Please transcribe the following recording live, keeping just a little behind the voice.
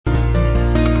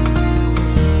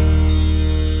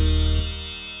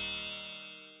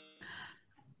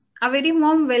A very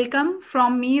warm welcome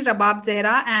from me, Rabab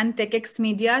Zehra and TECHx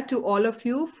Media to all of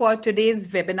you for today's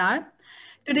webinar.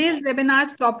 Today's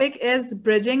webinar's topic is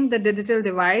Bridging the Digital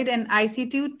Divide and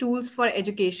ICT Tools for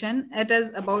Education. It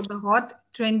is about the hot,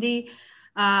 trendy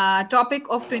topic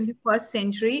of 21st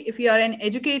century. If you are an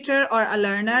educator or a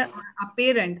learner or a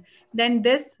parent, then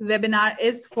this webinar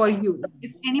is for you.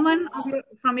 If anyone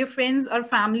from your friends or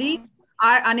family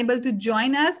are unable to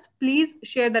join us, please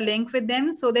share the link with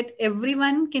them so that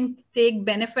everyone can take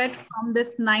benefit from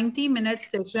this 90-minute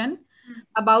session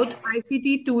about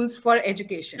ICT tools for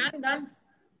education.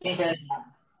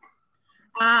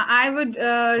 I would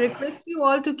request you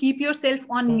all to keep yourself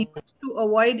on mute to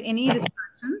avoid any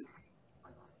distractions.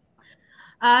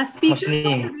 Speaker for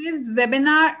today's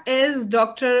webinar is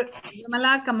Dr.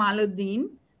 Vimala Kamalodeen.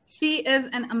 She is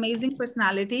an amazing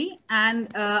personality and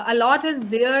a lot is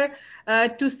there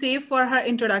to say for her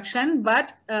introduction,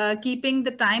 but keeping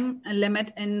the time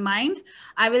limit in mind,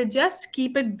 I will just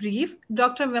keep it brief.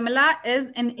 Dr. Vimala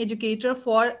is an educator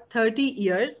for 30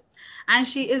 years and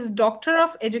she is Doctor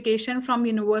of Education from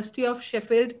University of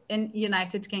Sheffield in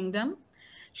United Kingdom.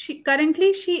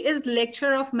 Currently she is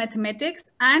lecturer of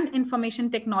mathematics and information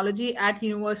technology at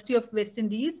University of West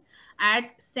Indies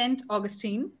at St.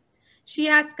 Augustine. She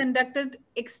has conducted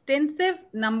extensive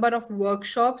number of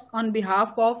workshops on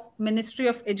behalf of Ministry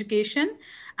of Education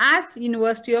at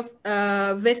University of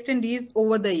West Indies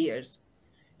over the years.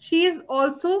 She is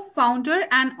also founder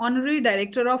and honorary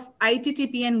director of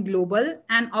ITTPN Global,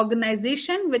 an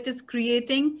organization which is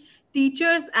creating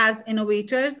teachers as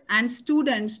innovators and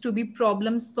students to be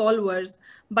problem solvers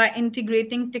by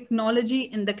integrating technology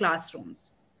in the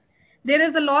classrooms. There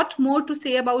is a lot more to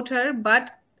say about her,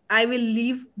 but I will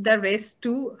leave the rest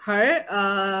to her.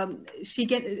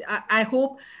 I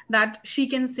hope that she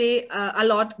can say a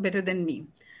lot better than me.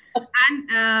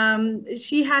 And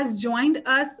she has joined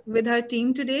us with her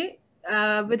team today,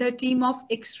 with her team of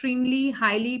extremely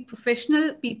highly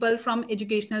professional people from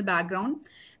educational background.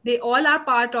 They all are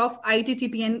part of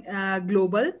ITTPN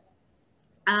Global.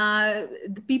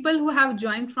 The people who have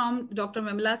joined from Dr.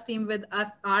 Vimala's team with us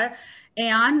are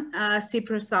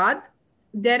Seepersad,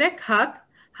 Haqq,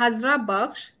 Hazra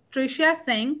Baksh, Tricia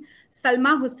Singh,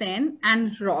 Salma Hosein,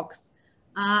 and Rox.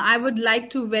 I would like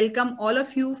to welcome all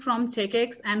of you from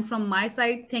TECHx, and from my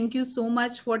side, thank you so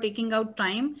much for taking out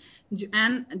time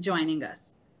and joining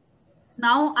us.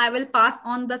 Now I will pass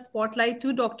on the spotlight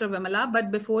to Dr. Vimala,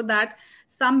 but before that,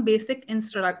 some basic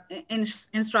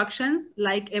instructions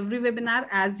like every webinar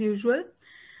as usual.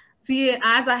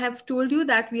 As I have told you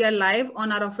that we are live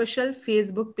on our official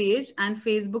Facebook page, and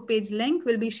Facebook page link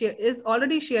will be is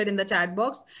already shared in the chat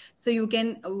box. So you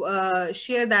can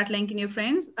share that link in your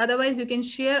friends. Otherwise, you can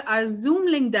share our Zoom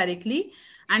link directly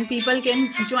and people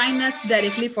can join us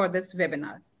directly for this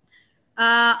webinar.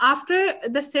 After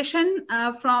the session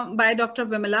by Dr.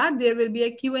 Vimala, there will be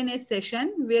a Q&A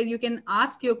session where you can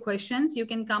ask your questions. You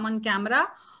can come on camera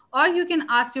or you can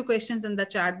ask your questions in the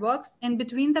chat box. In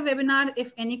between the webinar,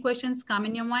 if any questions come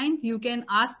in your mind, you can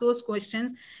ask those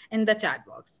questions in the chat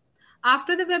box.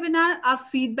 After the webinar, a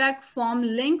feedback form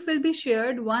link will be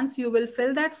shared. Once you will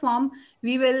fill that form,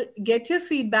 we will get your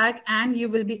feedback and you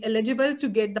will be eligible to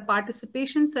get the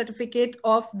participation certificate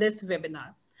of this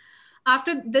webinar.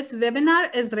 After this webinar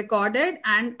is recorded,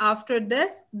 and after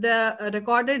this, the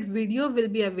recorded video will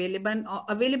be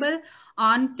available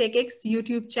on TECHx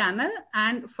YouTube channel.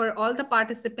 And for all the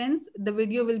participants, the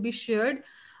video will be shared.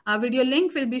 Video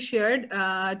link will be shared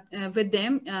with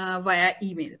them via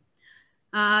email.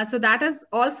 So that is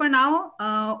all for now.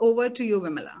 Over to you,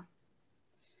 Vimala.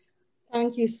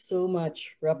 Thank you so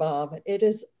much, Rabab.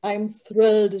 I'm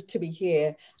thrilled to be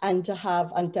here and to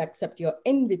accept your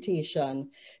invitation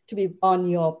to be on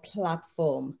your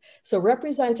platform. So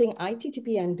representing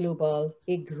ITTPN Global,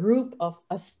 a group of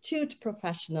astute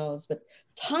professionals with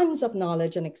tons of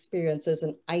knowledge and experiences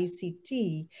in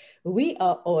ICT, we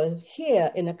are all here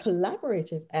in a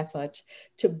collaborative effort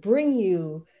to bring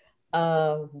you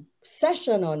a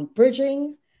session on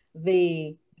bridging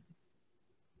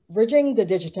the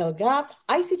digital gap,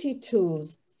 ICT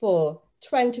tools for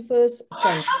 21st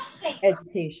century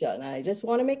education. I just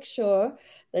want to make sure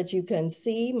that you can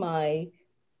see my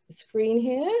screen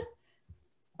here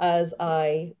as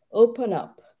I open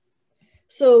up.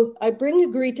 So I bring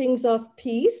you greetings of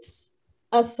peace.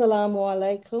 Assalamu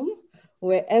alaikum,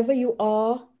 wherever you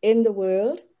are in the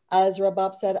world. As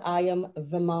Rabab said, I am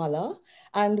Vimala.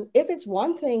 And if it's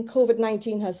one thing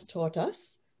COVID-19 has taught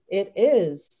us, it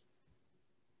is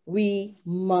we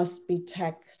must be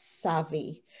tech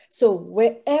savvy. So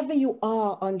wherever you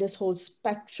are on this whole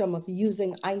spectrum of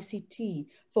using ICT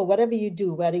for whatever you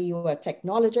do, whether you are a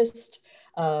technologist,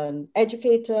 an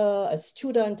educator, a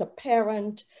student, a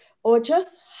parent, or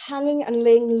just hanging and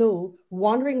laying low,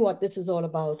 wondering what this is all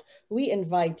about, we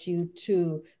invite you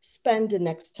to spend the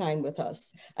next time with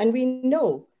us. And we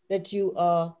know that you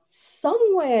are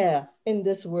somewhere in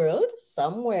this world,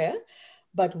 somewhere,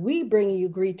 but we bring you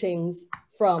greetings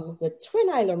from the Twin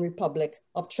Island Republic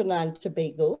of Trinidad and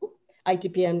Tobago.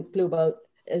 ITTPN Global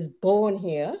is born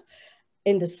here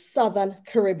in the Southern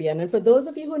Caribbean. And for those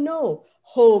of you who know,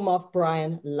 home of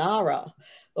Brian Lara,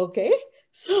 okay?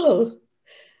 So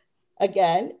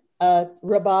again,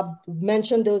 Rabab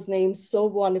mentioned those names so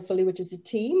wonderfully, which is the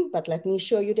team, but let me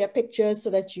show you their pictures so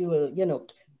that you will,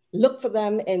 look for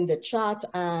them in the chat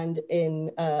and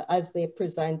as they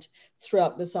present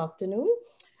throughout this afternoon.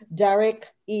 Derek,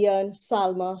 Ian,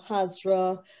 Salma,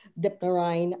 Hazra,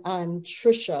 Dipnarain, and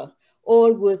Tricia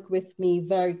all work with me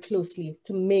very closely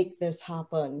to make this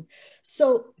happen.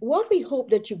 So what we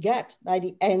hope that you get by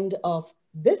the end of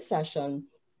this session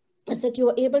is that you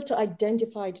are able to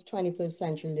identify the 21st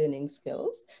century learning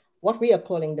skills, what we are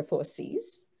calling the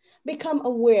 4Cs, become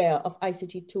aware of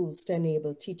ICT tools to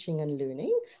enable teaching and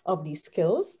learning of these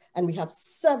skills. And we have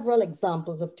several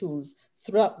examples of tools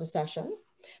throughout the session.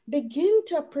 Begin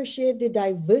to appreciate the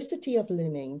diversity of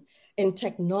learning in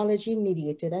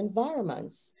technology-mediated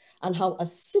environments and how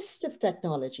assistive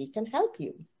technology can help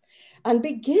you. And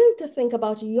begin to think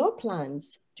about your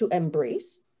plans to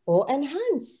embrace or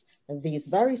enhance these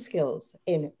very skills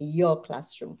in your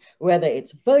classroom, whether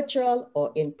it's virtual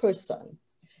or in person.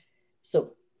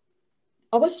 So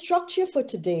our structure for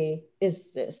today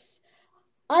is this.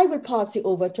 I will pass you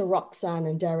over to Rox-Anne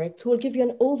and Derek, who will give you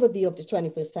an overview of the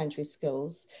 21st century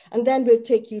skills. And then we'll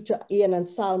take you to Ian and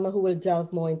Salma, who will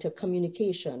delve more into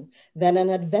communication. Then an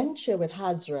adventure with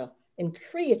Hazra in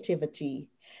creativity.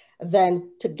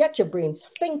 Then to get your brains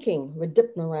thinking with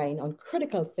Dipnarain on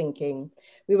critical thinking.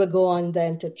 We will go on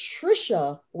then to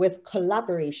Tricia with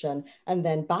collaboration, and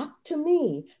then back to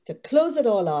me to close it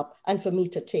all up and for me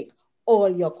to take all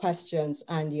your questions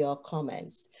and your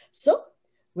comments. So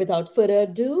without further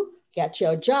ado, get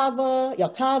your Java, your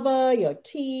kava, your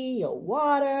tea, your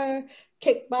water,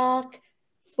 kick back,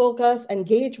 focus,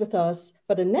 engage with us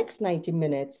for the next 90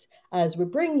 minutes as we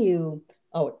bring you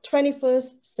our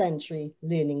 21st century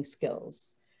learning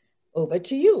skills. Over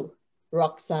to you,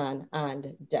 Rox-Anne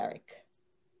and Derek.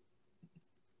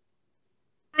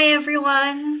 Hi,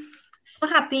 everyone. So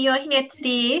happy you're here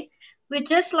today. We'd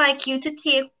just like you to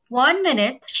take 1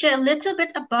 minute, share a little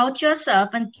bit about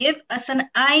yourself and give us an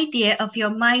idea of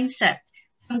your mindset.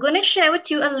 So I'm going to share with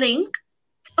you a link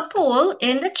to a poll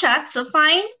in the chat. So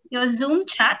find your Zoom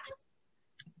chat.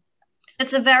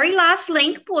 It's the very last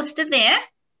link posted there.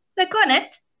 Click on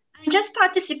it and just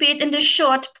participate in the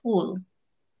short poll.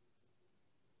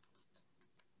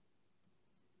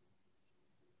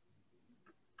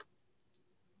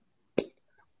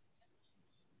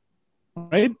 All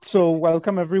right, so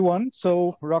welcome everyone.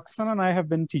 So Rox-Anne and I have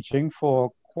been teaching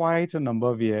for quite a number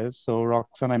of years. So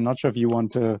Rox-Anne, I'm not sure if you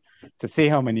want to say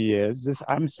how many years.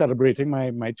 I'm celebrating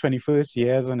my 21st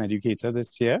year as an educator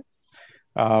this year.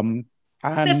 And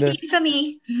 15 for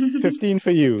me. 15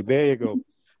 for you, there you go.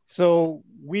 So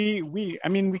we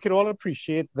could all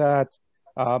appreciate that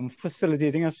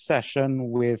facilitating a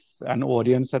session with an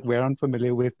audience that we're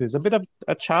unfamiliar with is a bit of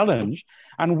a challenge.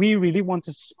 And we really want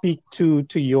to speak to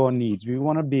your needs. We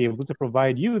want to be able to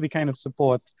provide you the kind of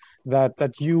support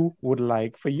that you would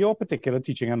like for your particular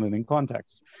teaching and learning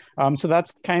context. So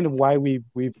that's kind of why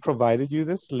we've provided you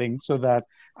this link, so that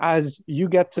as you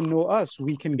get to know us,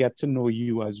 we can get to know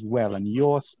you as well, and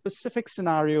your specific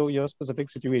scenario, your specific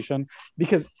situation,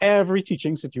 because every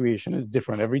teaching situation is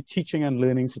different. Every teaching and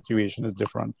learning situation is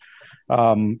different.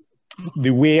 The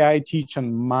way I teach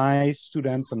and my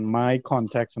students and my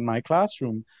context in my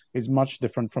classroom is much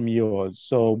different from yours.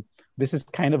 So this is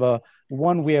kind of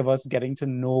one way of us getting to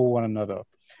know one another.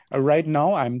 Right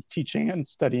now, I'm teaching and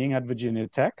studying at Virginia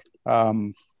Tech.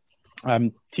 I'm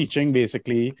teaching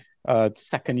basically a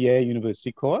second-year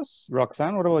university course.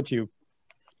 Rox-Anne, what about you?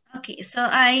 Okay, so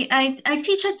I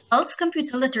teach adults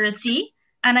computer literacy,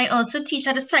 and I also teach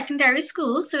at a secondary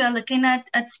school. So we're looking at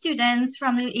students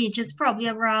from the ages probably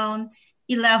around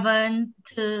 11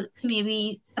 to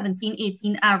maybe 17,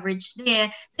 18 average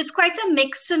there. So it's quite a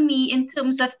mix to me in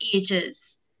terms of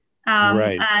ages.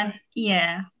 Right. And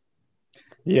yeah.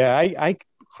 Yeah,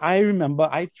 I remember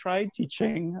I tried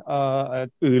teaching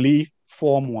at early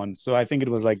Form 1. So I think it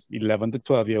was like 11 to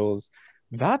 12 year olds.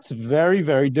 That's very,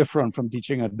 very different from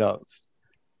teaching adults.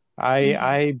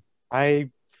 I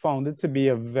found it to be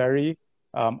a very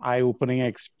eye-opening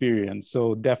experience.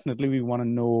 So definitely we want to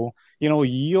know,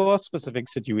 your specific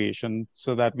situation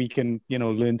so that we can,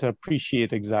 learn to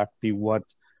appreciate exactly what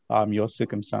your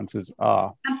circumstances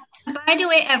are. By the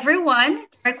way, everyone,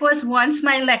 Derek was once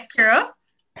my lecturer.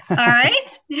 All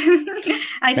right.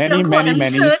 I still call him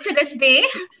sir to this day.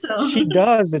 So. She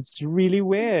does. It's really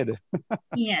weird.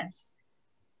 Yes.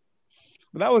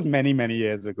 But that was many, many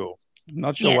years ago. I'm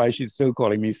not sure why she's still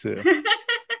calling me sir.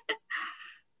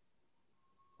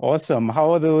 Awesome.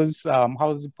 How are those?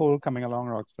 How's the poll coming along,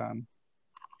 Rox-Anne?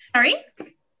 Sorry?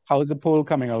 How's the poll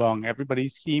coming along? Everybody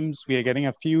seems we are getting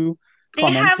a few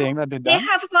comments saying that they're done. They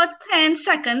have about 10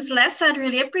 seconds left, so I'd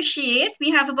really appreciate.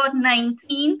 We have about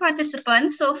 19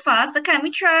 participants so far. So can we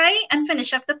try and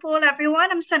finish up the poll,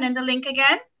 everyone? I'm sending the link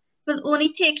again. Will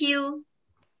only take you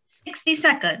 60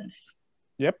 seconds.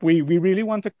 Yep, we really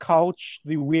want to couch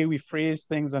the way we phrase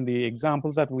things and the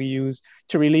examples that we use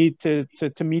to really to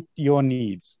meet your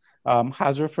needs.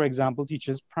 Hazra, for example,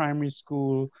 teaches primary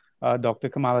school. Dr.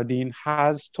 Kamalodeen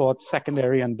has taught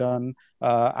secondary and done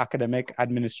academic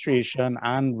administration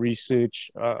and research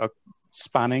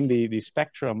spanning the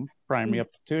spectrum, primary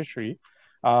up to tertiary.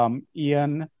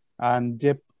 Ian and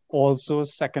Dip also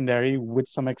secondary with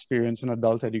some experience in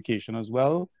adult education as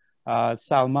well.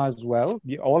 Salma as well.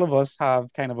 All of us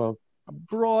have kind of a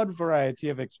broad variety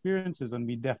of experiences, and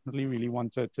we definitely really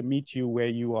want to meet you where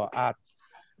you are at.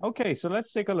 Okay, so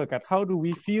let's take a look at how do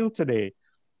we feel today.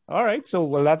 All right, so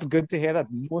well, that's good to hear that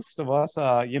most of us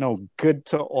are, good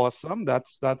to awesome.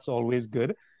 That's always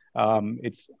good.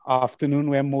 It's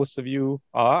afternoon where most of you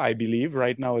are, I believe.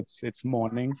 Right now, it's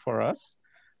morning for us.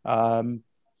 I'm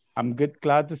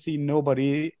glad to see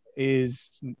nobody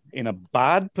is in a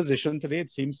bad position today. It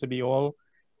seems to be all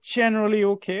generally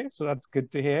okay, so that's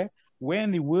good to hear. Where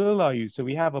in the world are you? So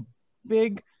we have a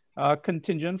big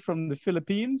contingent from the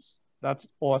Philippines. That's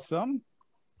awesome.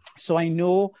 So I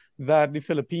know that the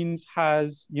Philippines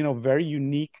has, very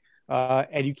unique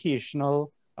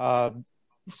educational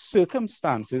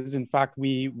circumstances. In fact,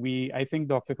 I think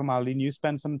Dr. Kamalodeen, you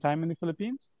spent some time in the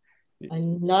Philippines?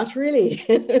 Not really.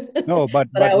 No, but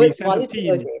I we always sent a wanted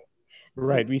team. to go.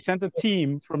 Right, we sent a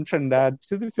team from Trinidad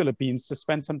to the Philippines to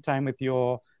spend some time with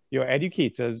your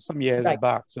educators some years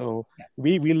back. So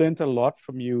we learned a lot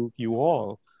from you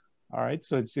all. All right,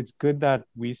 so it's good that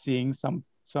we're seeing some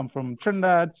from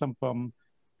Trinidad, some from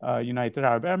United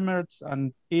Arab Emirates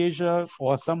and Asia.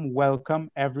 Awesome, welcome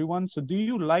everyone. So do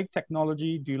you like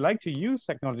technology? Do you like to use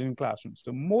technology in classrooms?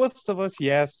 So most of us,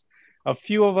 yes. A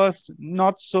few of us,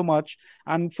 not so much.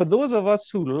 And for those of us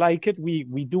who like it, we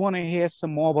do want to hear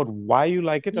some more about why you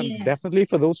like it. And definitely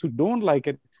for those who don't like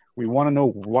it, we want to know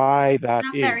why that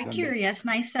is. I'm very curious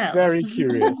myself. Very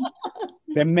curious.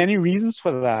 There are many reasons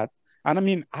for that. And I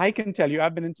mean, I can tell you,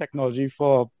 I've been in technology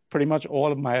for pretty much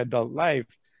all of my adult life.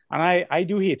 And I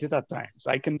do hate it at times.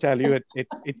 I can tell you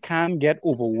it can get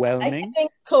overwhelming. I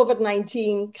think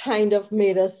COVID-19 kind of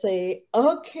made us say,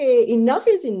 okay, enough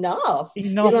is enough.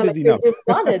 Enough is enough. We've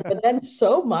done it, but then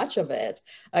so much of it.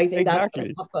 I think that's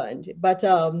what happened.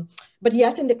 But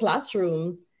yet in the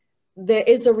classroom, there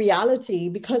is a reality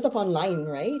because of online,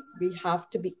 right? We have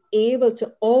to be able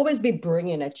to always be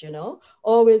bringing it,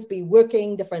 always be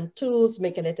working different tools,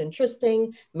 making it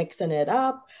interesting, mixing it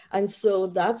up. And so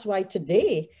that's why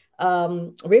today,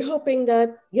 we're hoping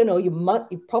that,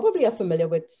 you probably are familiar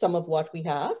with some of what we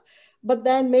have, but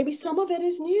then maybe some of it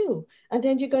is new. And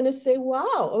then you're going to say,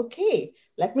 wow, okay,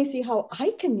 let me see how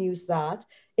I can use that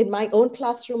in my own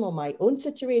classroom or my own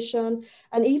situation.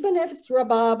 And even if it's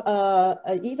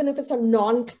even if it's a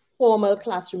non-formal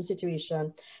classroom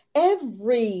situation,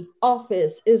 every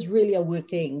office is really a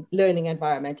working learning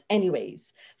environment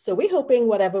anyways. So we're hoping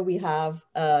whatever we have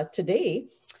today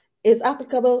is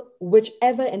applicable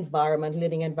whichever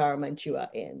learning environment you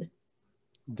are in.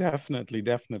 Definitely,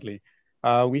 definitely.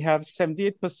 We have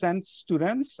 78%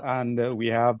 students, and we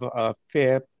have a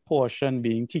fair portion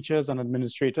being teachers and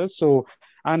administrators. So,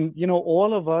 and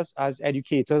all of us as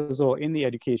educators or in the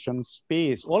education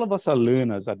space, all of us are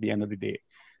learners at the end of the day.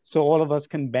 So all of us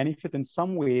can benefit in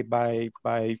some way by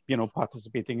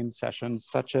participating in sessions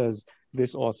such as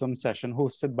this awesome session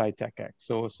hosted by TECHx.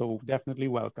 So definitely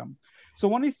welcome. So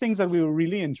one of the things that we were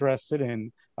really interested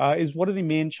in is what are the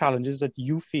main challenges that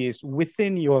you face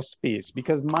within your space?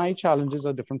 Because my challenges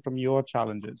are different from your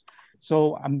challenges.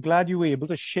 So I'm glad you were able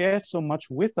to share so much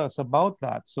with us about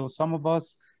that. So some of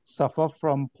us suffer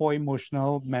from poor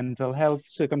emotional, mental health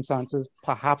circumstances,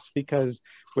 perhaps because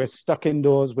we're stuck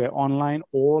indoors, we're online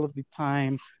all of the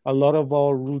time. A lot of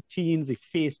our routines, the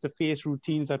face-to-face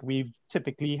routines that we've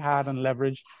typically had and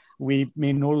leveraged, we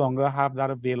may no longer have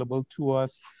that available to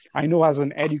us. I know as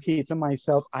an educator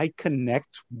myself, I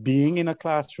connect being in a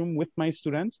classroom with my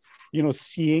students. You know,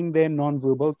 seeing their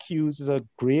nonverbal cues is a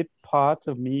great part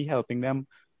of me helping them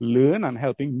learn and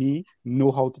helping me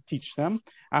know how to teach them.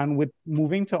 And with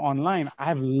moving to online,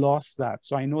 I've lost that.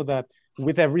 So I know that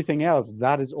with everything else,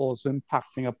 that is also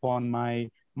impacting upon my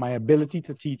ability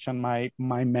to teach and my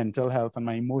mental health and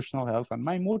my emotional health and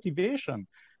my motivation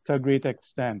to a great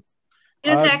extent.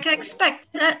 I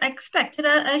expected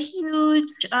a huge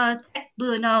tech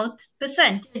burnout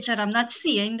percentage, and I'm not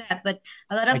seeing that. But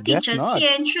a lot of teachers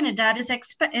here in Trinidad is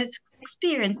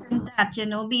experiencing that, you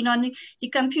know, being on the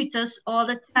computers all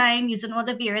the time, using all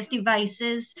the various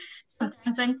devices.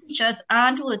 Sometimes when teachers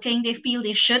aren't working, they feel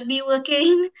they should be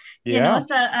working, you know.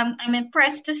 So I'm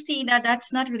impressed to see that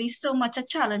that's not really so much a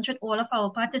challenge with all of our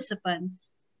participants.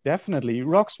 Definitely.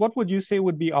 Rox, what would you say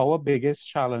would be our biggest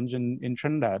challenge in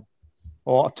Trinidad?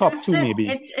 Or top two, maybe?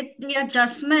 It's the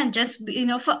adjustment. Just, you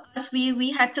know, for us, we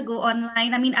had to go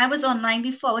online. I mean, I was online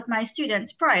before with my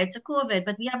students prior to COVID,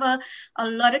 but we have a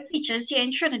lot of teachers here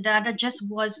in Trinidad that just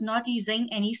was not using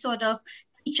any sort of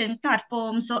teaching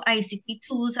platforms or ICT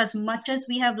tools. As much as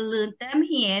we have learned them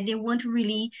here, they weren't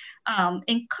really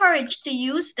encouraged to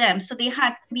use them. So they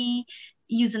had to be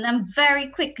using them very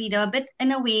quickly. They're a bit,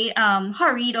 in a way,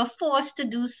 hurried or forced to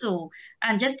do so.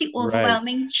 And just the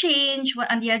overwhelming change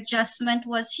and the adjustment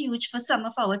was huge for some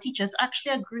of our teachers,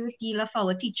 actually a great deal of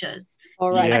our teachers.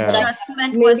 All right. The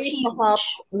adjustment was huge.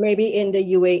 Perhaps maybe in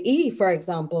the UAE, for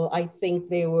example, I think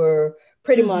they were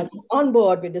pretty much on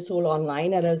board with this whole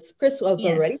online. And as Chris was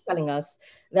already telling us,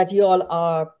 that you all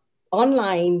are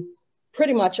online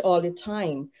pretty much all the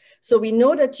time. So we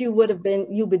know that you would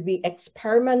be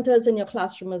experimenters in your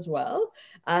classroom as well,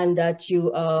 and that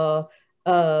you are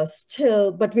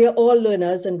still, but we are all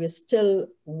learners and we're still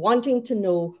wanting to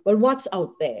know, well, what's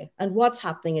out there and what's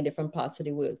happening in different parts of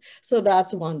the world. So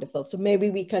that's wonderful. So maybe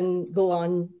we can go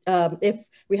on, if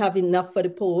we have enough for the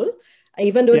poll,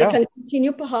 even though they can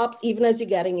continue, perhaps even as you're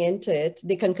getting into it,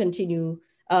 they can continue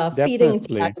feeding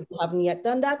into that if we haven't yet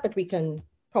done that, but we can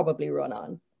probably run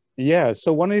on. Yeah,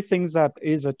 so one of the things that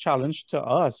is a challenge to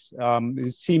us,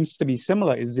 it seems to be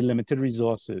similar, is the limited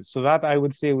resources. So that I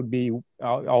would say would be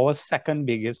our second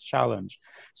biggest challenge.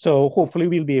 So hopefully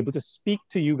we'll be able to speak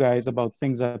to you guys about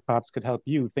things that perhaps could help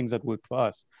you, things that work for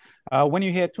us. When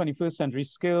you hear 21st century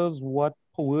skills, what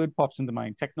word pops into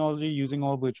mind? Technology, using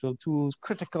all virtual tools,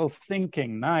 critical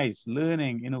thinking, nice,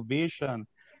 learning, innovation,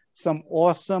 some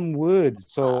awesome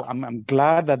words. So I'm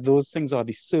glad that those things are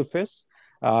the surface.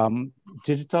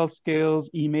 Digital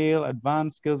skills, email,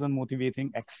 advanced skills and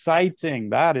motivating, exciting.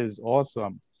 That is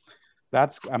awesome.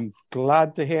 I'm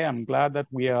glad to hear. I'm glad that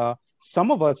we are,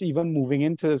 some of us even moving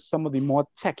into some of the more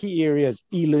techie areas,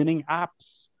 e-learning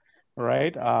apps,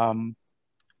 right?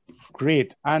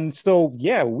 Great. And so,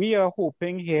 yeah, we are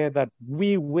hoping here that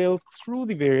we will, through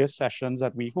the various sessions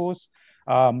that we host,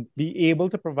 be able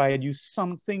to provide you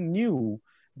something new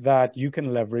that you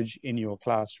can leverage in your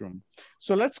classroom.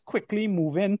 So let's quickly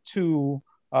move into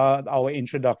our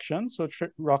introduction. So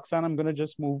Rox-Anne, I'm going to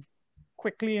just move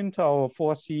quickly into our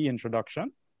 4C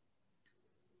introduction.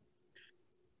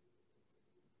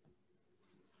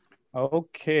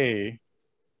 Okay,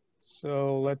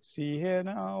 so let's see here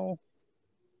now.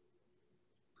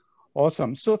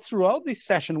 Awesome. So throughout this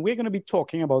session, we're going to be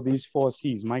talking about these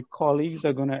 4Cs. My colleagues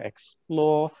are going to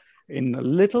explore in a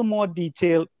little more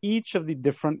detail each of the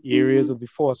different areas of the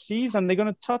 4Cs, and they're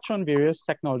going to touch on various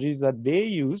technologies that they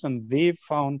use and they've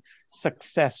found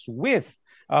success with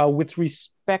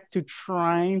respect to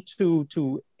trying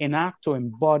to enact or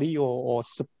embody or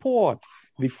support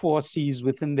the 4Cs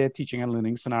within their teaching and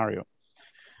learning scenario.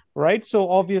 Right, so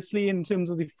obviously in terms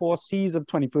of the 4Cs of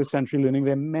 21st century learning,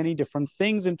 there are many different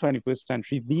things in 21st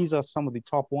century. These are some of the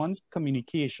top ones.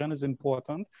 Communication is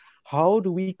important. How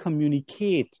do we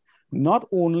communicate not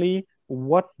only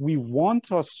what we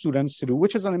want our students to do,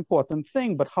 which is an important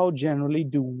thing, but how generally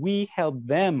do we help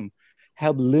them,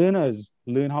 help learners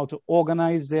learn how to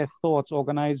organize their thoughts,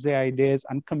 organize their ideas,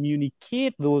 and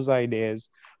communicate those ideas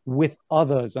with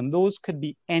others. And those could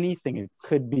be anything. It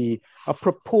could be a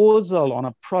proposal on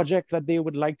a project that they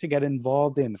would like to get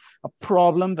involved in, a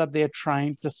problem that they're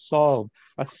trying to solve,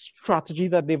 a strategy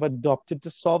that they've adopted to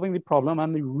solving the problem,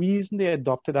 and the reason they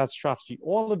adopted that strategy.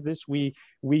 All of this we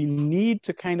need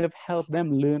to kind of help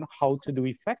them learn how to do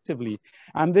effectively.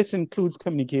 And this includes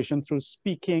communication through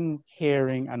speaking,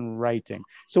 hearing, and writing.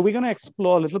 So we're going to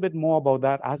explore a little bit more about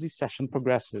that as the session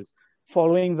progresses.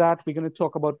 Following that, we're going to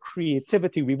talk about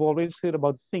creativity. We've always heard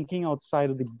about thinking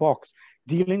outside of the box,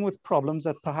 dealing with problems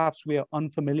that perhaps we are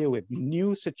unfamiliar with,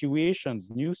 new situations,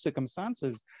 new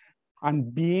circumstances,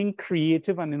 and being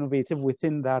creative and innovative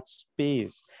within that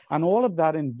space. And all of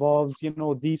that involves, you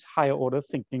know, these higher order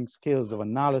thinking skills of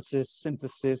analysis,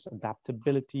 synthesis,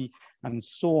 adaptability, and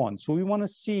so on. So we want to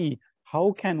see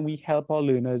how can we help our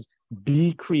learners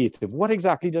be creative? What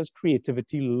exactly does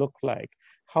creativity look like?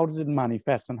 How does it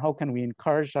manifest, and how can we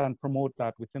encourage and promote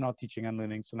that within our teaching and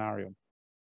learning scenario?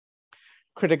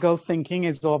 Critical thinking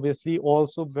is obviously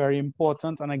also very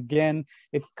important. And again,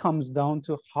 it comes down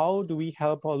to how do we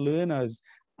help our learners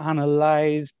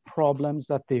analyze problems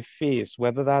that they face,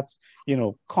 whether that's, you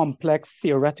know, complex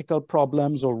theoretical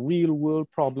problems or real world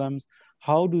problems.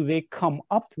 How do they come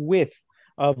up with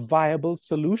a viable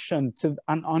solution to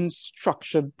an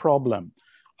unstructured problem?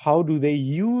 How do they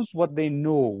use what they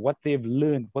know, what they've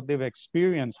learned, what they've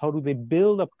experienced? How do they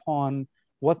build upon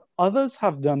what others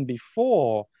have done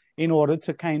before in order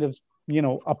to kind of, you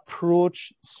know,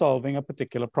 approach solving a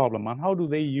particular problem? And how do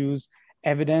they use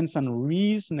evidence and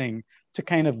reasoning to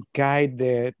kind of guide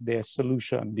their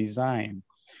solution design?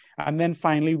 And then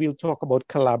finally, we'll talk about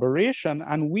collaboration.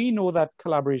 And we know that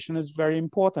collaboration is very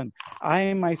important.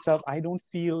 I myself, I don't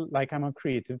feel like I'm a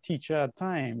creative teacher at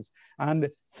times. And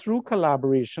through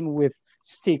collaboration with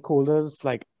stakeholders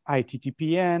like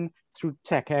ITTPN, through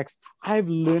TECHx, I've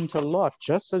learned a lot,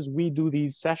 just as we do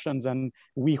these sessions. And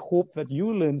we hope that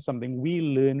you learn something. We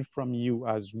learn from you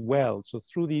as well. So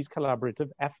through these collaborative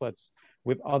efforts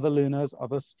with other learners,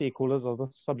 other stakeholders, other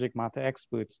subject matter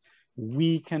experts,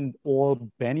 we can all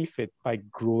benefit by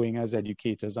growing as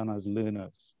educators and as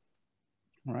learners,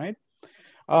 all right?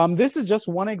 This is just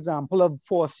one example of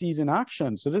 4 C's in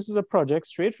action. So this is a project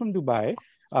straight from Dubai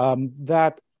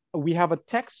that we have a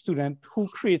tech student who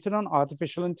created an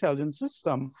artificial intelligence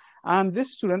system. And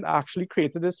this student actually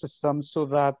created a system so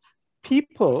that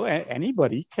people,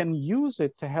 anybody, can use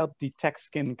it to help detect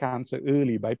skin cancer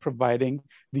early by providing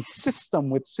the system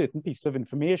with certain pieces of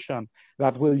information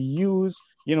that will use,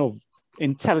 you know,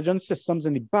 intelligence systems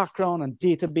in the background and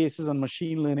databases and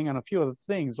machine learning and a few other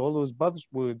things, all those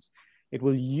buzzwords. It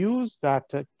will use that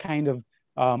to kind of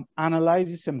analyze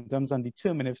the symptoms and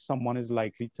determine if someone is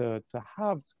likely to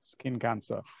have skin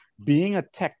cancer. Being a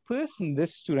tech person,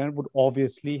 this student would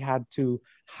obviously had to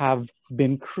have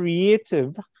been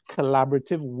creative,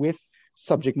 collaborative with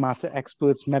subject matter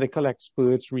experts, medical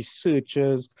experts,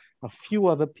 researchers, a few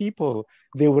other people.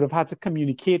 They would have had to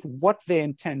communicate what their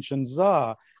intentions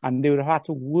are, and they would have had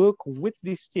to work with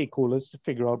these stakeholders to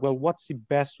figure out, well, what's the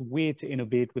best way to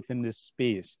innovate within this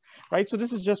space, right? So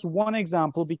this is just one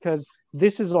example, because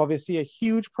this is obviously a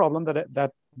huge problem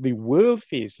that the world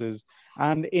faces.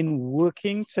 And in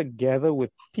working together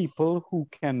with people who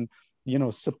can, you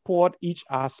know, support each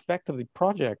aspect of the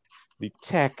project, the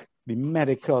tech, the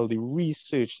medical, the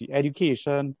research, the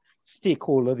education,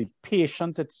 stakeholder, the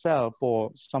patient itself,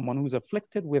 or someone who's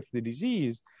afflicted with the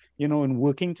disease, you know, in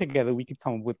working together, we could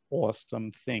come up with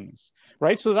awesome things,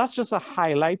 right? So that's just a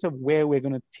highlight of where we're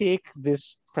going to take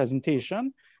this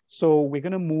presentation. So we're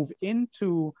going to move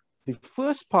into the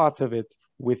first part of it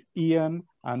with Ian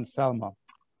and Salma.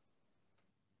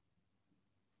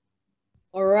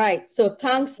 All right, so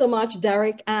thanks so much,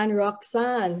 Derek and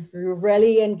Rox-Anne. We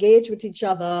really engaged with each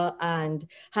other and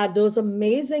had those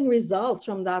amazing results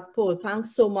from that poll.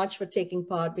 Thanks so much for taking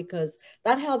part, because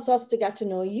that helps us to get to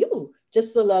know you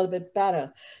just a little bit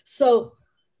better. So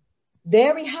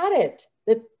there we had it,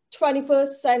 the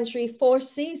 21st century, 4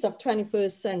 C's of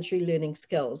 21st century learning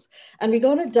skills. And we're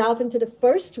going to delve into the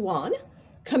first one,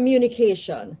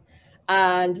 communication.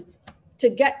 And to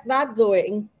get that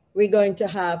going, we're going to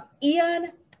have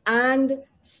Ian and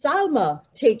Salma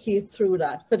take you through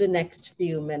that for the next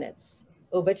few minutes.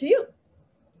 Over to you.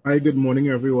 Hi, good morning,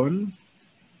 everyone.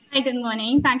 Hi, good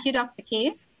morning. Thank you, Dr.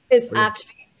 K. It's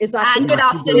actually and good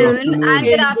afternoon. And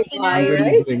good afternoon. Dubai, good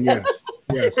right? evening, yes.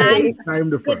 Yes, And time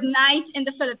difference. good night in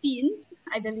the Philippines,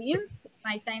 I believe.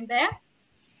 Night time there.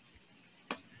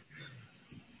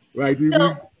 Right,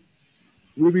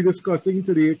 we'll be discussing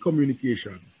today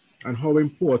communication and how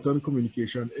important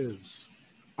communication is,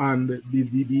 and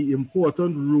the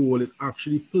important role it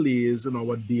actually plays in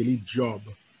our daily job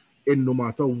in no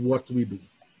matter what we do,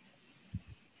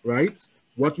 right?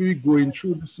 What we're going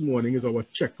through this morning is our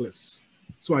checklist.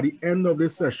 So at the end of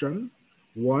this session,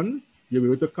 1, you'll be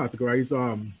able to categorize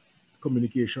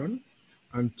communication,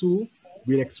 and 2,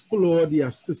 we'll explore the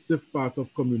assistive part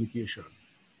of communication,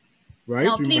 right?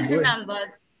 Now, please remember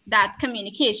that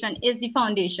communication is the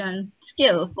foundation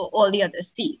skill for all the other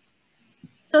C's.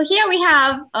 So here we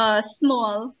have a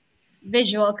small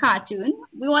visual cartoon.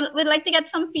 We'd like to get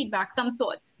some feedback, some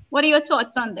thoughts. What are your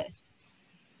thoughts on this?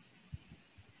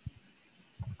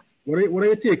 What are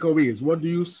your takeaways? What do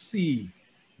you see?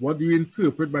 What do you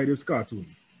interpret by this cartoon?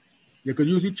 You can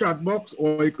use the chat box,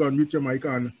 or you can mute your mic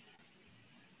and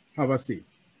have a say.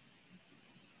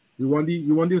 You want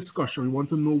the discussion. We want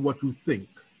to know what you think,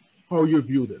 how you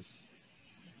view this.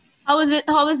 How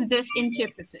is this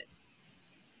interpreted?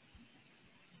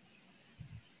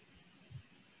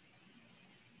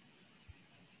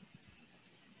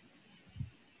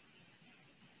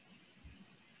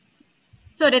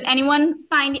 So did anyone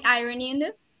find the irony in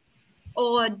this?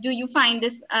 Or do you find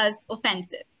this as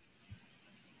offensive?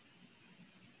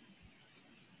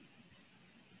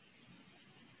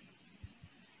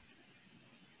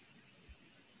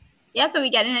 Yeah, so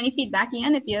we getting any feedback,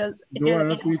 Ian? No, I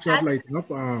don't see the chat lighting up.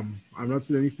 I'm not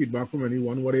seeing any feedback from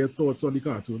anyone. What are your thoughts on the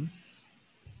cartoon?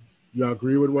 You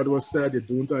agree with what was said? You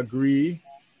don't agree?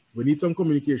 We need some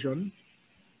communication.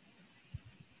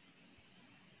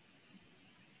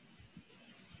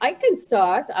 I can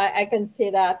start. I can say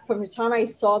that from the time I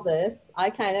saw this, I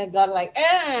kind of got like,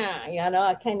 you know,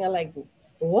 I kind of like,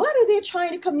 what are they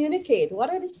trying to communicate?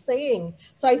 What are they saying?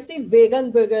 So I see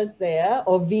vegan burgers there,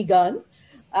 or vegan.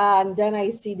 And then I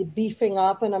see the beefing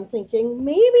up, and I'm thinking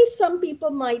maybe some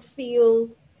people might feel,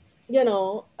 you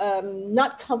know,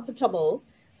 not comfortable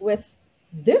with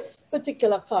this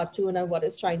particular cartoon and what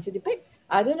it's trying to depict.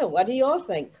 I don't know. What do you all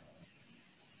think?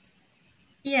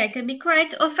 Yeah, it can be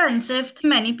quite offensive to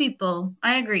many people.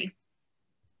 I agree.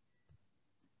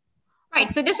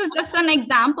 Right, so this is just an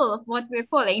example of what we're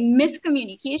calling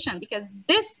miscommunication, because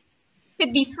this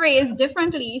could be phrased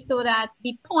differently so that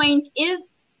the point is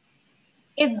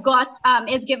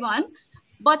given,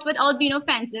 but without being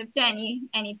offensive to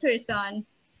any person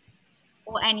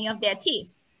or any of their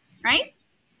tastes, right?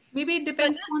 Maybe it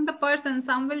depends on the person.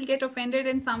 Some will get offended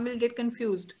and some will get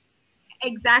confused.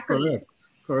 Exactly.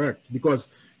 Correct. Because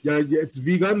yeah, it's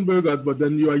vegan burgers, but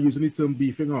then you are using the term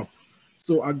beefing up.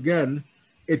 So again,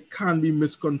 it can be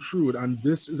misconstrued, and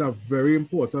this is a very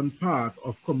important part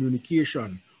of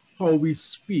communication. How we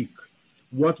speak,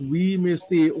 what we may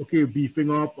say, okay,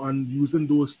 beefing up and using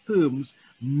those terms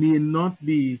may not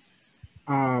be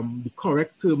the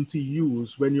correct term to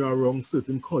use when you're around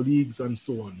certain colleagues and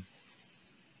so on.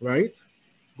 Right?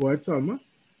 Go ahead, Salma.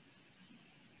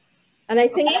 And I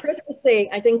think Chris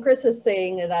is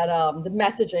saying that the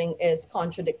messaging is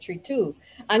contradictory too.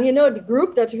 And you know, the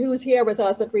group who's here with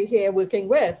us, that we're here working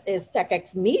with, is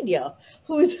TECHx Media,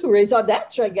 whose raison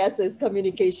d'etre, I guess, is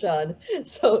communication.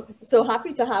 So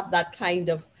happy to have that kind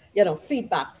of, you know,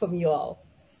 feedback from you all.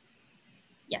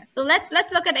 Yeah. So let's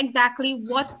look at exactly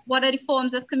what are the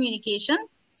forms of communication.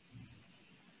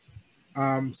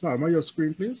 Salma, your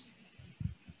screen, please.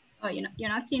 Oh, you're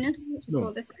not seeing it? Just no.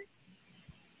 Hold this.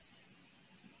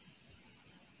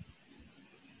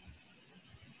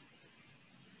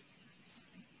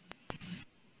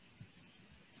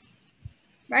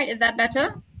 Right, is that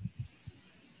better?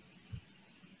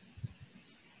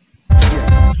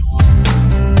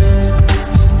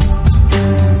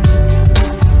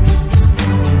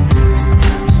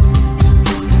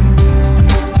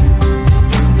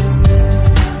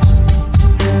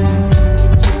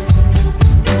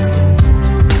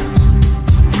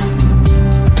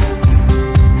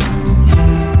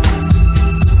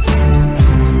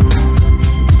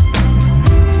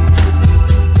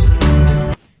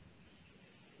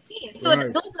 So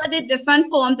those are the different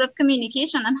forms of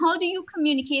communication. And how do you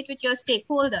communicate with your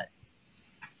stakeholders?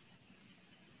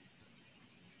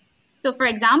 So for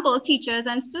example, teachers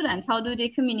and students, how do they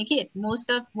communicate? Most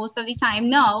of the time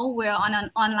now we're on an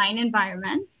online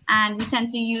environment, and we tend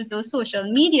to use those social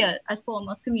media as form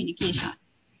of communication.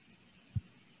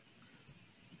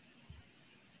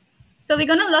 So we're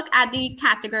going to look at the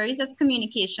categories of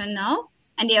communication now,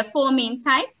 and there are 4 main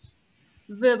types: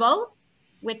 verbal,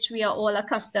 which we are all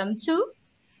accustomed to,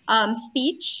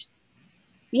 speech.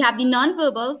 We have the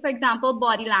non-verbal, for example,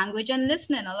 body language and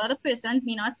listening. A lot of persons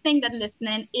may not think that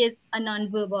listening is a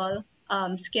non-verbal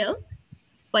skill,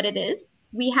 but it is.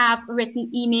 We have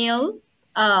written emails,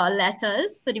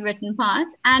 letters for the written part,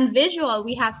 and visual,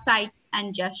 we have sights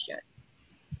and gestures.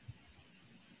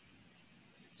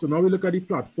 So now we look at the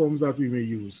platforms that we may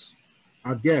use.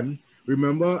 Again,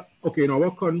 remember, okay, in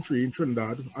our country, in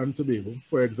Trinidad and Tobago,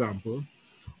 for example,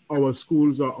 our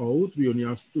schools are out. We only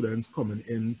have students coming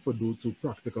in for due to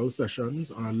practical sessions,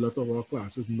 and a lot of our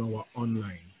classes now are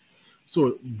online.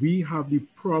 So we have the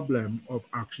problem of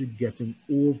actually getting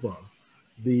over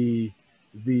the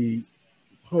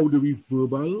how do we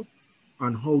verbal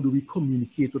and how do we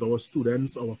communicate with our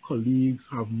students, our colleagues,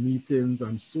 have meetings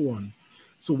and so on.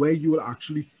 So where you will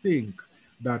actually think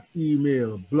that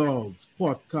email, blogs,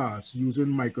 podcasts, using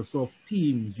Microsoft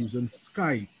Teams, using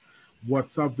Skype,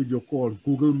 WhatsApp video call,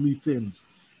 Google meetings,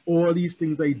 all these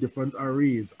things are different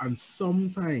arrays. And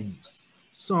sometimes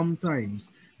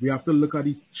we have to look at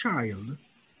the child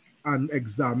and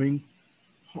examine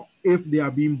if they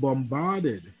are being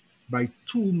bombarded by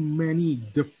too many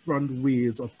different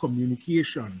ways of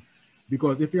communication.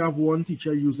 Because if you have one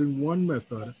teacher using one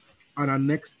method and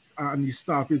the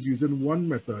staff is using one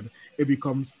method, it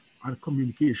becomes a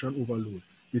communication overload.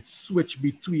 It's switch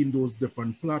between those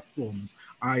different platforms,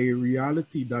 a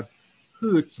reality that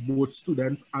hurts both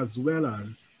students as well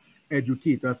as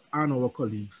educators and our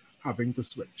colleagues having to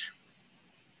switch.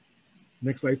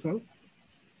 Next slide, Sal.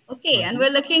 Okay, and we're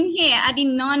looking here at the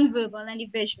non-verbal and the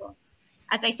visual.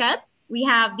 As I said, we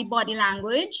have the body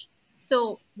language.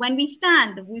 So when we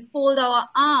stand, we fold our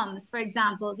arms, for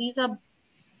example. These are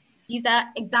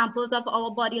examples of our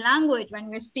body language when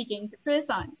we're speaking to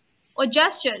persons. Or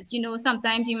gestures, you know,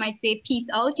 sometimes you might say peace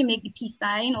out, you make the peace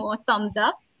sign or thumbs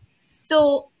up.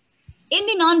 So in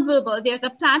the non-verbal, there's a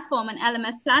platform, an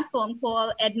LMS platform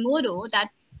called Edmodo that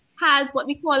has what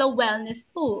we call a wellness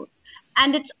pool.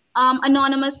 And it's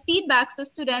anonymous feedback, so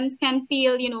students can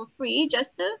feel, you know, free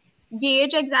just to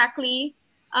gauge exactly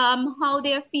how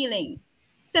they're feeling.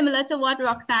 Similar to what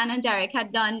Rox-Anne and Derek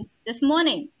had done this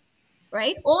morning,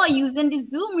 right? Or using the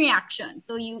Zoom reaction.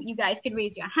 So you guys could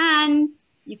raise your hands,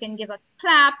 you can give a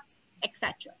clap,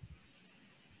 etc.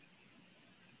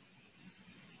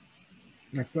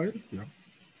 Next slide. Yeah.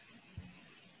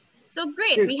 So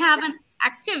great, we have an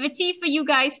activity for you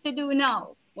guys to do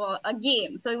now, or a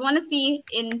game. So we want to see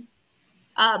in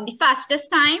the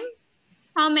fastest time,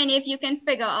 how many of you can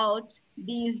figure out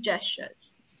these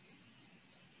gestures?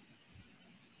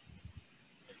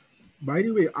 By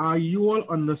the way, are you all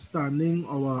understanding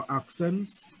our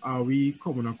accents? Are we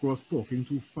coming across talking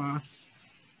too fast?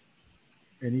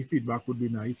 Any feedback would be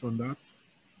nice on that.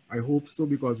 I hope so,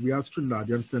 because we as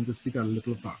Trinidadians tend to speak a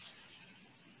little fast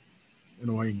in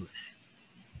our English.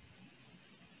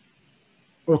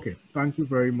 Okay, thank you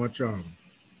very much,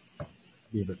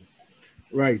 David.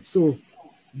 Right, so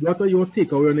what are your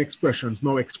takeaway on expressions?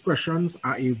 Now, expressions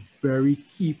are a very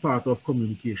key part of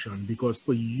communication, because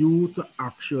for you to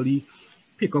actually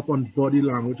pick up on body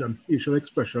language and facial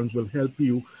expressions will help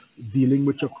you dealing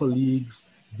with your colleagues,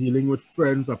 dealing with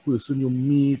friends, a person you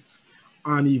meet,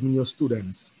 and even your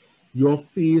students. Your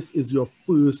face is your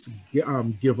first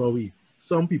giveaway.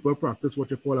 Some people practice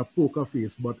what you call a poker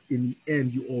face, but in the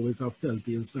end, you always have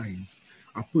telltale signs.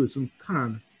 A person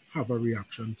can have a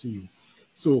reaction to you.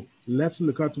 So let's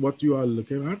look at what you are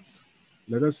looking at.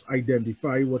 Let us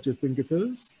identify what you think it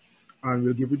is, and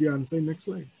we'll give you the answer in next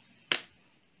slide.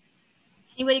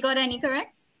 Anybody got any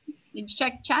correct? Did you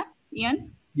check chat,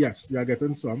 Ian? Yes, they are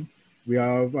getting some. We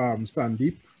have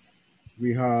Sandeep.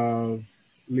 We have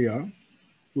Leah,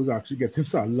 who's actually getting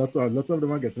some. A lot of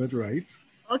them are getting it right.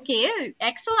 Okay,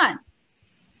 excellent.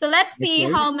 So let's see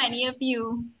how many of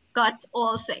you got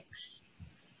all 6.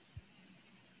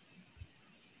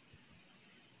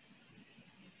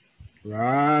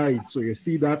 Right. So you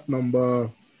see that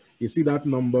number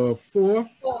 4?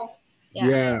 4.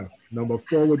 Yeah. Number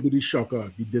 4 would be the shocker,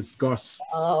 the disgust.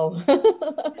 Oh.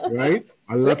 Right?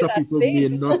 A lot of people may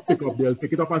not pick up, they'll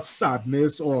pick it up as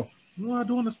sadness or, no, I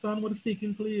don't understand what is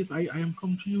taking place. I am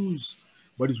confused.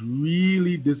 But it's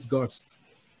really disgust.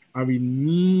 And we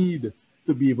need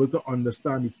to be able to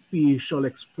understand the facial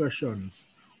expressions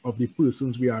of the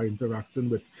persons we are interacting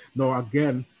with. Now,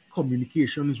 again,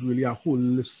 communication is really a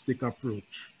holistic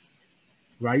approach,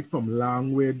 right? From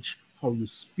language, how you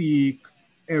speak,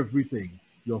 everything,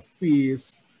 your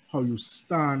face, how you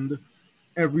stand,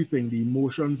 everything, the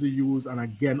emotions you use. And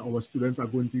again, our students are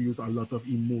going to use a lot of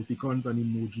emoticons and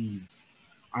emojis.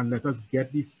 And let us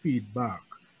get the feedback.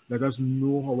 Let us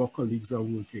know how our colleagues are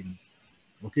working.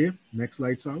 Okay, next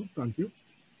slide, Sal. Thank you.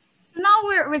 So now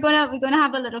we're gonna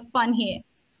have a little fun here.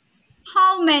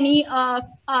 How many of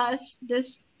us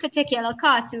this particular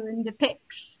cartoon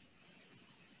depicts?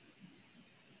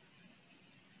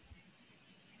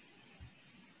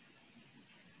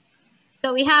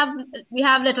 So we have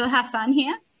little Hassan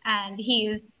here, and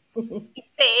he's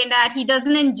saying that he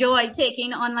doesn't enjoy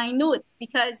taking online notes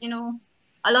because, you know,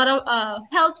 a lot of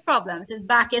health problems. His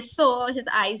back is sore, his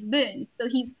eyes burn. So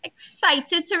he's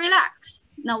excited to relax.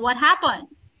 Now what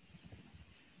happens?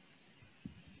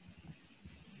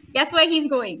 Guess where he's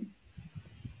going?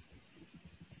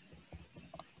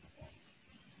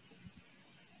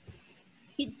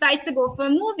 He decides to go for a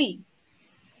movie.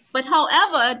 But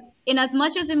however, in as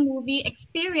much as a movie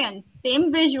experience,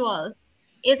 same visual,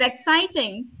 is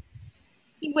exciting,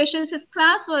 he wishes his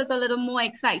class was a little more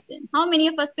exciting. How many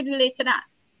of us could relate to that?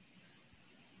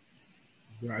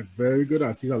 Right, very good.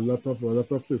 I see a lot of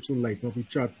people lighting up in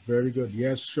chat. Very good.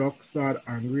 Yes, shocked, sad,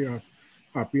 angry,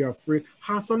 happy, afraid.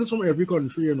 Hassan is from every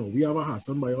country, you know. We have a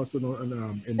Hassan by us, you know,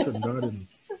 in Trinidad,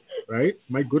 right?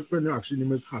 My good friend actually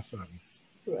name is Hassan,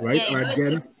 right? Yeah, and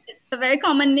again, it's a very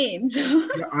common name.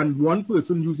 yeah, and one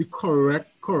person used the correct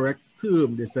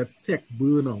term. They said tech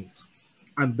burnout,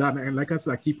 and like I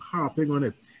said, I keep harping on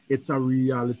it. It's a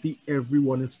reality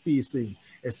everyone is facing,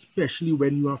 especially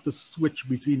when you have to switch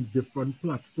between different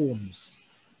platforms,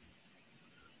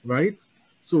 right?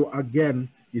 So again,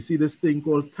 you see this thing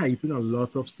called typing. A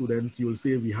lot of students, you'll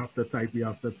say we have to type.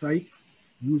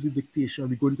 Use the dictation.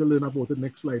 We're going to learn about it.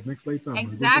 Next slide, Sam.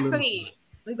 Exactly.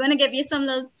 We're going to give you some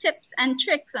little tips and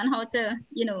tricks on how to,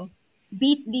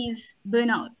 beat these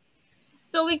burnouts.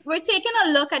 So we're taking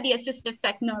a look at the assistive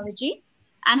technology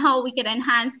and how we can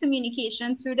enhance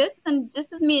communication through this. And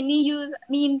this is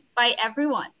mainly by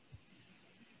everyone.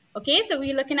 Okay, so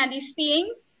we're looking at the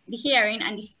seeing, the hearing,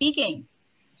 and the speaking.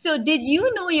 So did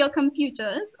you know your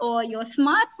computers or your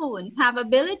smartphones have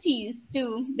abilities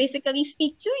to basically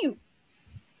speak to you,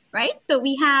 right? So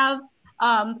we have,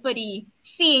 for the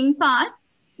seeing part,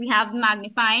 we have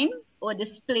magnifying or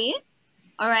display,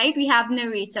 all right? We have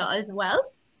narrator as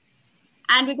well.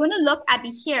 And we're going to look at the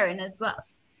hearing as well.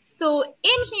 So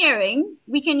in hearing,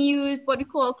 we can use what we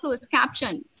call closed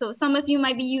caption. So some of you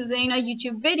might be using a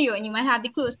YouTube video and you might have the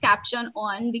closed caption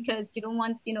on because you don't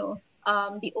want,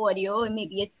 the audio, and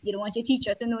maybe you don't want your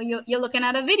teacher to know you're looking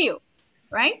at a video,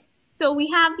 right? So we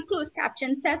have the closed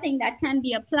caption setting that can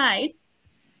be applied.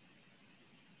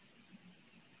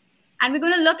 And we're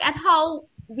going to look at how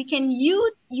we can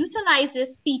utilize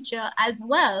this feature as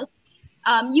well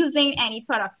using any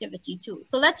productivity tool.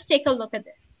 So let's take a look at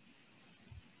this.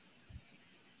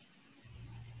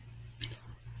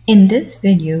 In this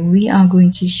video, we are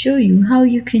going to show you how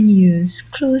you can use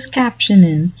closed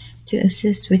captioning to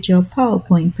assist with your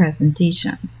PowerPoint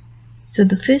presentation. So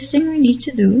the first thing we need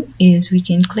to do is we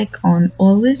can click on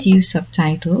Always Use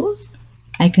Subtitles.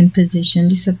 I can position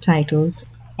the subtitles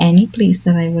any place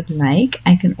that I would like.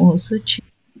 I can also choose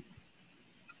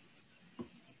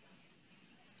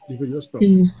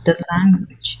the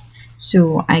language.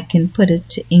 So I can put it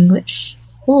to English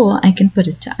or I can put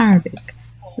it to Arabic.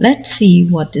 Let's see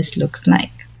what this looks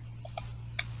like.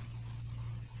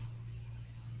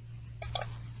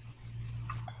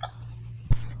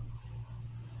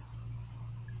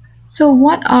 So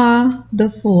what are the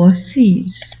 4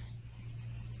 C's?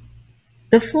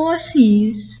 The 4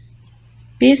 C's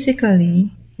basically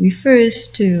refers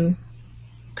to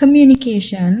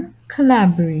communication,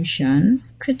 collaboration,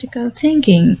 critical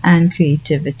thinking, and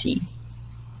creativity.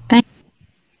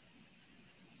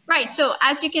 Right, so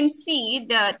as you can see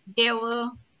that there were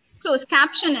closed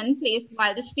caption in place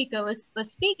while the speaker was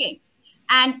speaking.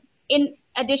 And in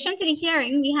addition to the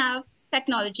hearing, we have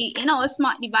technology in our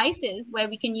smart devices where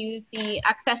we can use the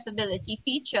accessibility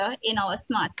feature in our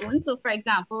smartphones. So for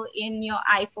example, in your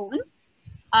iPhones,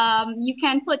 you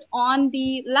can put on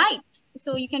the lights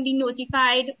so you can be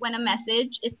notified when a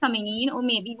message is coming in or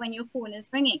maybe when your phone is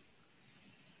ringing.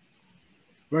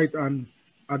 Right, and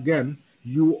again,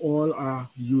 you all are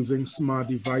using smart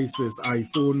devices,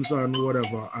 iPhones and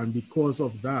whatever, and because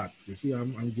of that, you see,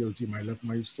 I'm guilty. I left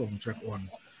my sound check on,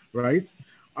 right?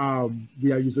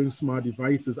 We are using smart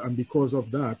devices, and because of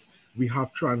that, we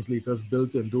have translators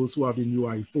built in. Those who have the new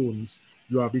iPhones,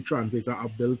 you have the translator are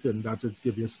built in that will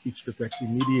give you speech to text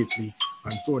immediately,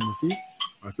 and so on. You see,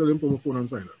 I still didn't put my phone on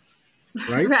silent,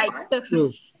 right? Right.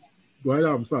 So go ahead,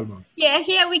 Salma. Yeah,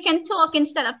 here we can talk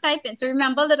instead of typing. So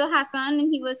remember little Hassan,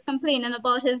 and he was complaining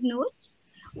about his notes?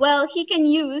 Well, he can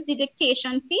use the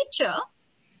dictation feature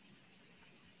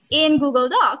in Google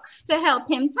Docs to help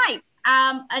him type.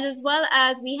 And as well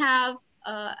as we have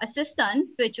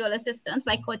assistants, virtual assistants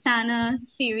like Cortana,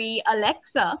 Siri,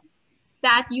 Alexa,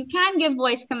 that you can give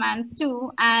voice commands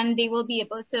to, and they will be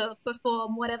able to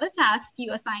perform whatever task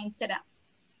you assign to them.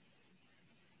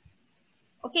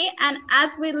 Okay, and as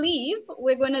we leave,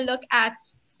 we're going to look at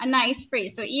a nice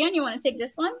phrase. So Ian, you want to take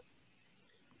this one?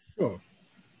 Sure.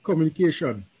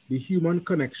 Communication, the human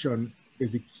connection,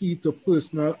 is the key to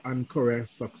personal and career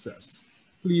success.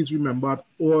 please remember at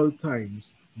all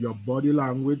times, your body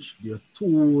language, your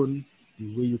tone,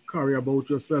 the way you carry about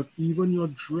yourself, even your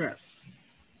dress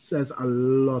says a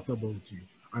lot about you.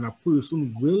 And a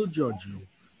person will judge you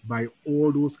by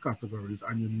all those categories.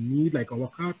 And you need, like our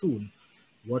cartoon,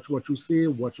 watch what you say,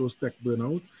 watch those tech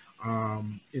burnout.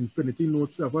 Infinity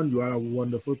Note 7, you are a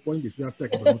wonderful point. This is a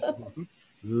tech burnout.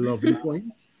 Lovely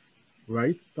point.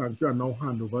 Right? Thank you. And now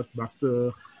hand over back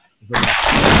to Vimala.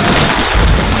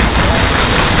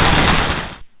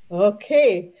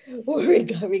 Okay,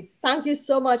 thank you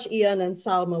so much, Ian and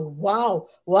Salma. Wow,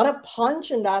 what a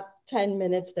punch in that 10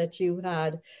 minutes that you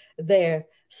had there.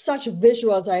 Such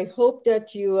visuals. I hope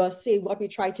that you see what we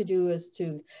try to do is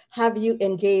to have you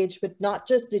engage with not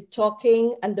just the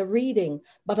talking and the reading,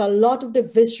 but a lot of the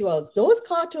visuals. Those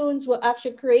cartoons were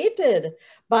actually created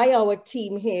by our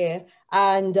team here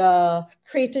and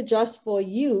created just for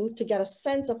you to get a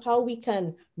sense of how we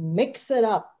can mix it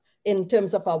up in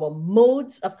terms of our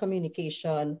modes of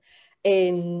communication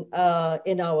in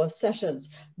our sessions.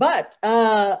 But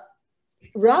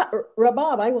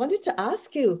Rabab, I wanted to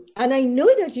ask you, and I know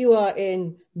that you are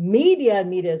in media, and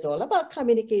media is all about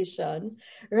communication,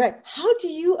 right? How do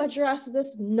you address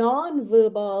this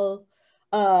non-verbal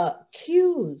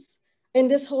cues in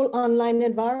this whole online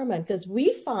environment? Because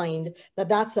we find that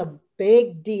that's a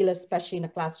big deal, especially in a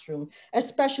classroom,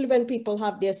 especially when people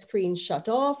have their screens shut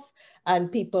off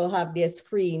and people have their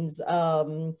screens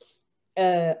or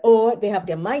they have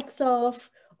their mics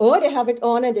off, or they have it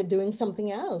on and they're doing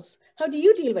something else. How do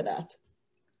you deal with that?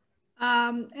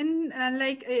 I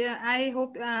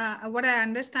hope what I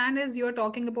understand is you're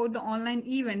talking about the online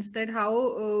events, that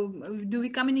how do we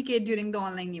communicate during the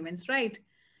online events, right?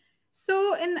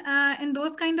 So in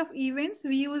those kind of events,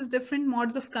 we use different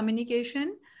modes of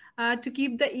communication to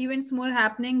keep the events more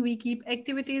happening. We keep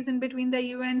activities in between the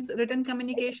events. Written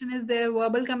communication is there,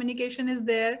 verbal communication is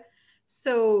there.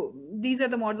 So these are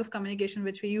the modes of communication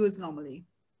which we use normally.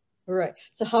 Right.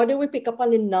 So how do we pick up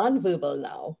on the non-verbal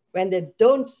now when they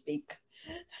don't speak?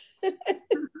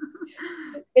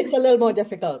 It's a little more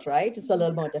difficult, right? It's a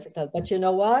little more difficult. But you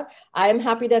know what? I'm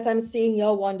happy that I'm seeing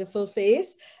your wonderful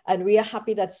face. And we are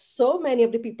happy that so many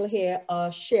of the people here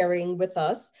are sharing with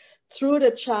us through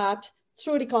the chat,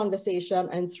 through the conversation,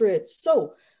 and through it.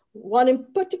 So one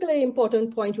particularly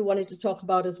important point we wanted to talk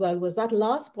about as well was that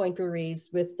last point we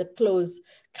raised with the closed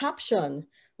caption,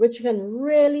 which can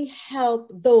really help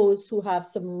those who have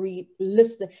some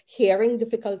hearing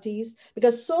difficulties,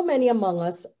 because so many among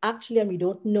us actually, and we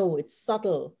don't know, it's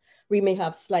subtle. We may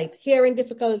have slight hearing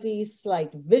difficulties,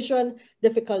 slight vision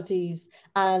difficulties,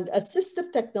 and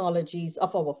assistive technologies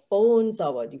of our phones,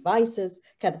 our devices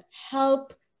can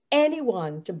help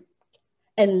anyone to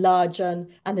enlarge and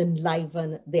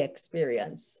enliven their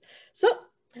experience. So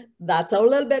that's a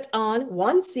little bit on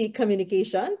 1C,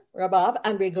 communication, Rabab,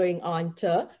 and we're going on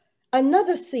to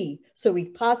another C. So we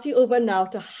pass you over now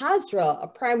to Hazra, a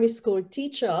primary school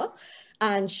teacher,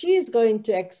 and she is going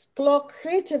to explore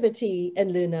creativity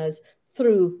in learners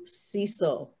through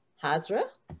CISO. Hazra?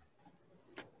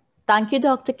 Thank you,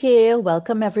 Dr. K.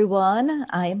 Welcome, everyone.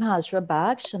 I am Hazra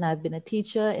Baksh, and I've been a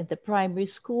teacher in the primary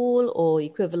school or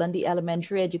equivalent the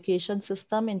elementary education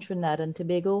system in Trinidad and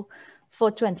Tobago for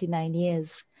 29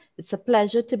 years. It's a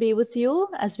pleasure to be with you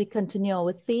as we continue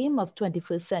our theme of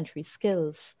 21st century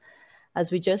skills.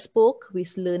 As we just spoke, we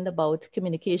learned about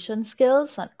communication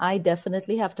skills, and I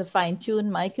definitely have to fine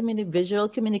tune my visual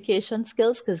communication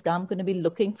skills because I'm going to be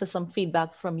looking for some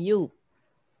feedback from you.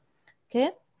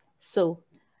 Okay, so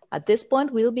at this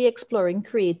point, we'll be exploring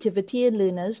creativity in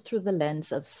learners through the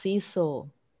lens of CISO.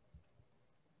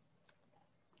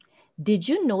 Did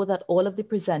you know that all of the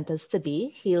presenters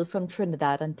today hail from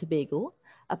Trinidad and Tobago,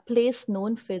 a place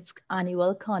known for its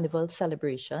annual carnival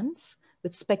celebrations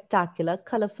with spectacular,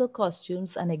 colorful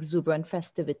costumes and exuberant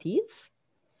festivities?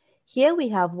 Here we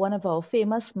have one of our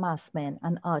famous mass men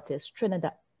and artists,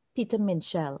 Trinidad, Peter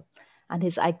Minshall, and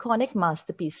his iconic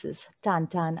masterpieces,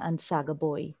 Tantan and Saga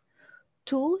Boy.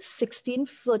 Two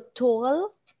 16-foot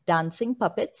tall dancing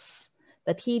puppets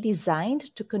that he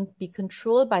designed to be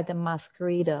controlled by the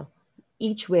masquerader,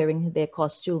 each wearing their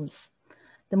costumes.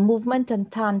 The movement in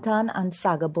Tantan and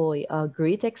Saga Boy are a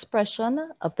great expression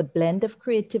of the blend of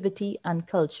creativity and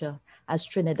culture as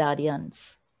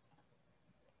Trinidadians.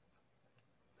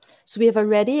 So we have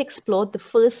already explored the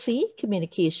first C,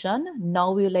 communication.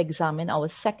 Now we will examine our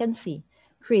second C,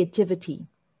 creativity.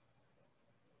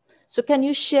 So can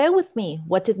you share with me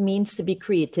what it means to be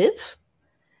creative?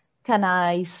 Can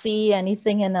I see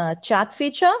anything in a chat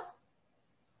feature?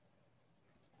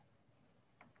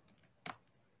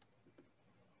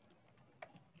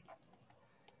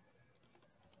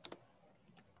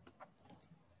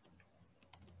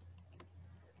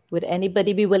 Would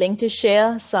anybody be willing to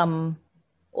share some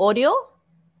audio?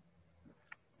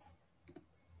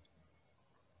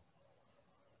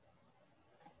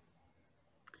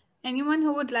 Anyone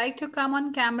who would like to come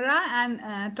on camera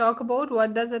and talk about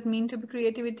what does it mean to be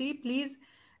creativity, please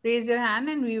raise your hand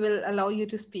and we will allow you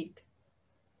to speak.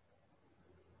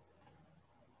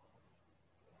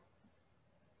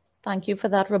 Thank you for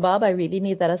that, Rabab. I really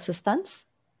need that assistance.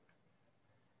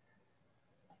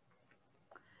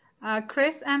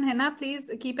 Chris and Hannah,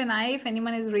 please keep an eye. If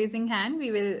anyone is raising hand,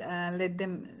 we will let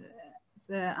them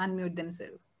unmute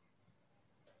themselves.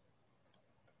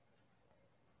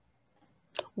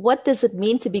 What does it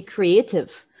mean to be creative?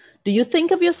 Do you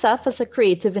think of yourself as a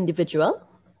creative individual?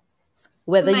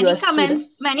 Whether you're a student?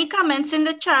 Many comments in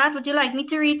the chat. Would you like me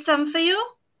to read some for you?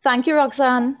 Thank you,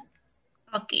 Rox-Anne.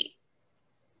 Okay.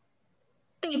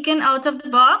 Thinking out of the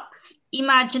box,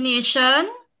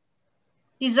 imagination,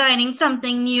 designing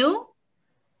something new.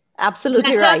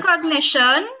 Absolutely right.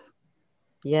 Metacognition.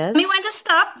 Yes. Tell me when to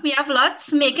stop. We have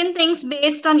lots. Making things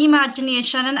based on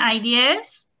imagination and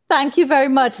ideas. Thank you very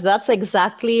much. That's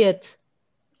exactly it.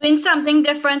 Doing something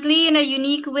differently in a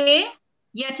unique way,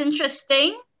 yet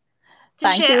interesting. To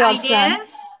Thank share you, Rox-Anne.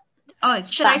 ideas. Oh,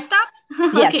 should I stop?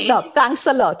 Yes, Okay. stop. Thanks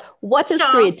a lot. What is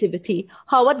creativity?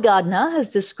 Howard Gardner has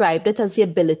described it as the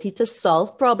ability to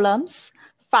solve problems,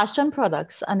 fashion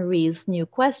products, and raise new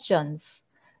questions.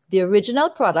 The original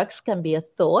products can be a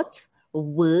thought, a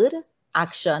word,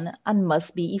 action, and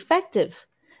must be effective.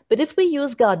 But if we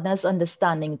use Gardner's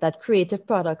understanding that creative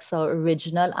products are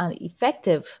original and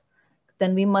effective,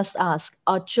 then we must ask,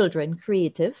 are children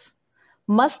creative?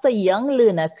 Must a young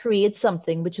learner create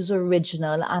something which is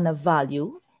original and of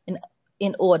value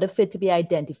in order for it to be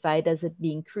identified as it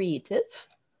being creative?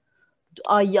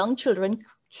 Are young children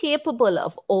capable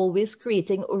of always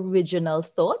creating original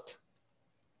thought?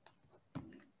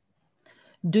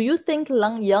 Do you think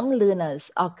young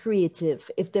learners are creative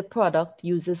if their product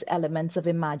uses elements of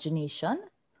imagination?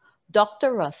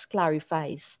 Dr. Russ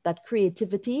clarifies that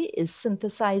creativity is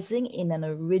synthesizing in an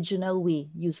original way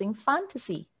using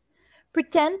fantasy.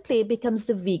 Pretend play becomes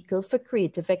the vehicle for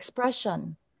creative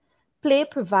expression. Play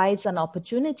provides an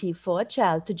opportunity for a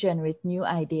child to generate new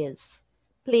ideas.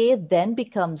 Play then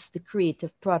becomes the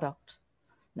creative product.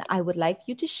 Now, I would like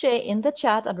you to share in the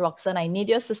chat, and Rox-Anne, I need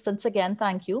your assistance again,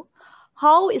 thank you.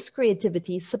 How is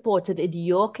creativity supported in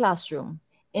your classroom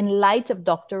in light of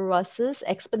Dr. Russ's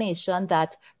explanation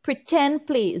that pretend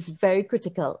play is very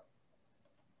critical?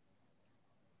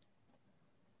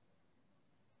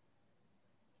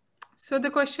 So the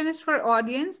question is for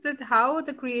audience that how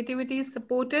the creativity is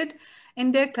supported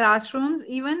in their classrooms.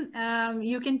 Even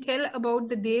you can tell about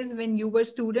the days when you were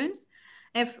students.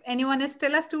 If anyone is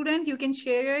still a student, you can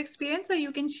share your experience, or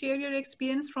you can share your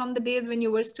experience from the days when you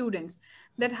were students,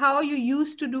 that how you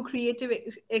used to do creative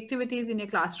activities in your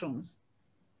classrooms.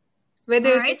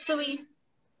 Whether all right, so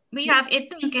we have a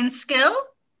thinking skill.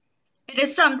 It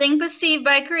is something perceived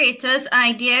by creators,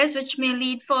 ideas which may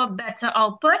lead for better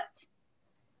output,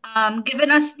 giving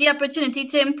us the opportunity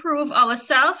to improve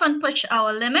ourselves and push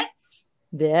our limits.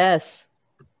 Yes,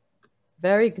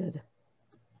 very good.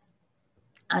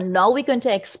 And now we're going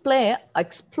to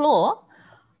explore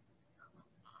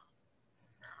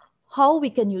how we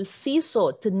can use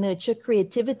Seesaw to nurture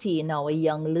creativity in our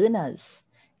young learners.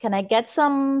 Can I get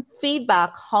some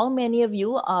feedback? How many of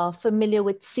you are familiar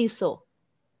with Seesaw?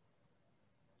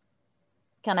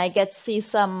 Can I see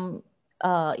some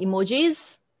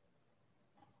emojis?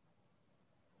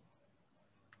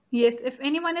 Yes, if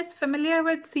anyone is familiar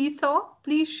with Seesaw,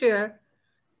 please share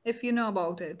if you know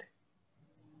about it.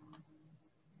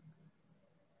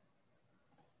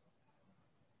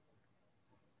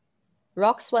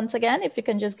 Rox, once again, if you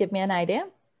can just give me an idea.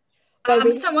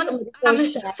 Someone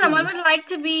would like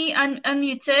to be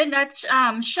unmuted. That's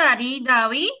Shadi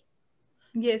Dawi.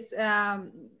 Yes,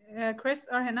 Chris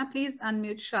or Hannah, please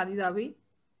unmute Shadi Dawi.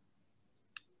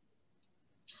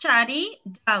 Shadi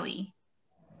Dawi.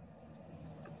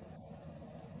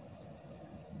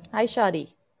 Hi, Shadi.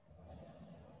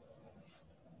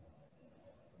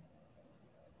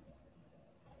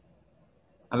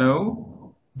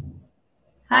 Hello.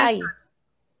 Hi.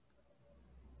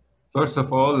 First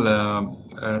of all,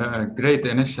 a great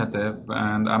initiative,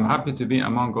 and I'm happy to be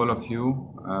among all of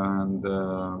you. And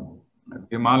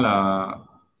Vimala,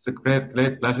 it's a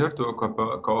great pleasure to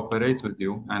cooperate with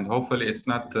you. And hopefully it's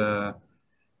not the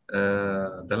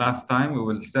last time. We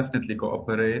will definitely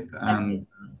cooperate and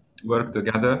work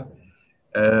together.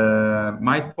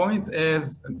 My point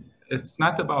is, it's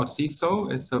not about Seesaw,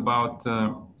 it's about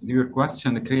your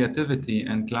question, creativity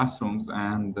in classrooms.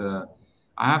 And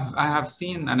I have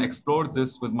seen and explored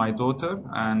this with my daughter,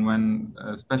 and when,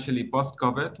 especially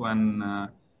post-COVID, when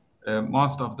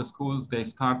most of the schools, they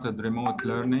started remote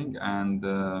learning and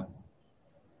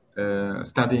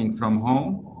studying from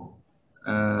home.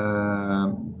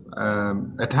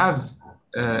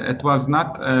 It was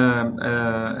not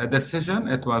a decision,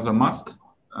 it was a must.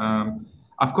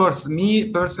 Of course, me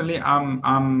personally,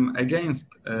 I'm against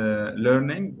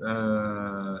learning,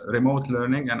 remote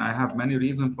learning, and I have many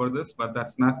reasons for this, but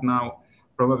that's not now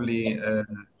probably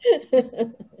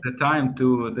the time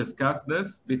to discuss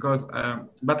this, because,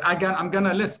 but again, I'm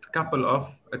gonna list a couple of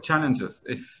challenges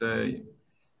if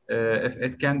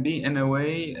it can be in a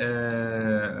way,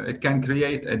 it can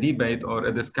create a debate or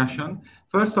a discussion.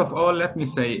 First of all, let me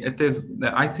say,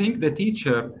 I think the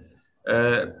teacher,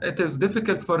 it is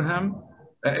difficult for him.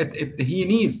 He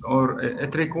needs, or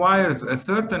it requires a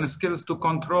certain skills to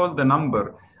control the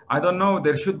number. I don't know,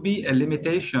 there should be a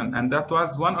limitation. And that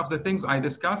was one of the things I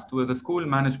discussed with the school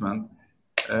management,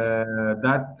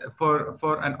 that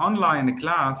for an online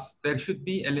class, there should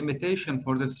be a limitation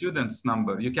for the students'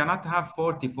 number. You cannot have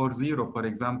 40, for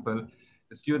example,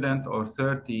 a student, or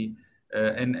 30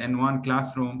 in one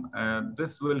classroom.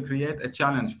 This will create a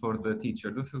challenge for the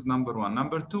teacher. This is number one.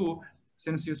 Number two,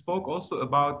 since you spoke also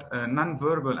about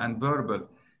non-verbal and verbal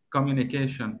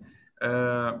communication,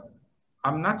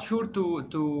 I'm not sure to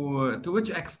which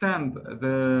extent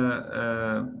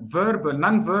the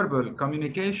non-verbal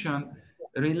communication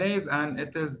relays, and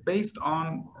it is based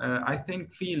on, I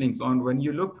think, feelings, on when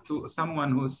you look to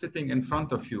someone who's sitting in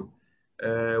front of you,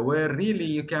 where really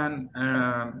you can,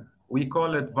 we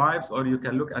call it vibes, or you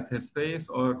can look at his face,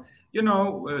 or, you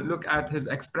know, look at his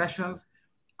expressions.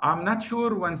 I'm not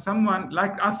sure when someone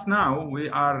like us now, we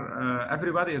are,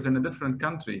 everybody is in a different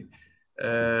country.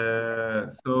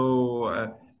 So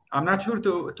I'm not sure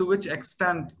to which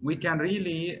extent we can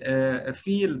really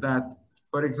feel that,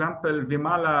 for example,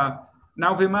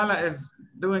 Vimala is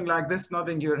doing like this,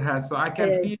 nodding your head, so I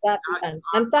can feel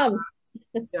and thumbs.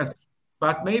 Yes,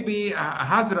 but maybe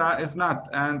Hazra is not,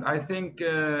 and I think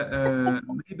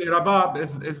maybe Rabab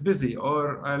is busy,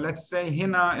 or let's say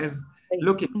Hina is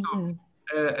looking. So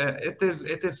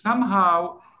it is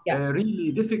somehow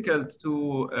really difficult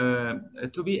to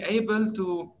be able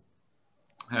to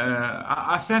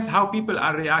assess how people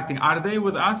are reacting. Are they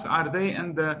with us? Are they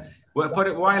in the, for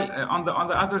a while on the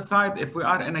other side? If we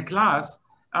are in a class,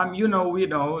 you know, we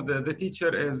know the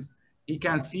teacher is, he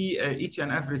can see each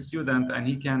and every student, and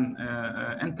he can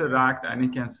interact, and he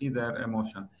can see their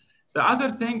emotion. The other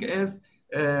thing is,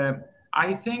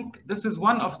 I think this is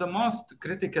one of the most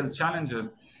critical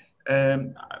challenges.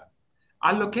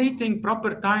 Allocating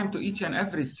proper time to each and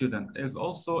every student is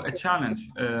also a challenge.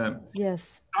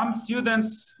 Yes. Some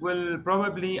students will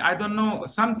probably, I don't know,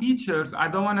 some teachers, I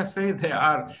don't want to say they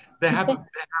have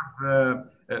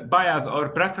bias or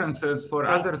preferences for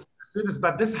other students,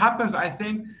 but this happens, I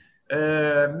think,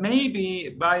 maybe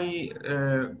by,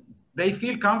 they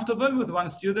feel comfortable with one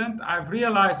student. I've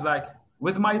realized, like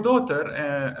with my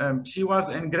daughter, she was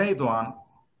in grade 1.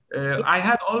 I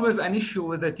had always an issue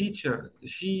with the teacher.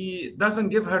 She doesn't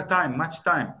give her time, much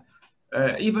time.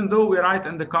 Even though we write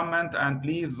in the comment, and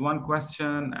please, one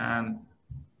question, and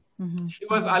she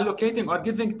was allocating or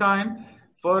giving time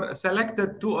for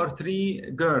selected 2 or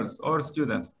 3 girls or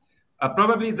students.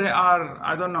 Probably they are,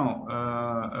 I don't know,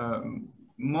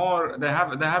 more, they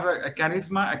have a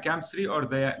charisma, a chemistry, or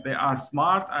they are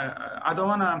smart. I don't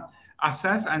want to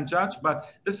assess and judge, but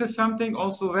this is something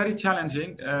also very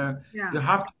challenging. You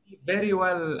have to be very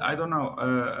well, I don't know,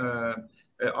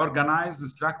 organized,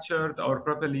 structured, or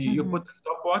properly. You put a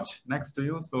stopwatch next to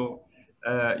you, so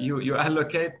you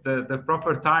allocate the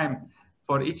proper time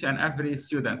for each and every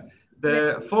student.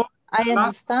 I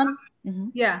understand.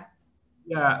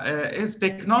 Is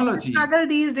technology. Struggle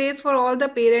these days for all the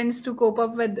parents to cope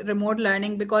up with remote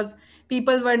learning, because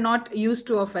people were not used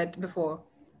to of it before.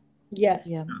 Yes.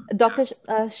 Yeah. Dr.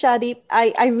 Shadi,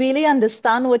 I really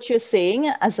understand what you're saying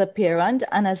as a parent,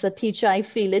 and as a teacher, I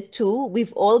feel it too.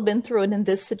 We've all been thrown in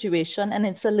this situation, and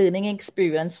it's a learning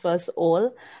experience for us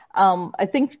all. I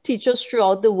think teachers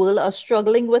throughout the world are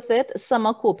struggling with it. Some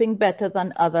are coping better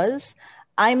than others.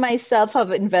 I myself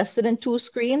have invested in 2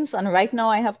 screens, and right now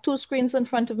I have 2 screens in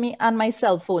front of me and my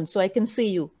cell phone, so I can see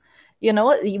you. You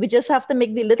know, we just have to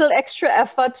make the little extra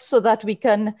effort so that we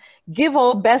can give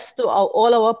our best to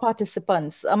all our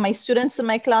participants. My students in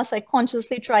my class, I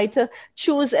consciously try to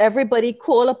choose everybody,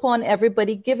 call upon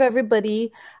everybody, give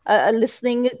everybody a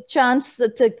listening chance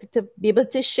to be able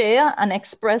to share and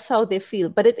express how they feel.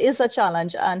 But it is a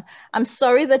challenge. And I'm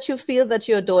sorry that you feel that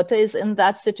your daughter is in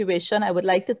that situation. I would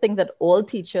like to think that all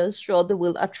teachers throughout the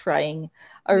world are trying.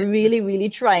 are really, really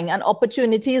trying. And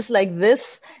opportunities like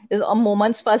this are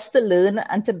moments for us to learn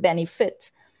and to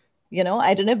benefit. You know,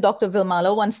 I don't know if Dr.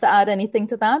 Vimala wants to add anything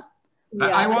to that. Yeah,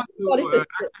 I want to,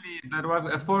 actually, there was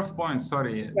a fourth point,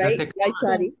 sorry. Right, the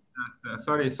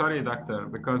sorry, doctor,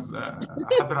 because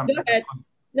Hazra. Go ahead.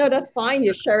 No, that's fine.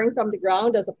 You're sharing from the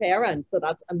ground as a parent, so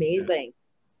that's amazing.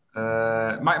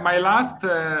 My last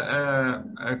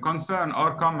concern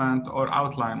or comment or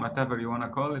outline, whatever you want to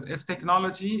call it, is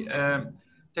technology.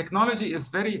 Technology is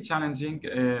very challenging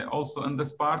also in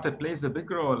this part. It plays a big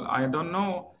role. I don't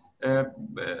know.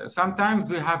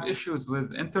 Sometimes we have issues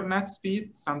with internet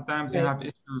speed. Sometimes you have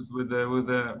issues with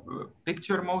the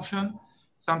picture motion.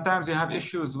 Sometimes you have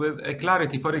issues with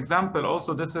clarity. For example,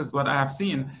 also this is what I have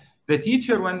seen. The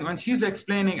teacher, when she's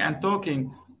explaining and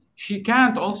talking, she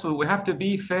can't also, we have to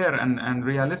be fair and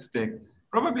realistic.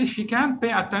 Probably she can't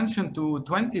pay attention to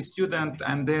 20 students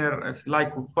and they're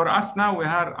like, for us now we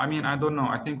are, I mean, I don't know,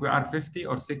 I think we are 50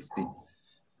 or 60.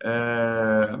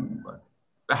 I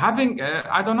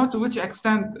don't know to which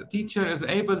extent the teacher is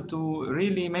able to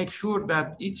really make sure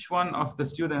that each one of the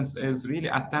students is really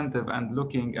attentive and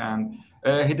looking, and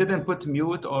he didn't put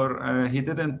mute or he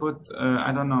didn't put,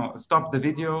 I don't know, stop the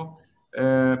video.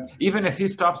 Even if he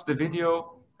stops the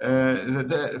video,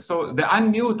 so the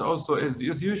unmute also is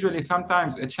usually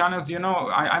sometimes a challenge. You know,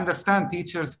 I understand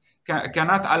teachers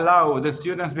cannot allow the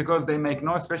students because they make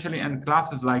noise, especially in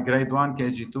classes like grade 1,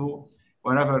 KG2,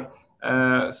 whatever.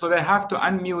 So they have to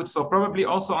unmute. So probably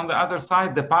also on the other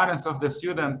side, the parents of the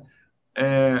student,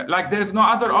 like there's no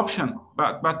other option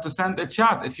but to send a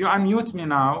chat. If you unmute me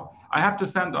now, I have to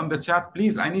send on the chat,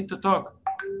 please, I need to talk.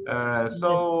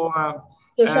 So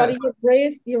Shadi,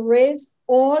 you raised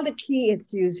all the key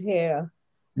issues here.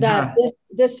 That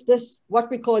this what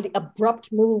we call the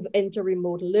abrupt move into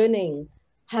remote learning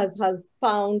has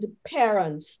found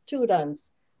parents,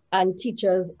 students, and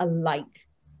teachers alike.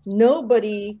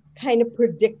 Nobody kind of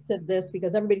predicted this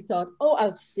because everybody thought, oh,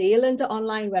 I'll sail into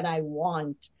online when I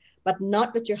want, but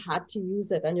not that you had to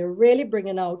use it. And you're really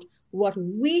bringing out what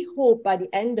we hope by the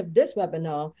end of this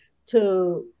webinar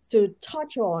to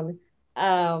touch on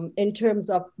in terms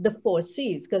of the 4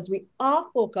 C's, because we are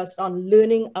focused on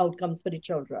learning outcomes for the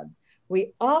children.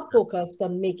 We are focused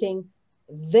on making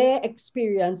their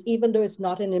experience, even though it's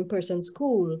not an in-person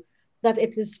school, that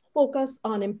it is focused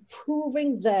on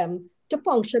improving them to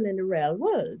function in the real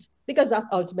world, because that's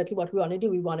ultimately what we want to do.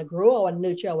 We want to grow and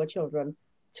nurture our children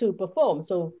to perform.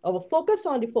 So our focus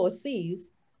on the 4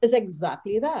 C's is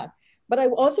exactly that. But I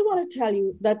also want to tell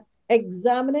you that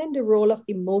examining the role of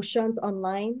emotions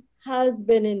online has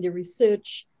been in the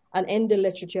research and in the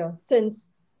literature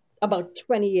since about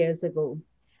 20 years ago,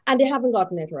 and they haven't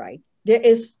gotten it right. There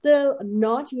is still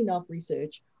not enough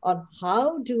research on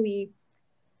how do we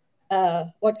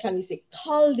what can we say,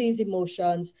 cull these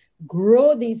emotions,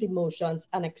 grow these emotions,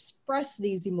 and express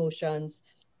these emotions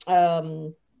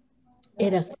in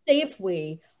a safe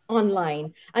way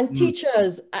online. And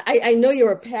teachers, I know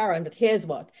you're a parent, but here's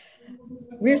what.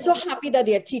 We're so happy that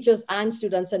there are teachers and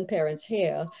students and parents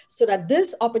here, so that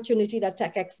this opportunity that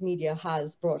TECHx Media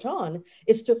has brought on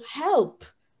is to help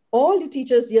all the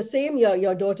teachers. You're saying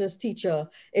your daughter's teacher.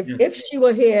 If she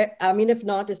were here, I mean, if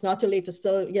not, it's not too late to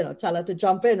still, tell her to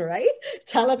jump in, right?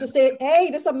 Tell her to say,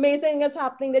 hey, this amazing is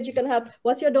happening that you can help.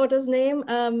 What's your daughter's name?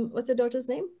 What's your daughter's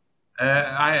name?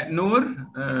 Noor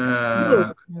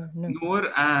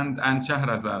and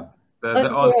Shahrazad.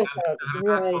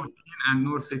 Right. And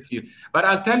Noor 6 years. But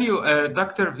I'll tell you,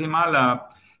 Dr. Vimala,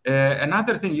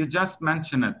 another thing you just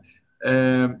mentioned it.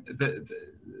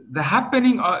 The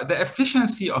happening, the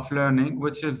efficiency of learning,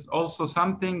 which is also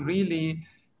something really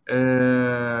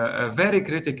very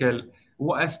critical,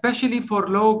 especially for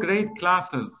low-grade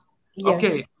classes. Yes.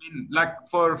 Okay, I mean, like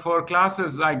for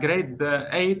classes like grade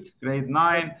 8, grade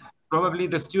 9, probably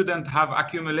the student have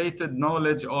accumulated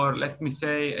knowledge, or let me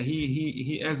say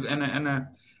he is in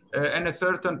a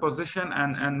certain position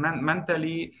and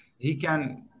mentally he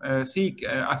can seek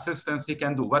assistance, he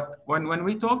can do. But when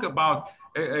we talk about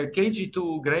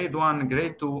KG2, grade 1,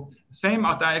 grade 2, same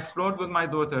what I explored with my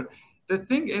daughter. The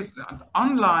thing is,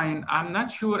 online, I'm not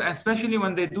sure, especially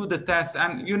when they do the test,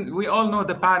 and we all know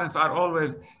the parents are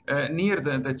always near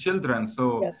the children.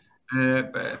 So, yes.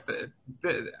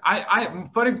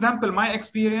 For example, my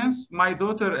experience, my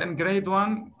daughter in grade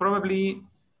 1, probably,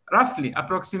 roughly,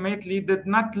 approximately, did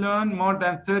not learn more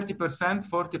than 30%,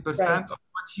 40% of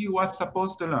what she was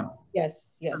supposed to learn.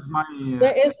 Yes, yes.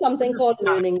 There is something called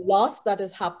learning loss that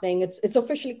is happening. It's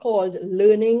officially called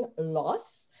learning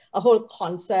loss. a whole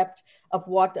concept of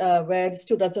what where the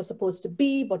students are supposed to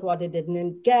be, but what they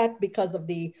didn't get because of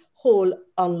the whole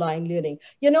online learning.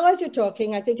 You know, as you're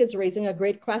talking, I think it's raising a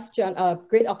great question, a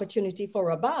great opportunity for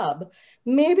Rabab.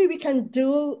 Maybe we can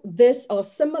do this or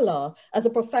similar as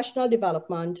a professional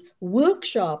development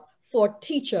workshop for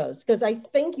teachers, because I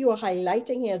think you are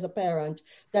highlighting here as a parent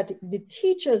that the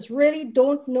teachers really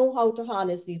don't know how to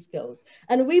harness these skills.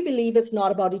 And we believe it's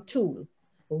not about a tool.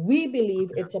 We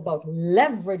believe it's about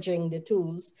leveraging the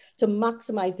tools to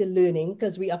maximize the learning,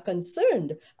 because we are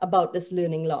concerned about this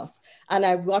learning loss.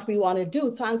 And what we want to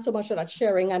do, thanks so much for that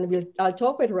sharing, and I'll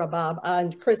talk with Rabab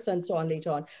and Chris and so on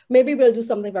later on. Maybe we'll do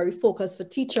something very focused for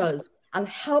teachers and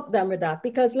help them with that,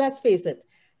 because let's face it,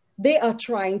 they are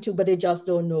trying to, but they just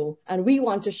don't know. And we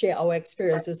want to share our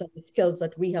experiences and the skills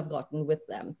that we have gotten with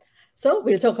them. So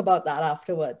we'll talk about that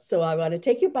afterwards. So I want to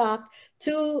take you back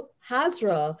to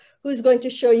Hazra, who's going to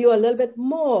show you a little bit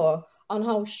more on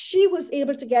how she was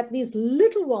able to get these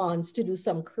little ones to do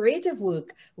some creative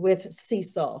work with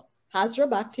Seesaw. Hazra,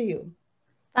 back to you.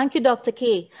 Thank you, Dr.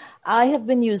 K. I have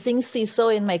been using Seesaw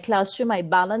in my classroom. I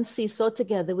balance Seesaw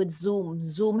together with Zoom.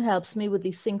 Zoom helps me with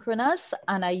the synchronous,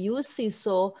 and I use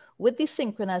Seesaw with the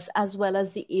synchronous as well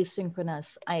as the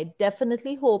asynchronous. I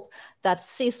definitely hope that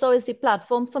Seesaw is the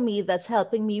platform for me that's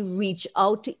helping me reach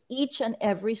out to each and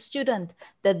every student,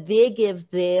 that they give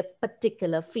their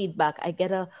particular feedback. I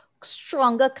get a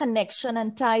stronger connection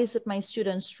and ties with my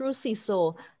students through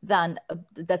Seesaw than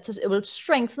it will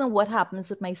strengthen what happens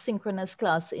with my synchronous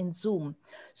class in Zoom.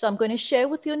 So I'm going to share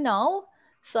with you now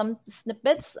some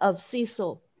snippets of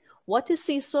Seesaw. What is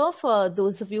Seesaw for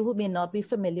those of you who may not be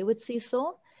familiar with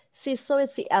Seesaw? Seesaw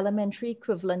is the elementary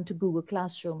equivalent to Google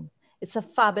Classroom. It's a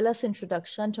fabulous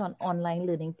introduction to an online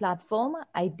learning platform,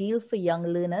 ideal for young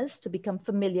learners to become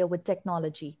familiar with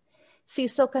technology.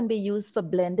 Seesaw can be used for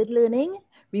blended learning,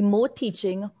 remote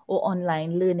teaching, or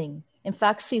online learning. In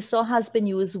fact, Seesaw has been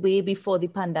used way before the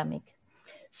pandemic.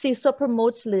 Seesaw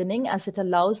promotes learning as it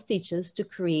allows teachers to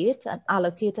create and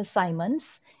allocate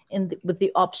assignments with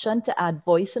the option to add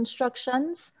voice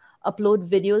instructions, upload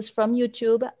videos from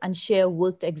YouTube, and share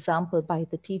worked example by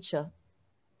the teacher.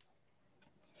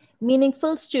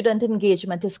 Meaningful student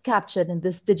engagement is captured in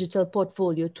this digital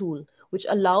portfolio tool, which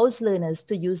allows learners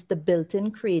to use the built-in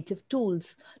creative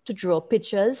tools to draw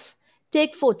pictures,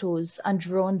 take photos and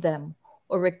draw on them,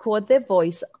 or record their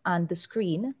voice on the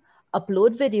screen,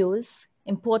 upload videos,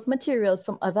 import material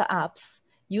from other apps,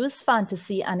 use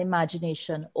fantasy and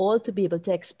imagination, all to be able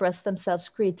to express themselves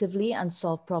creatively and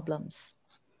solve problems.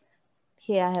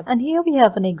 Here we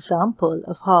have an example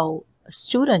of how a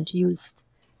student used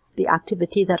the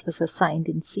activity that was assigned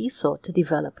in Seesaw to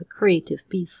develop a creative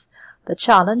piece. The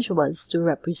challenge was to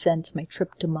represent my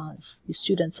trip to Mars. The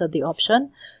students had the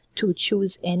option to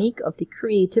choose any of the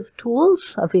creative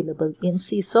tools available in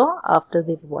Seesaw after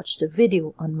they've watched a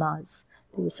video on Mars.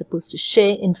 They were supposed to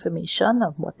share information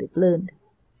of what they've learned.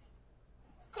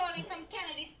 Calling from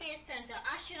Kennedy Space Center,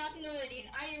 astronaut Nuruddin,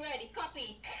 are you ready?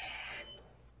 Copy.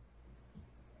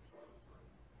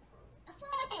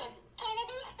 Affirmative.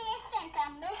 Kennedy Space Center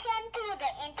mission to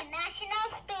the International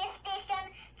Space Station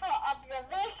for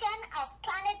observation of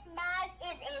planet Mars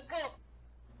is a go.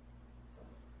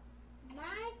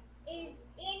 Mars is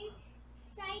in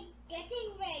sight, getting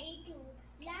ready to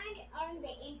land on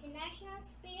the International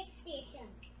Space Station.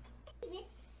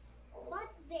 But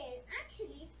there's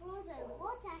actually frozen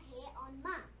water here on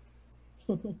Mars.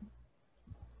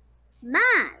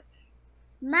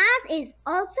 Mars is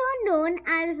also known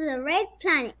as the red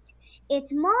planet.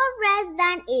 It's more red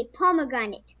than a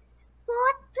pomegranate.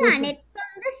 Fourth planet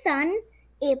from the sun,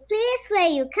 a place where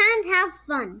you can't have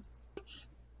fun.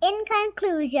 In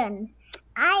conclusion,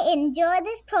 I enjoy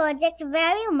this project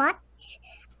very much.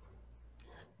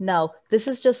 Now, this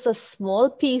is just a small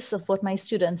piece of what my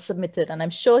student submitted, and I'm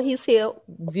sure he's here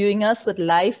viewing us with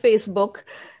live Facebook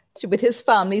with his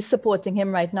family supporting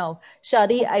him right now.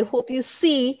 Shadi, I hope you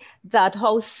see that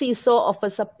how Seesaw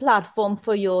offers a platform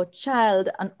for your child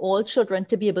and all children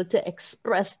to be able to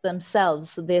express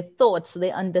themselves, their thoughts,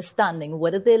 their understanding,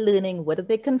 what are they learning, what are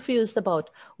they confused about,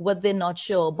 what they're not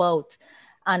sure about.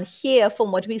 And here,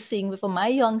 from what we're seeing for my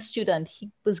young student,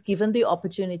 he was given the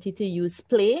opportunity to use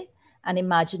play and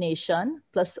imagination,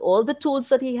 plus all the tools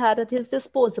that he had at his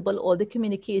disposal, all the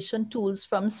communication tools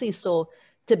from Seesaw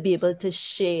to be able to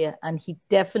share. And he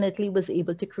definitely was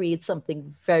able to create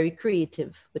something very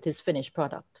creative with his finished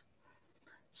product.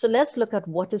 So let's look at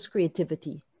what is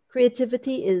creativity.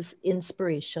 Creativity is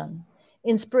inspiration.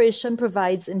 Inspiration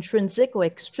provides intrinsic or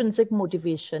extrinsic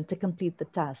motivation to complete the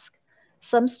task.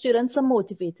 Some students are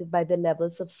motivated by the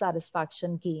levels of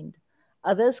satisfaction gained.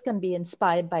 Others can be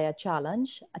inspired by a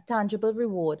challenge, a tangible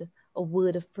reward, a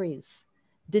word of praise.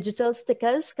 Digital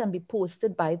stickers can be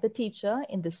posted by the teacher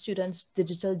in the student's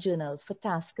digital journal for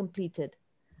tasks completed.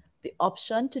 The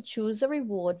option to choose a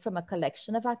reward from a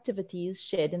collection of activities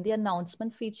shared in the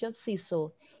announcement feature of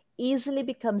CISO easily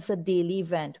becomes a daily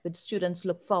event which students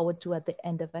look forward to at the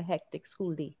end of a hectic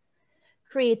school day.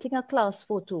 Creating a class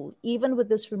photo, even with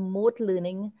this remote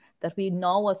learning that we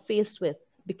now are faced with,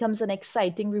 becomes an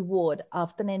exciting reward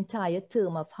after an entire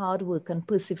term of hard work and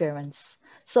perseverance,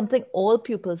 something all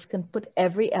pupils can put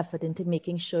every effort into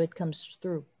making sure it comes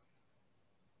through.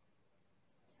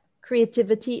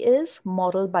 Creativity is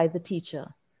modeled by the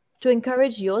teacher. To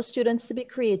encourage your students to be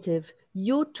creative,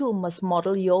 you too must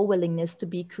model your willingness to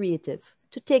be creative,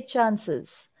 to take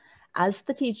chances. As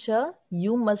the teacher,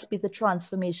 you must be the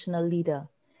transformational leader.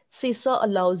 Seesaw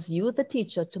allows you, the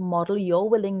teacher, to model your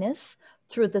willingness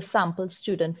through the sample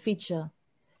student feature.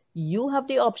 You have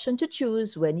the option to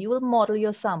choose when you will model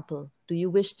your sample. Do you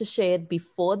wish to share it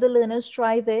before the learners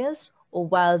try theirs or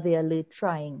while they are late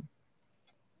trying?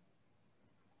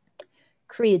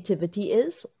 Creativity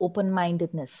is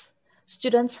open-mindedness.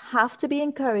 Students have to be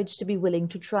encouraged to be willing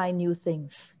to try new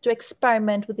things, to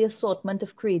experiment with the assortment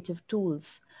of creative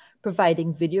tools,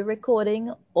 providing video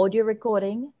recording, audio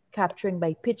recording, capturing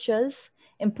by pictures,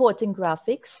 importing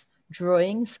graphics,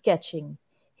 drawing, sketching.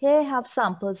 Here I have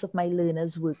samples of my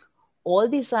learners' work, all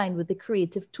designed with the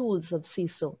creative tools of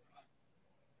CISO.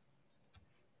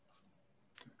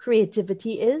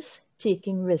 Creativity is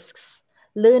taking risks.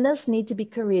 Learners need to be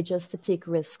courageous to take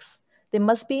risks. They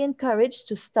must be encouraged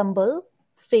to stumble,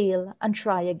 fail, and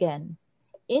try again.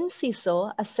 In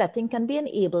CISO, a setting can be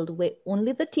enabled where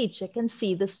only the teacher can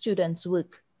see the student's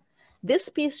work. This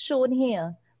piece shown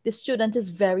here, the student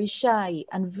is very shy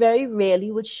and very rarely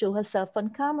would show herself on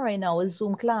camera in our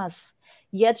Zoom class.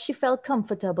 Yet she felt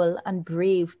comfortable and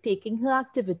brave taking her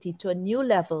activity to a new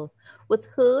level, with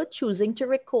her choosing to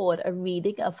record a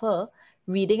reading of her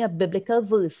reading a biblical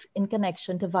verse in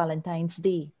connection to Valentine's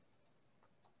Day.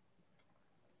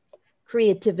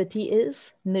 Creativity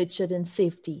is nurtured in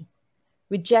safety.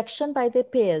 Rejection by their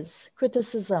peers,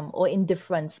 criticism, or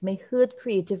indifference may hurt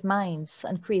creative minds,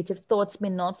 and creative thoughts may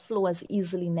not flow as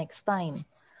easily next time.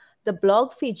 The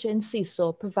blog feature in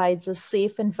CISO provides a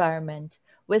safe environment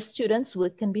where students'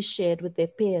 work can be shared with their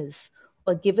peers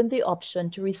or given the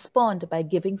option to respond by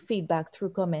giving feedback through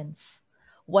comments.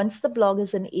 Once the blog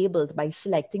is enabled by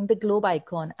selecting the globe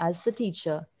icon as the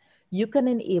teacher, you can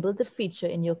enable the feature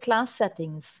in your class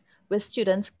settings where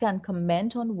students can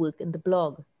comment on work in the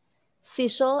blog.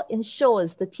 CISO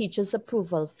ensures the teacher's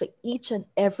approval for each and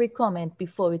every comment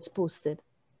before it's posted.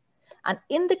 And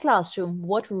in the classroom,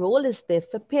 what role is there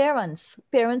for parents?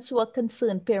 Parents who are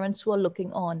concerned, parents who are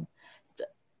looking on.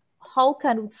 How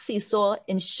can CISO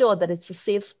ensure that it's a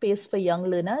safe space for young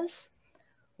learners?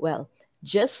 Well,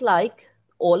 just like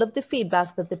all of the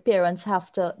feedback that the parents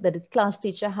have to, that the class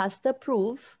teacher has to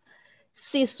approve,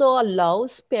 CISO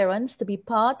allows parents to be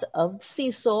part of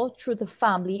CISO through the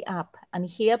family app. And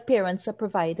here parents are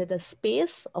provided a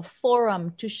space, a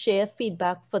forum to share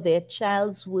feedback for their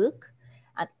child's work,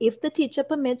 and if the teacher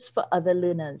permits, for other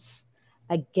learners.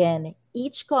 Again,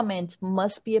 each comment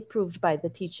must be approved by the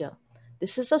teacher.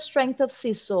 This is a strength of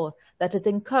CISO, that it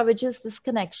encourages this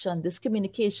connection, this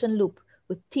communication loop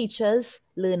with teachers,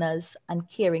 learners, and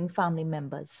caring family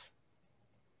members.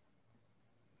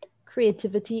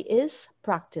 Creativity is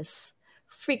practice.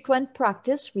 Frequent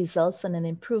practice results in an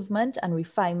improvement and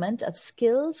refinement of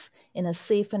skills in a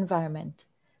safe environment.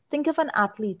 Think of an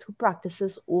athlete who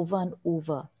practices over and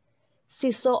over.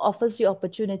 CISO offers the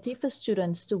opportunity for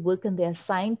students to work on their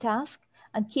assigned task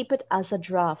and keep it as a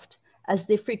draft, as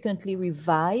they frequently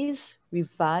revise,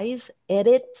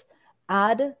 edit,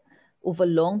 add over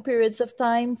long periods of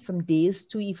time, from days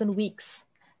to even weeks.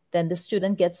 Then the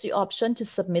student gets the option to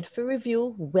submit for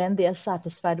review when they are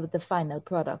satisfied with the final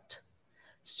product.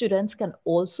 Students can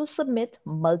also submit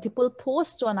multiple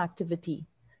posts to an activity.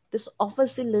 This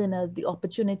offers the learner the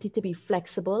opportunity to be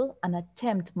flexible and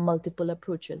attempt multiple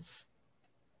approaches.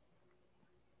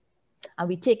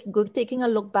 And taking a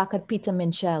look back at Peter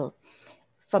Minshall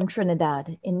from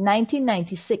Trinidad. In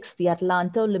 1996, the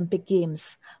Atlanta Olympic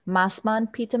Games, massman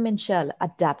Peter Minshall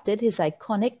adapted his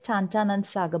iconic Tantan and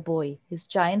Saga Boy, his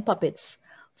giant puppets,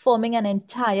 forming an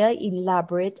entire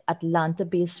elaborate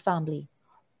Atlanta-based family,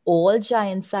 all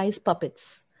giant-sized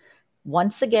puppets,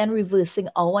 once again reversing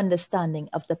our understanding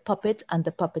of the puppet and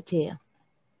the puppeteer.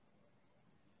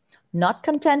 Not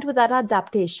content with that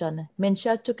adaptation,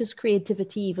 Minshall took his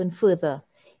creativity even further.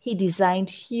 He designed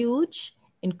huge,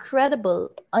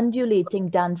 incredible, undulating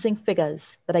dancing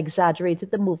figures that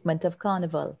exaggerated the movement of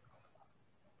carnival.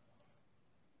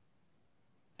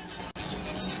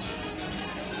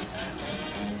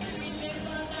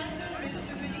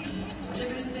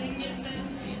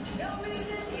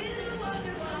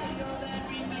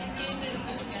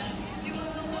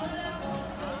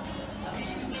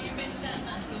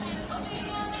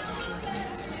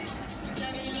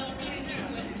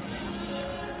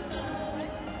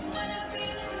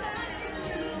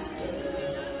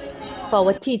 For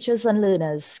our teachers and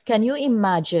learners, can you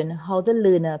imagine how the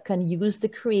learner can use the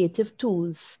creative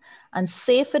tools and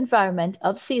safe environment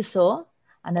of Seesaw,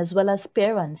 and as well as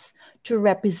parents, to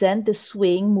represent the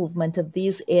swaying movement of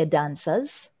these air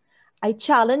dancers? I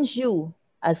challenge you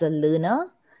as a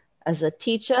learner, as a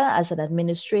teacher, as an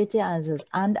administrator,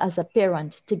 and as a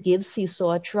parent to give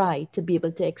Seesaw a try to be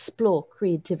able to explore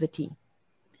creativity.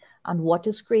 And what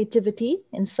is creativity?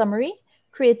 In summary,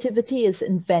 creativity is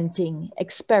inventing,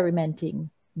 experimenting,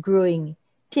 growing,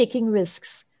 taking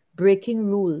risks, breaking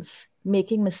rules,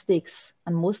 making mistakes,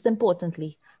 and most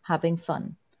importantly, having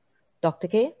fun. Dr.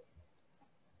 K?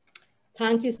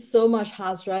 Thank you so much,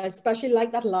 Hazra. Especially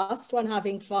like that last one,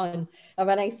 having fun. And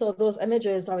when I saw those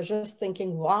images, I was just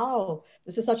thinking, wow,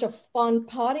 this is such a fun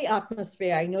party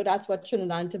atmosphere. I know that's what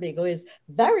Trinidad and Tobago is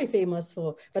very famous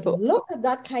for. But look at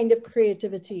that kind of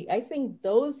creativity. I think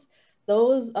those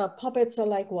puppets are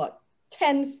like, what,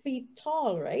 10 feet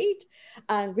tall, right?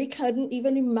 And we couldn't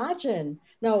even imagine.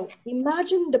 Now,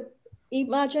 imagine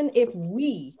if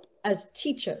we as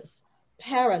teachers,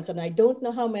 parents, and I don't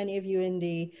know how many of you in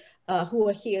the who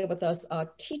are here with us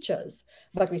are teachers,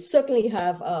 but we certainly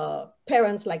have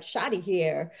parents like Shadi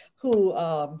here who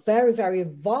are very, very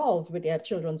involved with their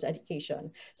children's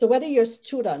education. So whether you're a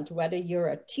student, whether you're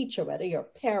a teacher, whether you're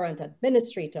a parent,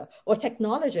 administrator, or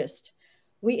technologist,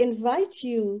 we invite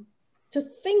you to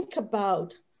think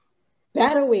about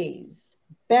better ways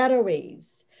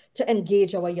to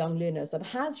engage our young learners. And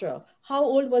Hazra, how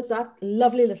old was that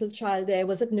lovely little child there?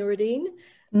 Was it Nuruddin?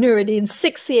 Nuruddin,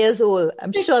 6 years old.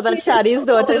 I'm sure that's Shadi's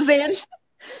daughter's age.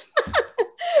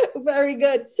 Very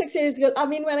good. 6 years ago. I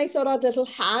mean, when I saw that little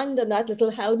hand and that little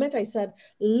helmet, I said,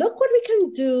 look what we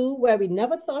can do where we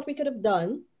never thought we could have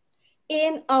done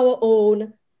in our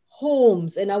own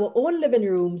homes, in our own living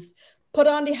rooms. Put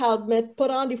on the helmet,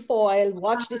 put on the foil,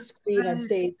 watch the screen and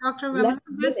say, Dr. Vimala,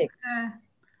 just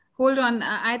hold on.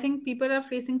 I think people are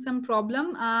facing some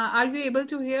problem. Are you able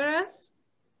to hear us?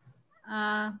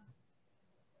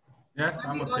 Yes,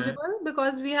 I'm okay. Audible?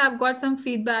 Because we have got some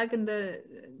feedback in the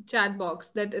chat box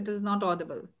that it is not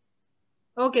audible.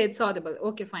 Okay, it's audible.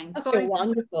 Okay, fine. Okay, sorry.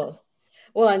 Wonderful.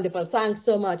 Wonderful. Thanks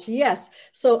so much. Yes.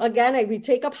 So again, we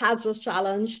take up Hazra's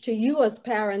challenge to you as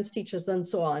parents, teachers, and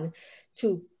so on,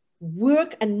 to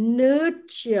work and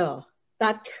nurture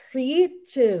that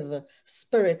creative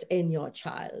spirit in your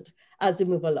child as we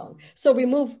move along. So we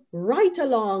move right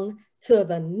along to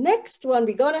the next one.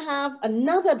 We're going to have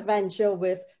another adventure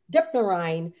with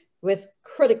Dipnarine with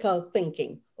critical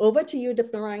thinking. Over to you,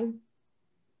 Dipnarine.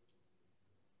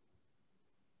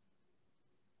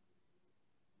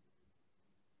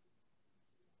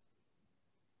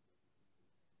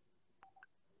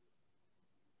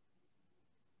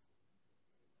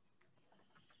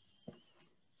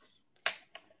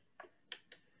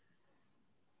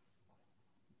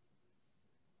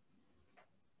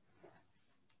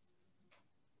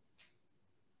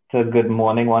 So good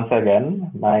morning once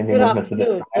again. My name is Mr.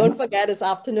 Dipnarine. Don't forget it's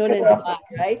afternoon in Dubai,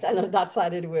 right? And on that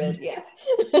side of the world, yeah.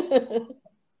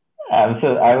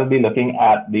 So I will be looking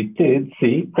at the third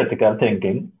C, critical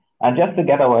thinking. And just to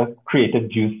get our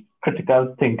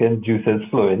critical thinking juices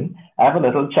flowing, I have a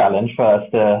little challenge for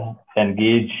us to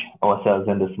engage ourselves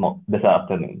in this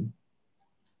afternoon.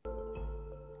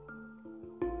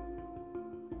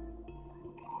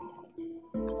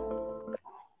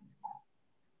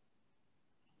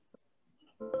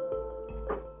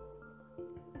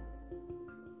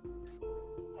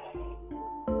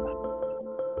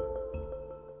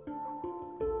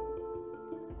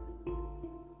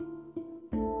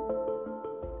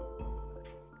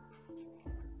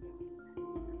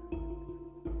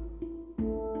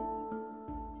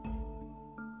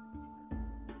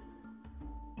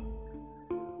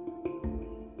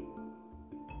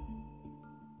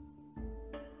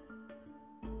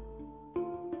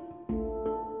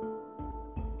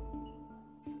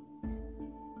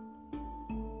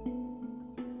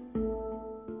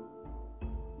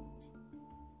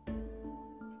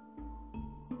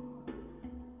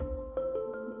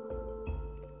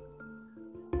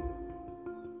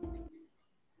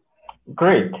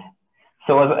 Great.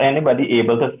 So was anybody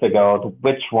able to figure out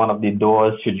which one of the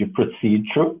doors should you proceed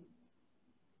through?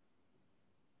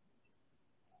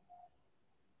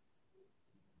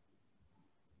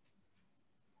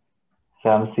 So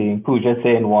I'm seeing Pooja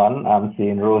saying 1, I'm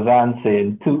seeing Rox-Anne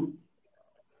saying 2,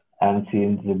 I'm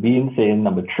seeing Zabeen saying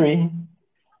number 3,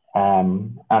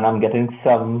 and I'm getting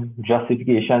some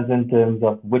justifications in terms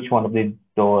of which one of the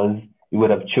doors you would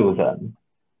have chosen.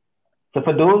 So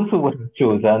for those who would have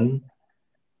chosen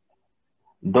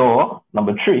door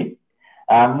number 3,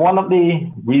 one of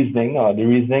the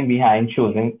reasoning behind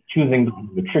choosing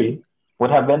number 3 would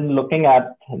have been looking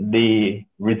at the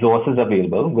resources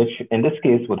available, which in this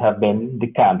case would have been the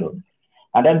candle,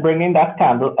 and then bringing that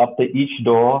candle up to each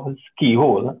door's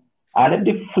keyhole. And if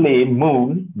the flame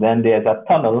moves, then there's a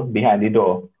tunnel behind the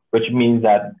door, which means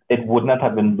that it would not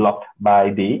have been blocked by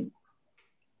the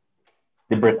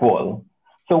brick wall.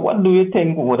 So what do you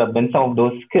think would have been some of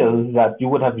those skills that you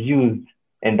would have used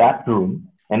in that room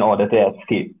in order to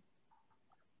escape?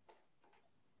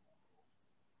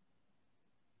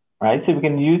 Right, so we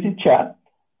can use the chat.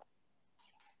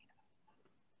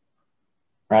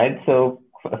 Right, so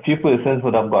a few persons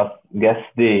would have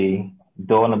guessed the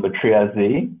door number 3 as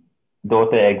the door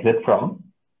to exit from.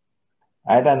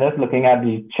 Right, and just looking at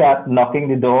the chat, knocking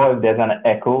the door, if there's an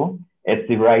echo, it's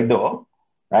the right door.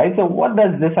 Right, so what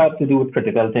does this have to do with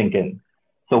critical thinking?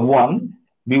 So one,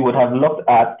 we would have looked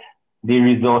at the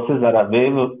resources that are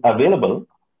available,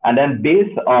 and then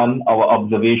based on our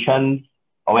observations,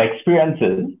 our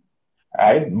experiences,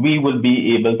 right, we will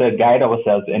be able to guide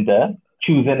ourselves into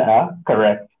choosing a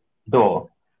correct door.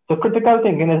 So critical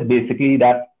thinking is basically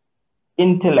that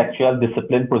intellectual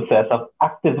discipline process of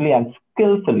actively and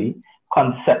skillfully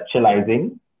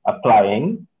conceptualizing,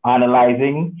 applying,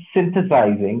 analyzing,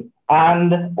 synthesizing,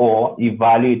 and or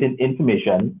evaluating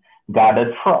information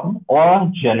gathered from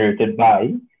or generated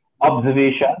by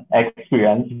observation,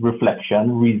 experience,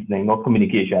 reflection, reasoning, or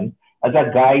communication as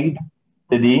a guide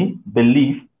to the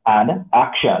belief and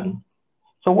action.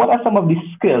 So what are some of the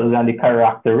skills and the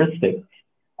characteristics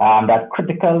that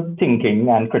critical thinking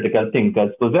and critical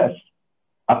thinkers possess?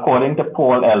 According to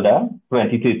Paul Elder,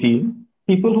 2013,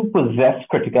 people who possess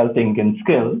critical thinking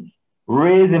skills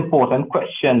raise important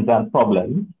questions and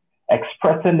problems,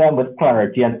 expressing them with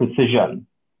clarity and precision,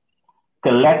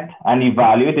 collect and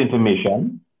evaluate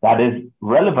information that is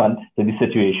relevant to the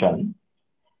situation,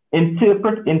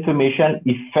 interpret information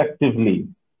effectively,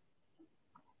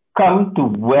 come to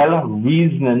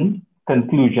well-reasoned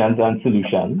conclusions and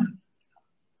solutions,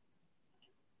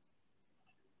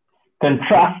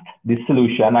 contrast the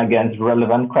solution against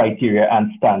relevant criteria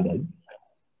and standards,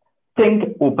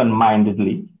 think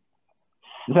open-mindedly.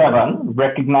 7,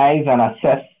 recognize and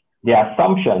assess the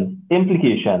assumptions,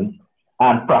 implications,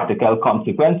 and practical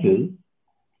consequences.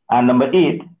 And number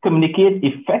 8, communicate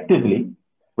effectively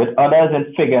with others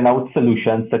in figuring out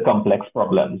solutions to complex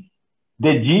problems.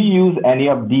 Did you use any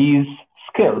of these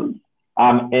skills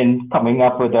in coming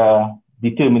up with a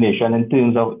determination in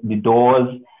terms of the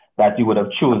doors that you would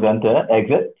have chosen to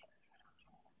exit?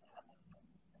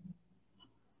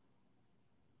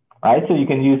 Right, so you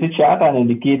can use the chat and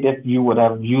indicate if you would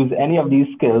have used any of these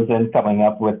skills in coming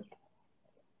up with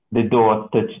the door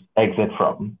to exit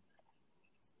from.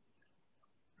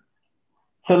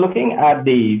 So looking at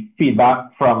the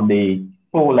feedback from the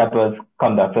poll that was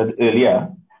conducted earlier,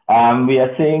 we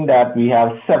are seeing that we have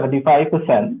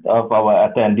 75% of our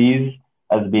attendees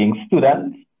as being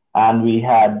students, and we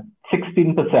had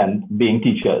 16% being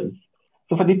teachers.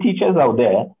 So for the teachers out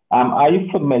there, are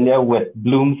you familiar with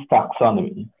Bloom's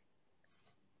taxonomy?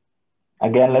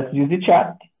 Again, let's use the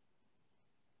chat.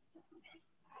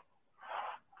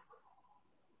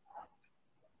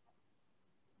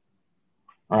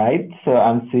 All right, so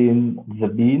I'm seeing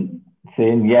Zabin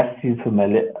saying yes, he's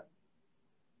familiar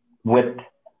with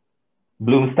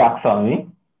Bloom's taxonomy.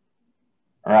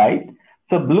 All right,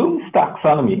 so Bloom's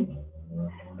taxonomy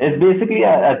is basically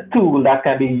a tool that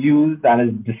can be used and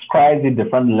it describes the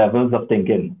different levels of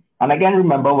thinking. And again,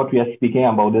 remember what we are speaking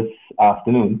about this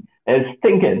afternoon is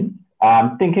thinking.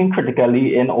 Thinking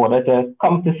critically in order to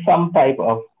come to some type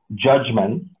of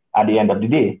judgment at the end of the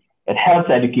day. It helps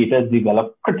educators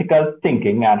develop critical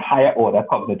thinking and higher order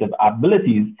cognitive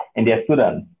abilities in their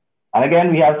students. And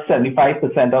again, we have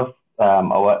 75% of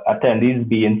our attendees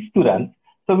being students.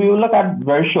 So we will look at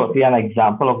very shortly an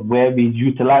example of where we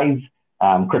utilize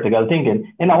critical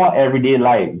thinking in our everyday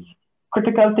lives.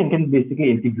 Critical thinking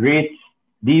basically integrates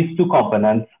these two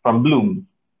components from Bloom.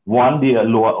 One, the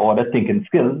lower order thinking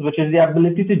skills, which is the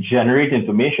ability to generate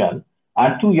information,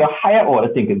 and 2, your higher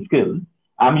order thinking skills.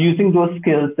 I'm using those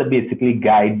skills to basically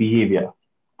guide behavior.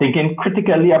 Thinking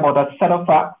critically about a set of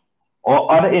facts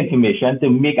or other information to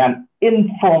make an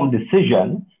informed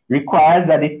decision requires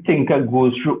that the thinker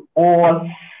goes through all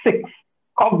 6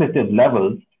 cognitive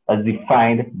levels as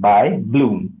defined by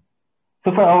Bloom.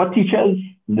 So for our teachers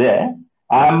there,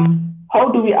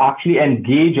 how do we actually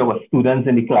engage our students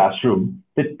in the classroom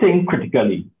to think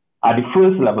critically? At the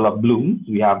first level of Bloom,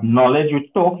 we have knowledge,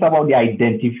 which talks about the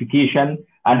identification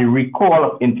and the recall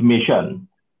of information.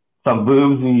 Some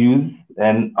verbs we use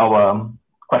in our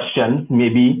questions may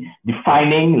be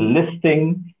defining,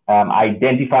 listing,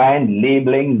 identifying,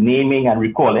 labeling, naming, and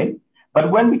recalling.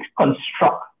 But when we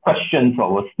construct questions for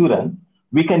our students,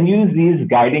 we can use these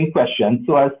guiding questions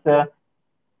so as to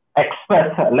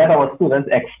let our students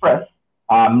express,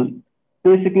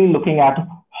 basically looking at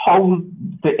how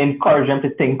to encourage them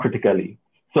to think critically.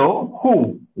 So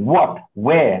who, what,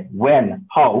 where, when,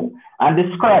 how, and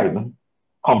describe.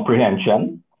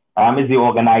 Comprehension is the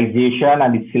organization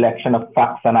and the selection of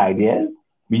facts and ideas.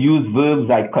 We use verbs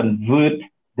like convert,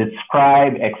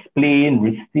 describe, explain,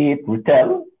 restate,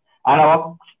 retell, and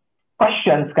our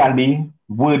questions can be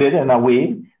worded in a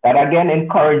way that again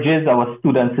encourages our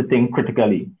students to think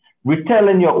critically. Retell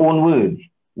in your own words.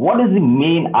 What is the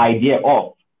main idea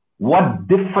of? What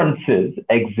differences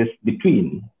exist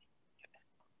between?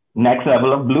 Next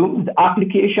level of Bloom's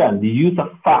application, the use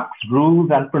of facts, rules,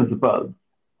 and principles.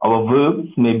 Our verbs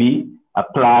may be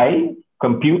apply,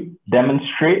 compute,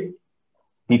 demonstrate,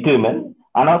 determine,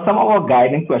 and some of our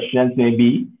guiding questions may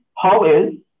be, how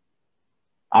is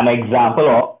an example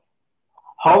of,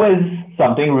 how is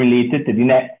something related to the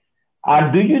next,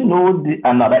 and do you know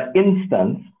another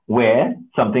instance where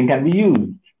something can be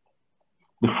used?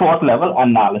 The fourth level,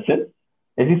 analysis,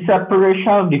 is the separation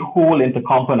of the whole into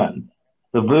components.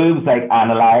 The verbs like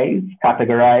analyze,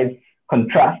 categorize,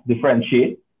 contrast,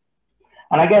 differentiate.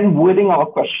 And again, wording our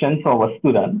questions for our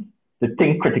students to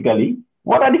think critically.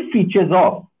 What are the features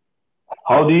of?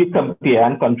 How do you compare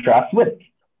and contrast with?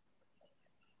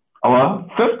 Our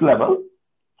fifth level,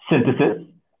 synthesis,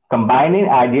 combining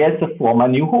ideas to form a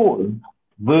new whole.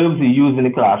 Verbs we use in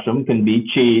the classroom can be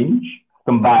change,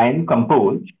 combine,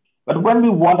 compose. But when we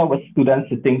want our students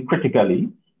to think critically,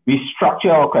 we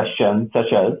structure our questions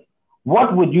such as,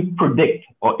 what would you predict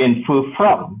or infer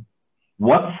from?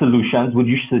 What solutions would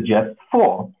you suggest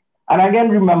for? And again,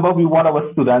 remember, we want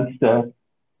our students to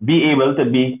be able to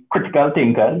be critical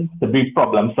thinkers, to be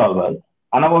problem solvers.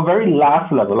 And our very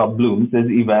last level of Bloom's is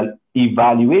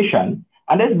evaluation.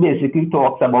 And this basically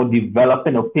talks about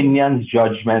developing opinions,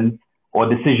 judgments,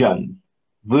 or decisions.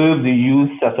 Verbs we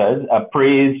use such as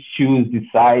appraise, choose,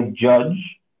 decide, judge,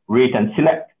 rate, and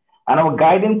select. And our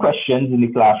guiding questions in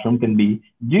the classroom can be,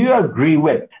 do you agree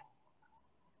with?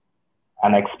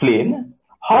 And explain,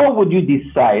 how would you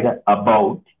decide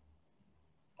about,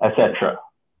 etc.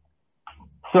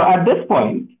 So at this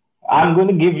point, I'm going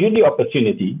to give you the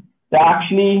opportunity to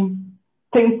actually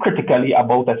think critically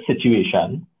about a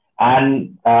situation.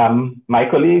 And my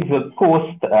colleagues will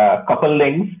post a couple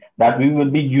links that we will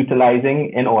be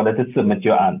utilizing in order to submit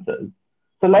your answers.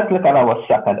 So let's look at our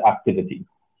second activity.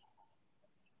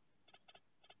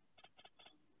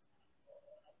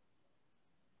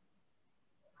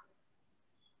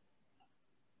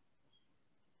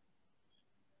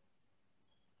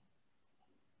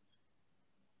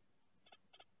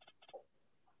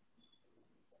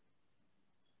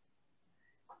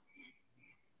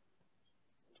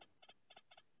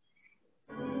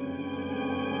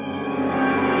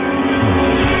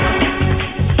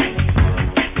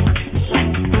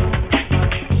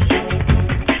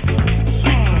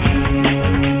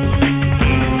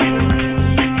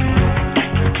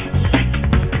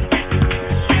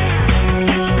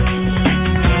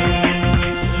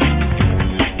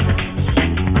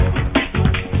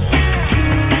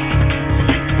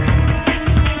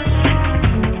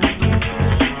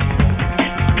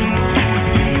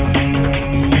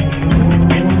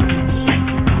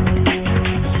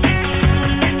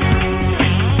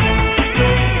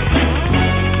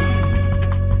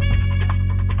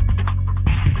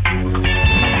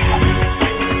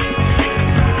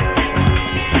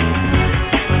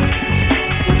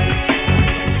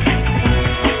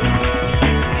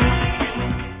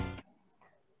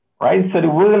 So the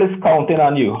world is counting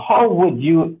on you. How would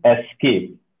you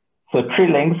escape? So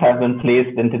 3 links have been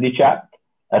placed into the chat,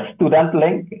 a student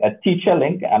link, a teacher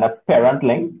link, and a parent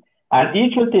link. And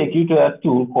each will take you to a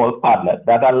tool called Padlet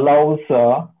that allows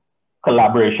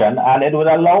collaboration, and it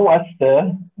will allow us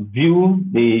to view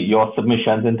your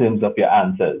submissions in terms of your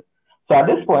answers. So at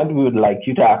this point, we would like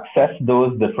you to access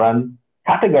those different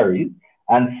categories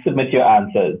and submit your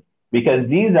answers, because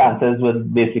these answers will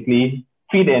basically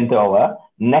feed into our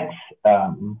next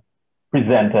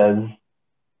presenter's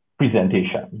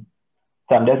presentation.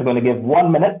 So I'm just going to give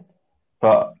 1 minute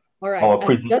for our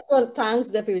presentation. Thanks,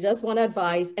 Deputy. Just want to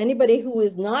advise anybody who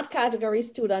is not category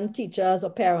student, teachers, or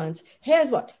parents,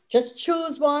 here's what, just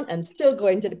choose one and still go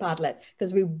into the Padlet,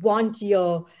 because we want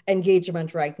your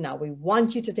engagement right now. We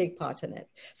want you to take part in it.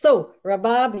 So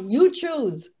Rabab, you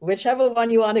choose whichever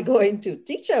one you want to go into.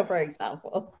 Teacher, for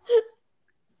example.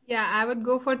 Yeah, I would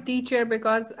go for teacher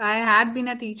because I had been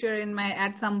a teacher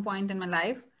at some point in my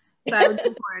life. So I would go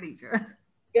for a teacher.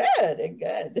 Good,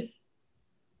 good.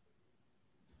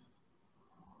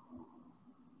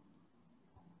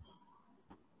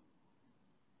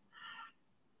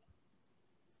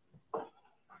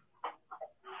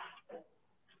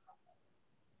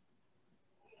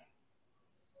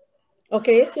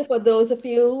 Okay, so for those of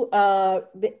you,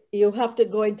 you have to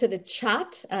go into the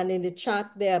chat, and in the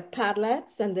chat there are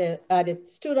Padlets, and there are the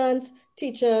students,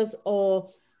 teachers, or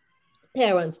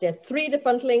parents. There are 3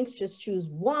 different links. Just choose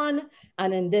one,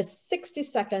 and in this 60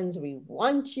 seconds, we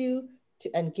want you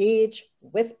to engage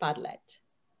with Padlet.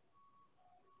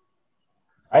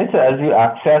 Right, so as you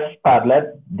access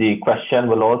Padlet, the question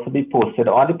will also be posted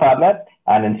on the Padlet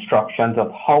and instructions of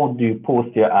how do you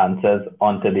post your answers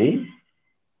onto the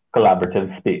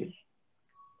collaborative space.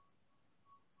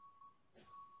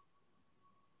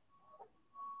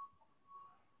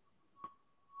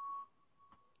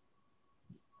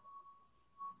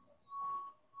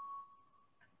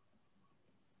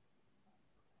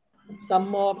 Some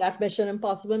more of that Mission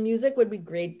Impossible music would be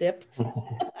great, Dip,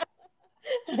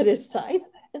 at this time.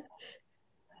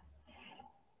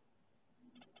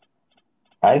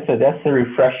 All right, so just to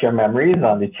refresh your memories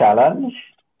on the challenge,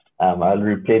 I'll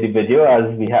replay the video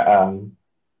as we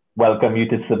welcome you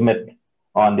to submit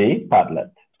on the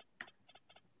Padlet.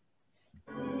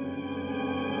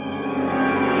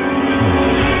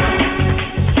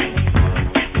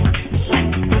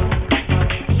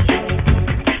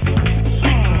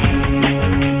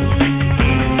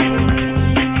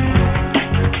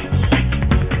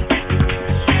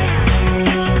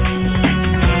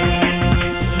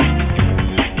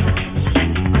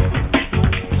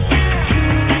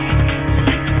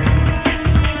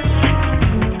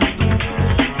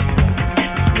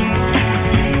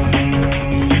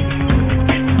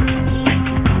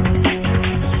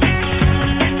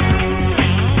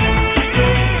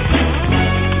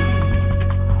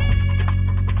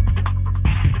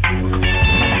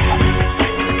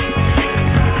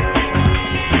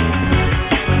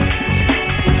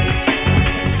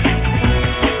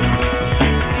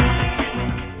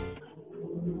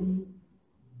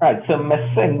 Right, so Ms.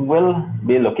 Singh will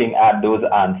be looking at those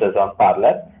answers on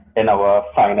Padlet in our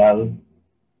final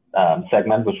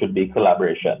segment, which would be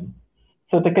collaboration.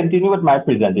 So to continue with my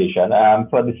presentation,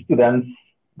 for the students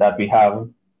that we have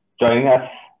joining us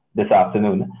this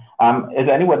afternoon, is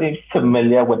anybody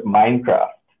familiar with Minecraft?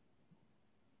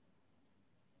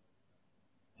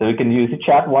 So we can use the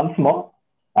chat once more.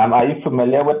 Are you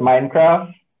familiar with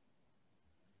Minecraft?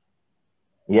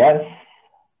 Yes.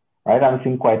 Right, I'm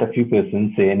seeing quite a few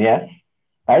persons saying yes.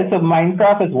 Right, so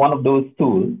Minecraft is one of those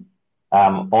tools,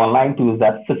 online tools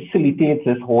that facilitates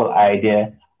this whole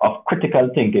idea of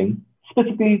critical thinking,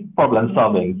 specifically problem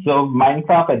solving. So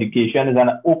Minecraft education is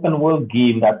an open world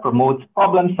game that promotes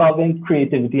problem solving,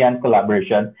 creativity, and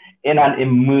collaboration in an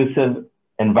immersive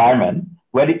environment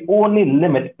where the only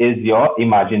limit is your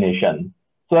imagination.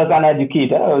 So as an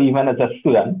educator or even as a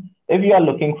student, if you are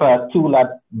looking for a tool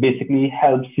that basically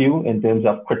helps you in terms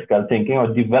of critical thinking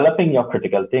or developing your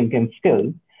critical thinking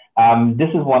skills, this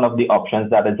is one of the options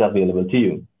that is available to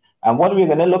you. And what we're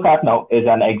going to look at now is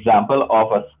an example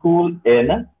of a school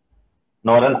in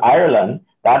Northern Ireland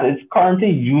that is currently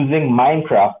using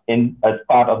Minecraft as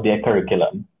part of their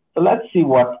curriculum. So let's see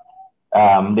what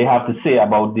they have to say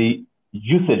about the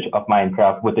usage of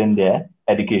Minecraft within their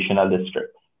educational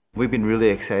district. We've been really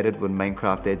excited when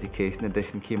Minecraft Education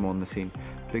Edition came on the scene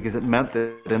because it meant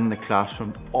that in the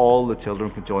classroom all the children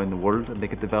could join the world and they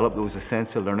could develop those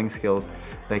essential learning skills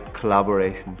like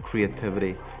collaboration,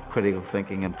 creativity, critical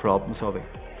thinking and problem solving.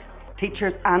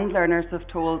 Teachers and learners have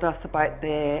told us about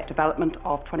the development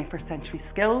of 21st century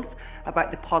skills,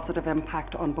 about the positive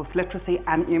impact on both literacy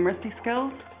and numeracy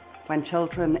skills. When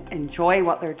children enjoy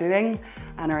what they're doing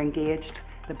and are engaged,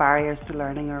 the barriers to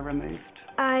learning are removed.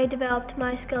 I developed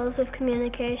my skills of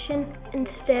communication.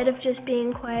 Instead of just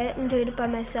being quiet and doing it by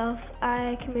myself,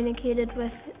 I communicated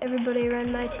with everybody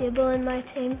around my table and my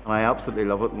team. And I absolutely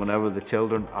love it whenever the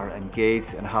children are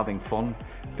engaged and having fun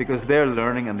because they're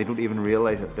learning and they don't even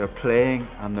realize it. They're playing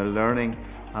and they're learning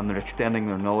and they're extending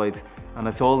their knowledge, and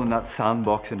it's all in that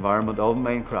sandbox environment of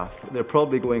Minecraft. They're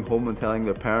probably going home and telling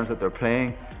their parents that they're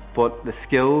playing, but the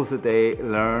skills that they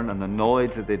learn and the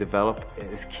knowledge that they develop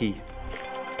is key.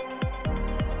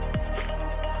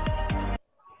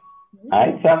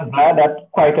 Right, so I'm glad that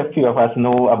quite a few of us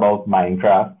know about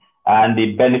Minecraft and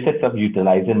the benefits of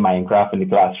utilizing Minecraft in the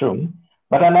classroom.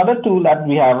 But another tool that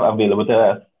we have available to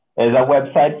us is a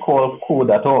website called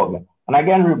code.org. And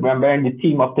again, remembering the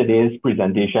theme of today's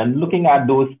presentation, looking at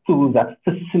those tools that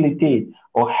facilitate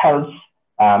or helps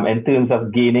in terms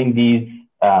of gaining these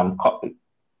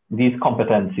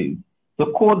competencies.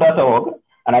 So code.org,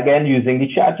 and again, using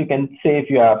the chat, you can say if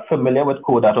you are familiar with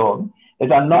code.org, is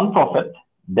a non-profit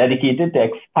dedicated to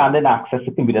expanding access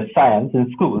to computer science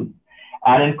in schools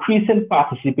and increasing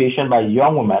participation by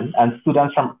young women and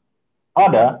students from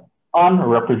other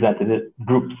unrepresented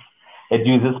groups. It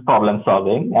uses problem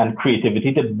solving and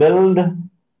creativity to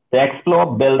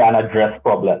explore, build, and address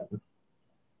problems.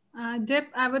 Dip,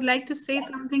 I would like to say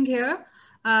something here.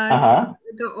 To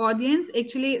the audience,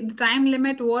 actually, the time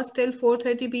limit was till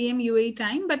 4:30 p.m. UAE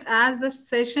time, but as the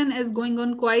session is going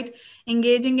on quite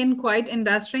engaging and quite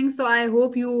interesting, so I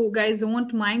hope you guys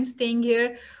won't mind staying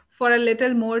here for a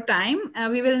little more time.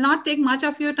 We will not take much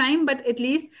of your time, but at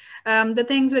least the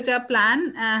things which are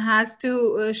planned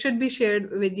should be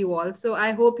shared with you all. So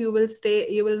I hope you will stay.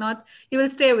 You will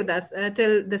stay with us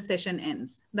till the session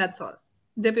ends. That's all.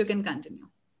 Dip, you can continue.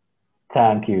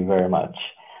 Thank you very much.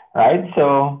 Right,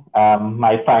 so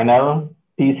my final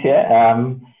piece here,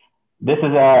 this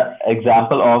is an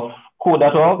example of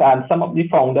Code.org and some of the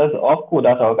founders of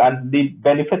Code.org and the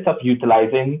benefits of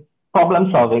utilizing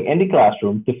problem solving in the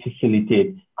classroom to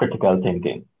facilitate critical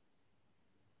thinking.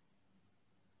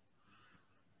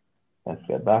 Let's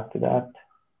get back to that.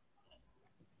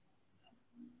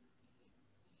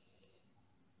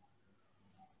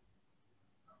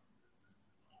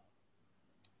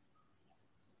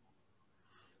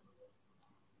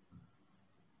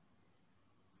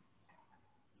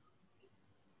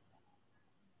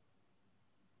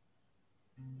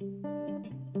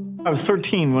 I was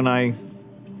 13 when I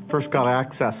first got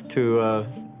access to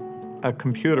a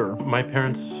computer. My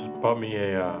parents bought me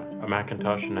a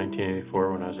Macintosh in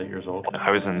 1984 when I was 8 years old.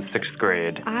 I was in 6th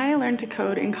grade. I learned to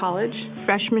code in college.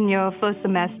 Freshman year, first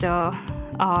semester,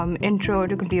 intro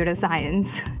to computer science.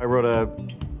 I wrote a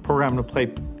program to play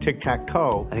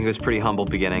tic-tac-toe. I think it was pretty humble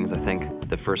beginnings. I think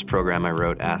the first program I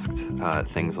wrote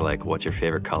asked things like, what's your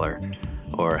favorite color?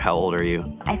 Or how old are you?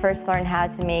 I first learned how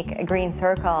to make a green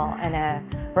circle and a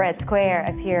red square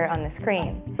appear on the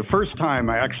screen. The first time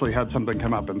I actually had something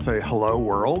come up and say, hello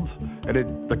world, and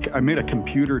I made a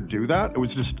computer do that. It was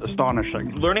just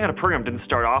astonishing. Learning how to program didn't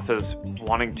start off as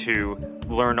wanting to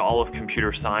learn all of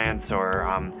computer science or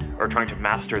trying to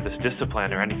master this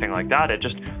discipline or anything like that. It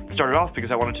just started off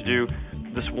because I wanted to do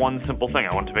this one simple thing.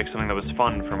 I wanted to make something that was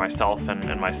fun for myself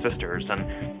and my sisters.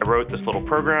 And I wrote this little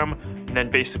program and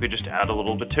then basically just add a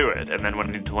little bit to it. And then when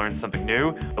I needed to learn something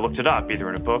new, I looked it up either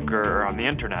in a book or on the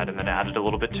internet and then added a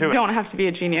little bit to it. You don't have to be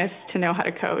a genius to know how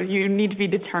to code. You need to be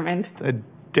determined.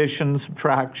 Addition,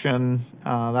 subtraction,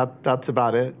 that's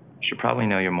about it. You should probably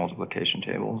know your multiplication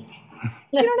tables.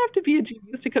 You don't have to be a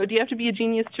genius to code. Do you have to be a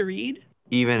genius to read?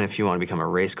 Even if you want to become a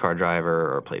race car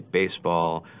driver or play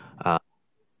baseball,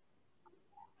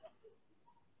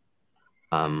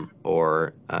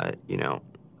 or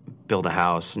build a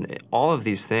house. All of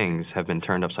these things have been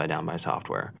turned upside down by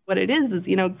software. What it is,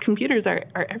 computers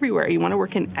are everywhere. You want to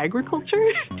work in agriculture?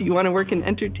 Do you want to work in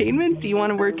entertainment? Do you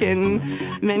want to work in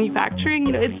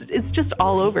manufacturing? It's just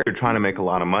all over. If you're trying to make a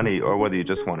lot of money or whether you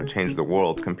just want to change the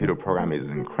world, computer programming is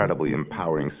an incredibly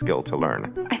empowering skill to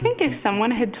learn. I think if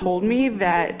someone had told me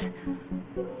that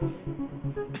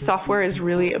software is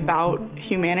really about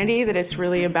humanity, that it's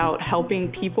really about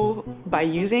helping people by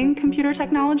using computer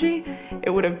technology,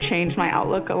 it would have changed my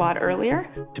outlook a lot earlier.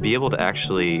 To be able to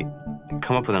actually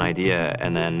come up with an idea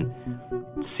and then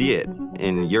see it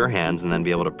in your hands and then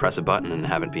be able to press a button and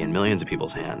have it be in millions of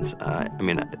people's hands.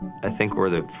 I think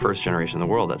we're the first generation in the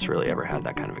world that's really ever had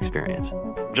that kind of experience.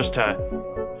 Just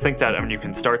to think that, you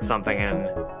can start something in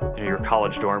your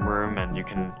college dorm room and you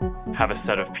can have a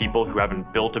set of people who haven't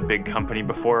built a big company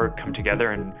before come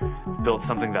together and build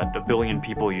something that 1 billion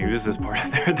people use as part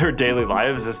of their daily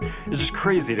lives is just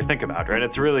crazy to think about, right?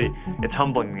 It's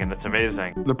humbling and it's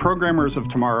amazing. The programmers of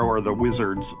tomorrow are the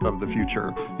wizards of the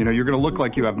future. You're going to look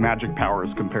like you have magic powers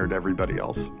compared to everybody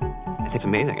else. I think it's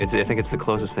amazing. I think it's the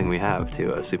closest thing we have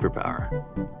to a superpower.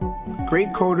 Great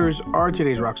coders are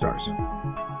today's rock stars.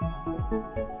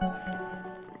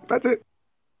 That's it.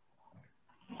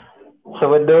 So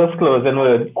with those closing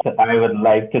words, I would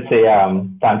like to say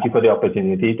thank you for the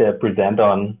opportunity to present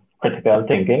on critical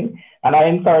thinking. And I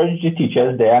encourage the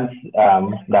teachers there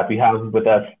that we have with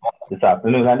us this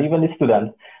afternoon, and even the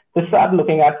students, to start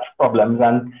looking at problems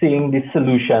and seeing the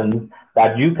solutions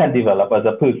that you can develop as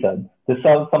a person to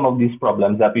solve some of these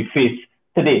problems that we face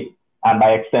today, and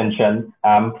by extension,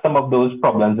 some of those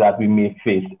problems that we may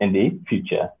face in the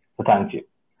future. So thank you.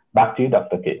 Back to you,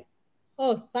 Dr. K.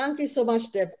 Oh, thank you so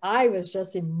much, Deb. I was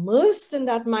just immersed in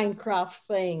that Minecraft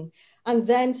thing, and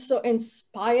then so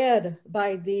inspired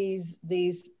by these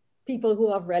people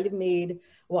who have really made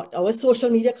our social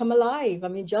media come alive.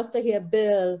 Just to hear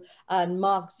Bill and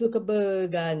Mark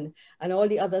Zuckerberg and all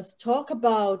the others talk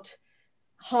about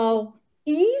how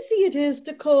easy it is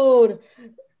to code.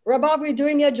 Rabab, we're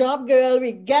doing your job, girl.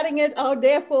 We're getting it out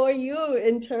there for you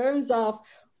in terms of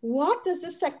what does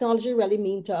this technology really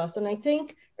mean to us? And I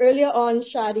think earlier on,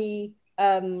 Shadi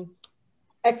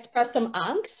expressed some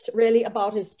angst really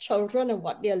about his children and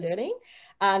what they're learning.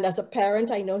 And as a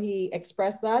parent, I know he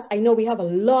expressed that. I know we have a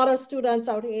lot of students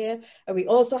out here, and we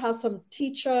also have some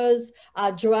teachers.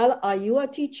 Joel, are you a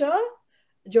teacher?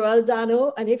 Joel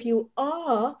Dano, and if you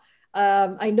are,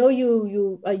 I know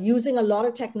you are using a lot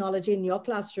of technology in your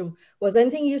classroom. Was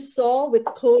anything you saw with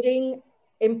coding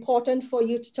important for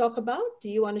you to talk about? Do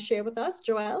you want to share with us,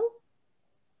 Joel?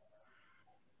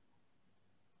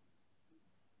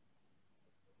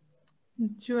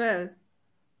 Joel.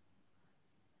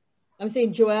 I'm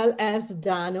saying Joel S.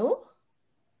 Dano.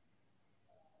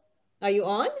 Are you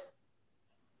on?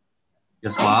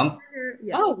 Yes, ma'am.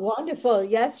 Yeah. Oh, wonderful.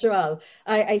 Yes, Joel.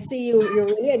 I see you're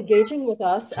really engaging with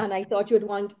us, and I thought you'd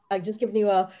want, I've just given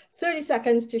you 30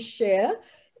 seconds to share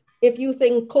if you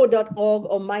think code.org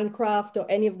or Minecraft or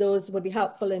any of those would be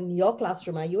helpful in your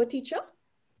classroom. Are you a teacher?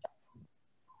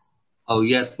 Oh,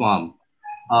 yes, ma'am.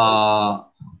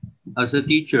 As a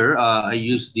teacher, I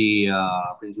use the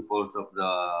principles of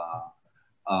the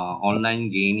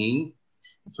online gaming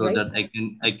so that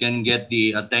I can get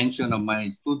the attention of my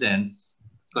students,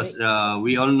 because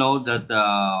we all know that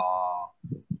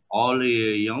all the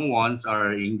young ones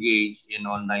are engaged in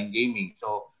online gaming.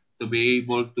 So to be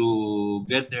able to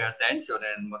get their attention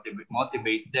and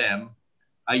motivate them,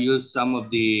 I use some of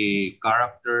the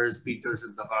characters, features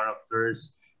of the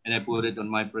characters, and I put it on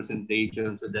my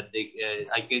presentation so that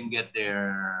I can get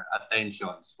their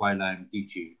attentions while I'm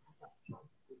teaching.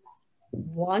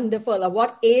 Wonderful.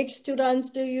 What age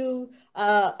students are you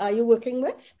working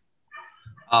with?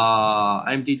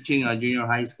 I'm teaching a junior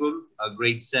high school,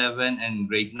 grade 7 and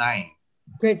grade 9.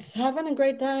 Grade 7 and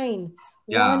grade 9.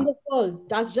 Yeah. Wonderful.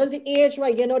 That's just the age where,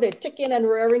 you know, they're ticking and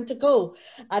raring to go.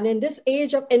 And in this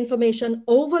age of information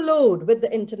overload with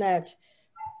the internet,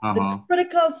 the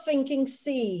critical thinking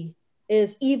C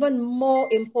is even more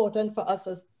important for us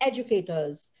as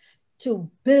educators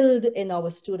to build in our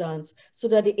students so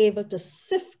that they're able to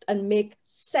sift and make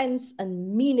sense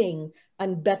and meaning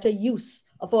and better use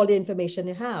of all the information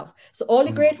you have. So all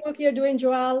the great work you're doing,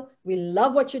 Joel, we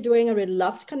love what you're doing, and we'd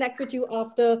love to connect with you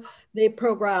after the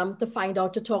program to find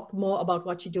out, to talk more about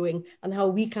what you're doing and how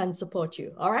we can support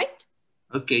you. All right?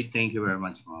 Okay, thank you very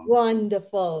much, Mom.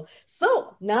 Wonderful.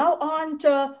 So now on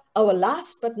to our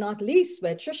last but not least,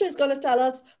 where Tricia is going to tell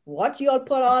us what you all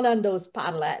put on those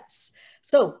Padlets.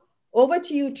 So over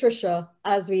to you, Tricia,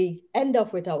 as we end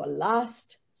off with our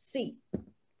last C.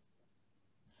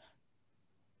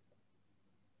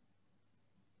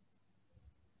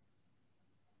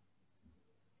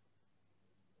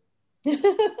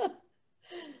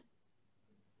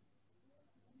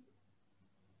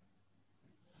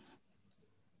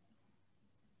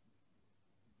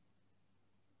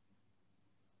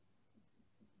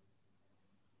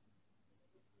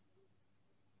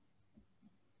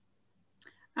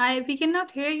 We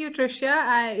cannot hear you,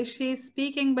 Tricia. She's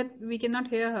speaking, but we cannot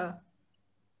hear her.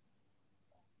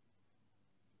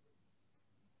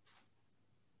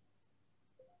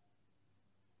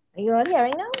 Are you all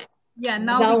hearing now? Yeah,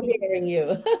 now we're hearing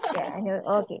you. Yeah,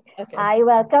 okay. Hi,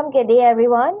 welcome. Good day,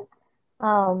 everyone.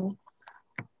 So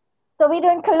we're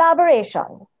doing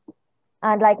collaboration.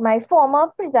 And like my former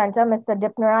presenter, Mr.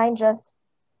 Dipnarayan, just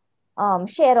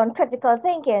shared on critical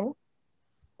thinking,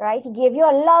 right? He gave you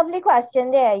a lovely question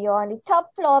there. You're on the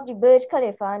top floor of the Burj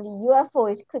Khalifa and the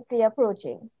UFO is quickly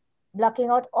approaching, blocking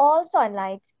out all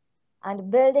sunlight, and the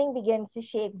building begins to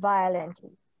shake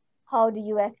violently. How do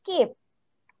you escape?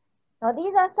 Now,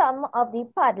 these are some of the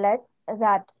Padlets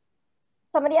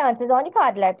some of the answers on the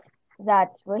Padlets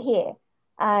that were here.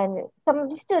 And some of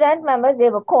the student members,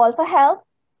 they were called for help.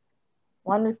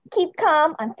 One will keep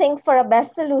calm and think for a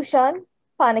best solution.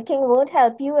 Panicking won't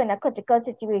help you in a critical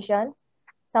situation.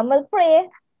 Some will pray,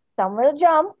 some will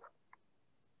jump.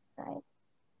 Right?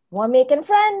 One making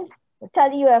friends. Will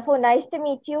tell the UFO, nice to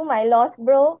meet you, my lost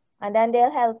bro, and then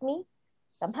they'll help me.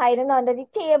 Some hiding under the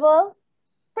table.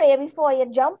 Pray before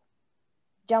you jump.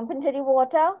 Jump into the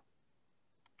water.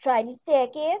 Try the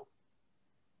staircase.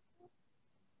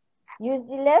 Use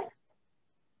the lift.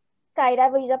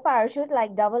 Skydive or use a parachute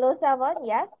like 007,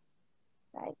 yes.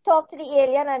 Right. Talk to the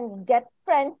alien and get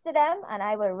friends to them, and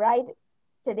I will ride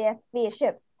to their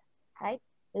spaceship. Right?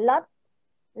 Lots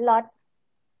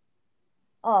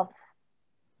of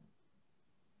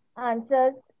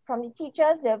answers from the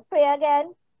teachers. They'll pray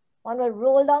again. One will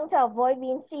roll down to avoid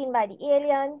being seen by the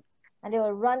aliens, and they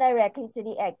will run directly to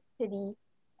the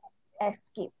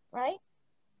escape, right?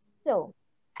 So,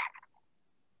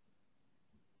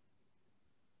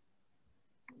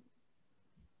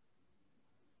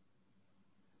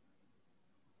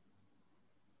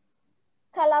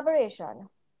 collaboration.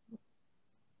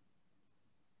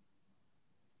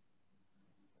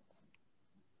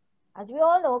 As we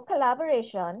all know,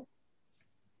 collaboration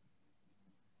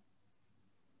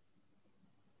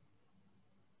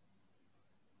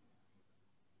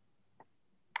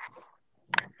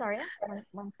sorry,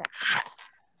 one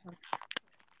second.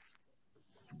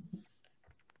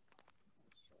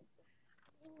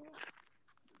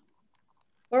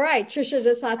 All right, Tricia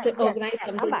just had to organize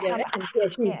something there. And here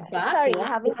she's back. Sorry, we're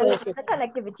having a little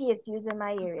connectivity issues in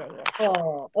my area here.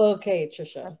 Oh, okay,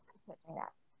 Tricia.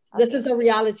 This is a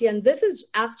reality, and this is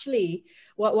actually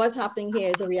what's happening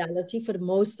here is a reality for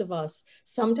most of us.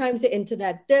 Sometimes the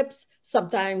internet dips,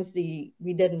 sometimes we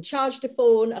didn't charge the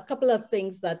phone, a couple of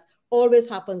things that always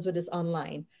happens with this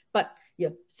online. But yeah,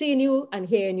 seeing you and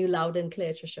hearing you loud and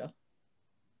clear, Tricia.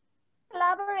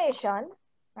 Collaboration,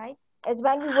 right, is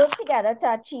when we work together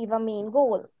to achieve a main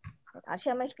goal. I'll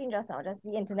share my screen just now, just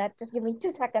the internet. Just give me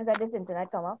 2 seconds let this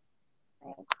internet come up.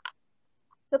 Right.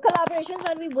 So collaboration is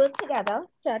when we work together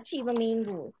to achieve a main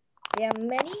goal. There are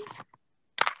many.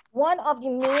 One of the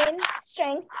main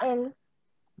strengths in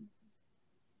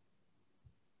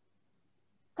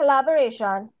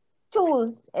collaboration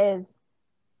tools is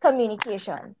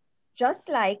communication. Just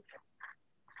like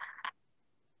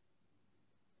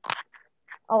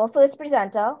our first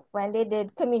presenter, when they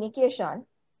did communication,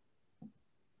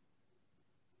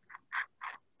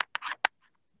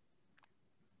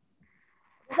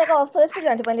 it's like our first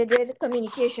presenter when they did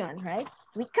communication, right?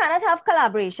 We cannot have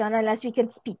collaboration unless we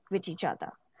can speak with each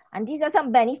other. And these are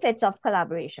some benefits of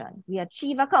collaboration. We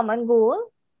achieve a common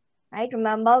goal, right?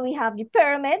 Remember, we have the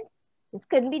pyramid. This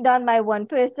couldn't be done by one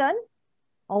person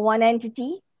or one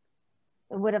entity.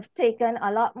 It would have taken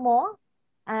a lot more.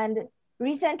 And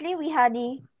recently we had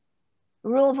the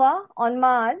rover on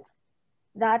Mars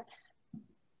that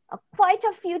quite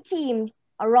a few teams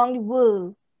around the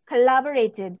world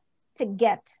collaborated to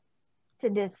get to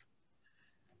this,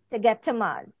 to get to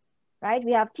Mars, right?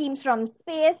 We have teams from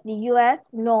space, the US,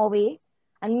 Norway,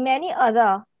 and many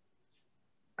other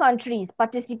countries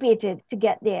participated to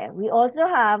get there. We also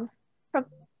have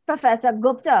Professor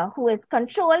Gupta, who is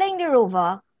controlling the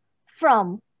rover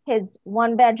from his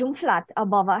one-bedroom flat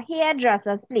above a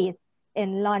hairdresser's place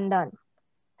in London.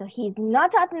 So he's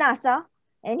not at NASA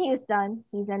in Houston,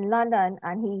 he's in London,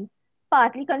 and he's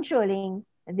partly controlling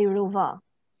the rover.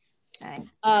 Right.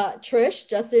 Trish,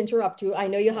 just to interrupt you, I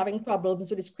know you're having problems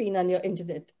with the screen on your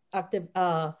internet active.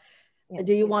 Yes.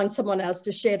 Do you want someone else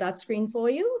to share that screen for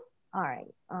you? All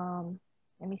right.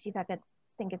 Let me see if I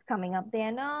think it's coming up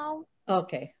there now.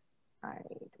 Okay. All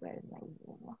right. Where is my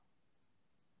rover?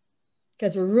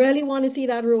 Because we really want to see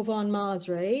that rover on Mars,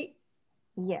 right?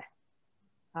 Yes.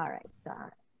 All right. So I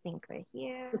think we're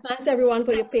here. So thanks everyone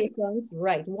for your patience.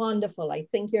 Right. Wonderful. I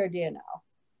think you're there now.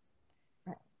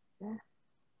 Right.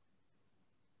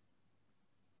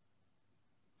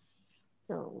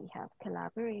 So we have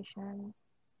collaboration.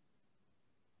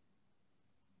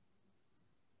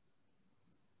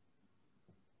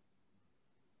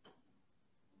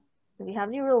 So we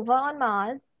have the rover on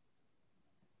Mars.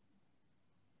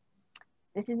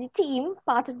 This is the team,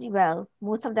 part of the, well,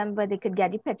 most of them, but they could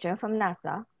get the picture from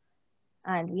NASA.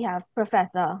 And we have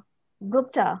Professor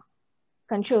Gupta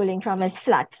controlling from his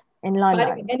flat in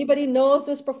London. Anybody knows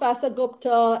this Professor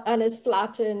Gupta and his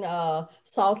flat in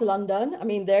South London? I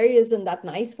mean, there he is in that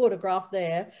nice photograph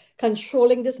there,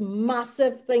 controlling this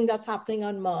massive thing that's happening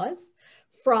on Mars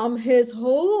from his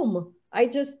home. I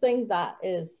just think that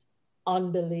is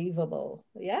unbelievable.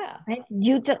 Yeah. Right?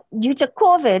 Due to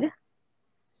COVID,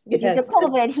 yes. Due to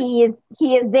COVID, he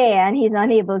is there and he's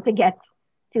unable to get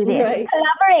to there. Right.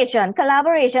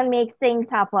 Collaboration makes things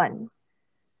happen.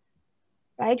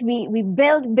 Right? We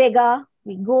build bigger,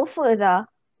 we go further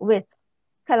with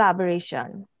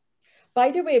collaboration.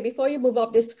 By the way, before you move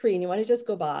off the screen, you want to just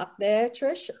go back there,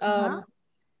 Trish?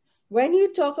 When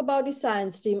you talk about the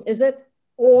science team, is it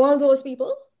all those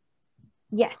people?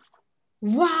 Yes.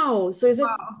 Wow. So is it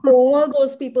all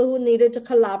those people who needed to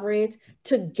collaborate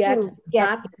to get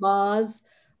that Mars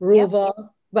rover,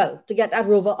 well, to get that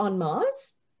rover on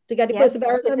Mars? To get the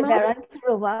Perseverance on Mars?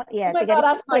 Rover, yeah. Oh my God,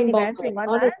 that's mind-boggling,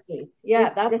 honestly. Yeah,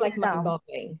 that's like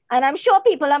mind-boggling. And I'm sure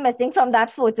people are missing from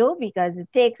that photo because it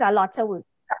takes a lot of work.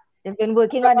 They've been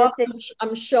working on this.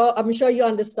 I'm sure you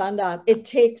understand that. It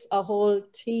takes a whole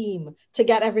team to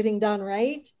get everything done,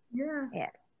 right? Yeah. Yeah.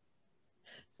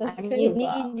 Okay, and you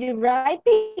need the right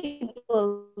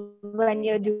people when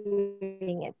you're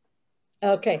doing it.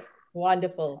 Okay,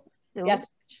 wonderful. So yes.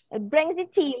 It brings the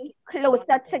team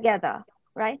closer together.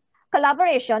 Right?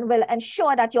 Collaboration will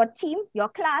ensure that your team, your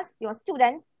class, your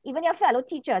students, even your fellow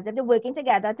teachers, if they're working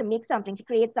together to make something, to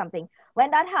create something,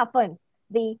 when that happens,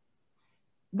 the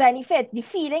benefit, the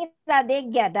feeling that they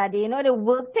get, that they, they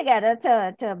work together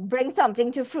to bring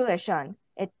something to fruition.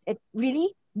 It really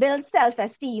builds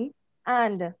self-esteem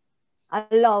and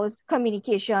allows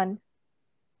communication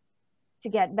to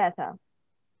get better.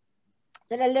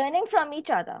 So they're learning from each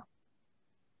other.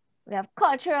 We have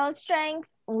cultural strengths,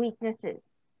 weaknesses.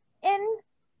 In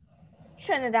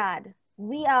Trinidad,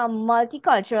 we are a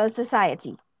multicultural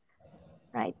society,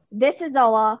 right? This is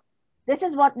our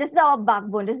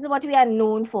backbone. This is what we are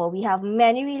known for. We have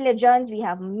many religions, we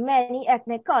have many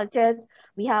ethnic cultures,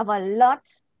 we have a lot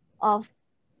of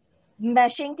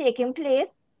meshing taking place.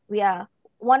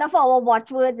 One of our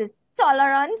watchwords is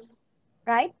tolerance,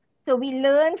 right? So we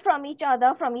learn from each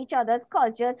other, from each other's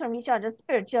cultures, from each other's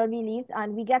spiritual beliefs,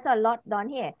 and we get a lot done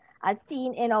here. As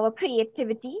seen in our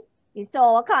creativity, you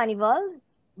saw our carnival,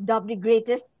 dubbed the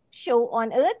greatest show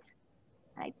on earth,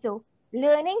 right? So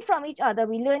learning from each other,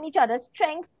 we learn each other's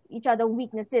strengths, each other's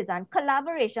weaknesses, and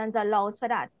collaborations allows for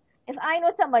that. If I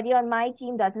know somebody on my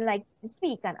team doesn't like to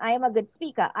speak and I am a good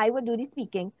speaker, I would do the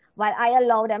speaking while I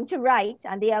allow them to write,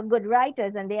 and they are good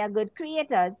writers and they are good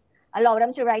creators. Allow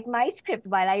them to write my script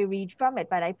while I read from it,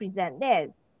 while I present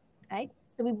theirs, right?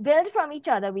 So we build from each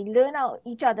other, we learn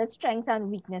each other's strengths and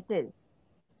weaknesses.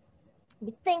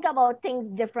 We think about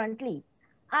things differently.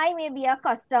 I may be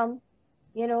accustomed,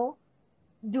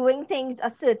 doing things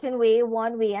a certain way,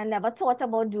 one way, and never thought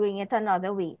about doing it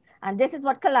another way. And this is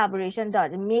what collaboration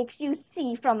does. It makes you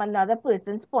see from another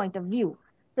person's point of view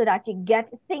so that you get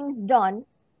things done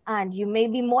and you may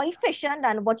be more efficient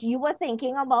than what you were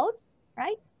thinking about,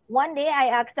 right? One day I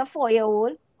asked a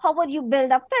 4-year-old, how would you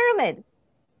build a pyramid?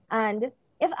 And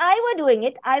if I were doing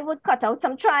it, I would cut out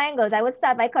some triangles. I would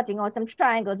start by cutting out some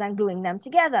triangles and gluing them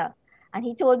together. And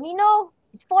he told me, no,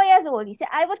 he's 4 years old. He said,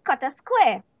 I would cut a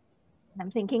square. And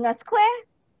I'm thinking, a square?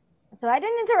 So I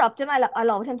didn't interrupt him. I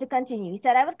allowed him to continue. He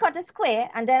said, I would cut a square,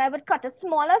 and then I would cut a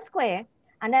smaller square,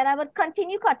 and then I would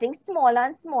continue cutting smaller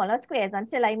and smaller squares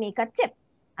until I make a tip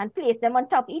and place them on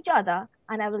top of each other,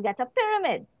 and I will get a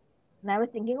pyramid. And I was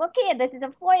thinking, okay, this is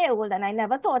a 4-year-old, and I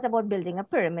never thought about building a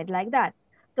pyramid like that.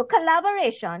 So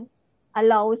collaboration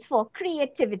allows for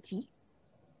creativity,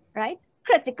 right?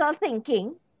 Critical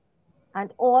thinking,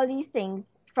 and all these things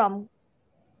from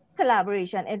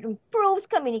collaboration. It improves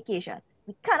communication.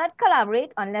 We cannot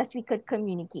collaborate unless we could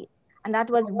communicate. And that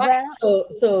was right.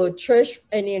 So Trish,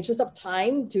 in the interest of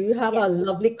time, do you have a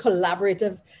lovely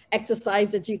collaborative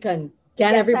exercise that you can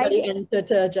get everybody into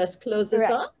to just close this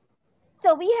up?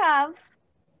 So we have,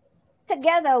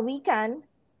 together we can.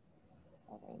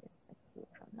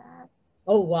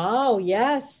 Oh, wow.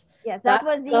 Yes. Yes, that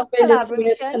was the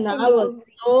collaboration.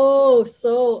 Was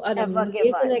so an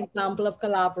amazing example of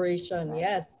collaboration. Right.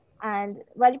 Yes. And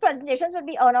well, the presentations will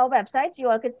be on our website. You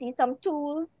all could see some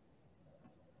tools,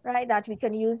 right, that we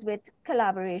can use with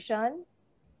collaboration,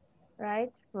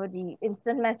 right, for the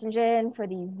instant messaging, for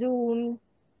the Zoom,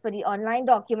 for the online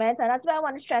documents. And that's why I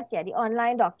want to stress here, the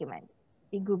online document,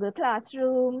 the Google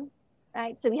Classroom,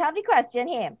 right? So we have the question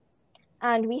here,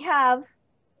 and we have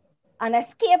an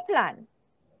escape plan.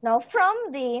 Now from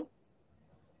the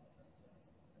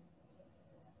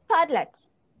Padlet,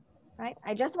 right,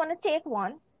 I just want to take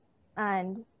one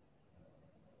and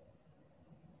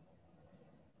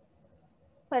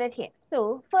put it here.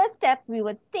 So first step, we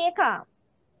would stay calm.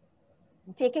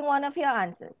 I'm taking one of your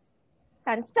answers.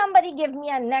 Can somebody give me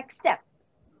a next step?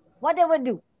 What they would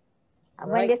do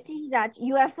when they see that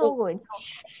UFO going?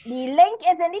 So the link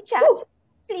is in the chat.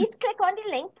 Please click on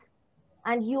the link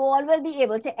and you all will be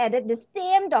able to edit the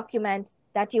same document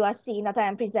that you are seeing that I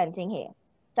am presenting here.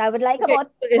 So I would like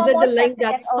about... Is it the link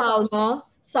that Salma?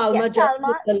 Salma just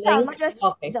put the link?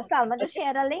 Salma just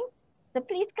shared a link. So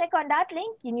please click on that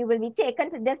link and you will be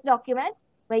taken to this document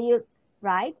where you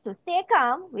write. So stay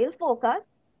calm, we'll focus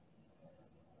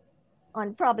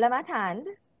on problem at hand.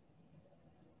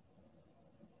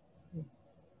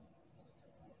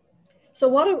 So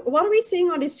what are we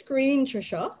seeing on the screen,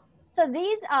 Tricia? So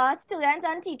these are students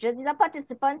and teachers. These are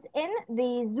participants in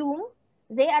the Zoom.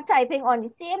 They are typing on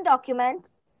the same document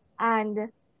and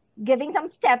giving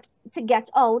some steps to get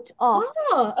out of.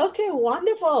 Oh, okay,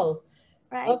 wonderful.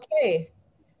 Right. Okay.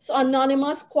 So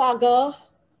anonymous quagga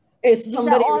is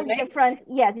somebody. These are all different.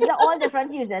 Yes, these are all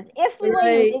different users. If we were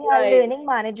using a learning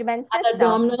management system.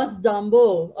 Anonymous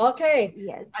Dumbo. Okay.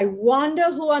 Yes. I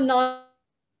wonder who anonymous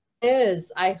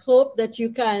is. I hope that you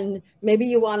can, maybe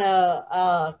you want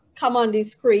to come on the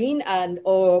screen and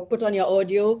or put on your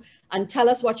audio and tell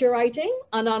us what you're writing.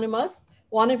 Anonymous,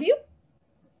 one of you.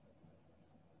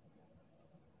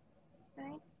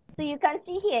 So you can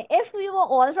see here, if we were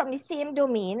all from the same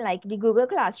domain, like the Google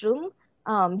Classroom,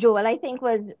 Joel, I think,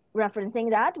 was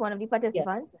referencing that, one of the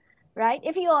participants, right?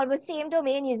 If you all were same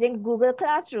domain using Google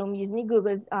Classroom, using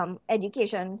Google's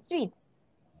education suite,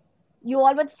 you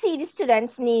all would see the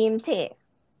students' names here.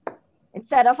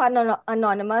 Instead of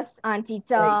anonymous,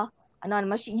 Antita,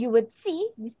 anonymous, you would see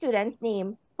the student's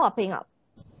name popping up.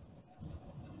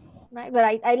 Right?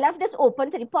 But I left this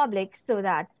open to the public so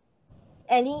that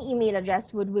any email address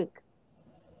would work.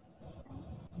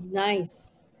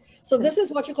 Nice. So this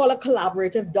is what you call a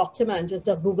collaborative document. It's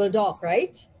a Google Doc,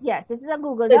 right? Yes, this is a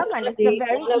Google Doc, and it's a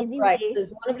very easy way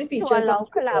it's one of the features to allow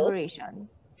of collaboration.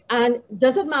 And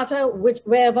does it matter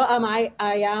wherever I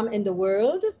am in the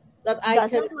world that I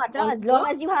can? Doesn't matter, as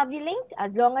long as you have the link.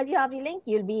 As long as you have the link,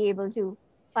 you'll be able to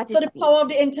participate. So the power of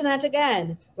the internet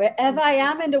again, wherever I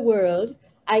am in the world,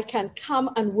 I can come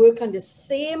and work on the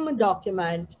same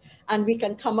document, and we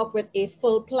can come up with a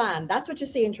full plan. That's what you're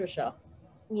saying, Tricia.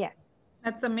 Yes.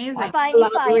 That's amazing.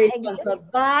 So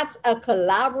that's a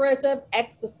collaborative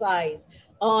exercise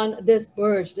on this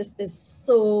Burj. This is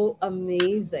so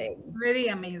amazing. Very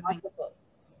amazing. Wonderful.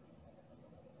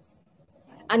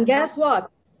 And guess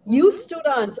what? You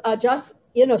students are just,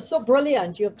 you know, so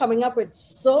brilliant. You're coming up with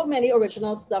so many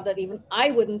original stuff that even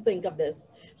I wouldn't think of this.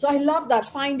 So I love that.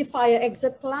 Find the fire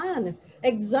exit plan.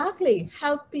 Exactly.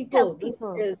 Help people. This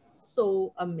is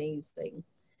so amazing.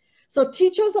 So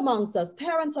teachers amongst us,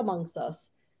 parents amongst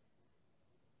us,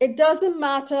 it doesn't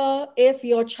matter if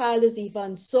your child is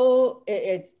even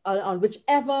it's on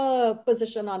whichever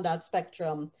position on that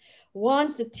spectrum.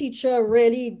 Once the teacher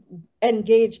really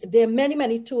engage, there are many,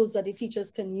 many tools that the teachers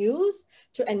can use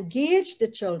to engage the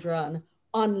children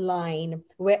online,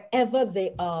 wherever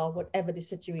they are, whatever the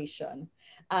situation.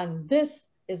 And this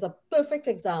is a perfect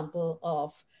example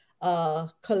of a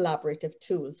collaborative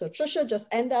tool. So Tricia, just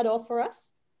end that off for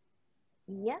us.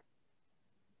 Yeah.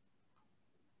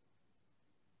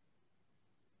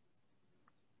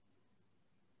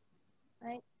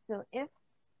 Right. So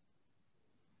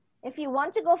if you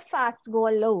want to go fast, go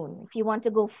alone. If you want to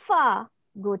go far,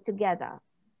 go together.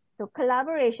 So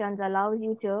collaborations allows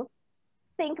you to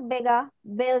think bigger,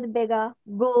 build bigger,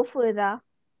 go further.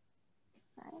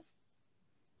 Right.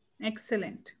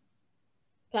 Excellent.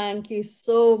 Thank you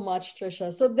so much,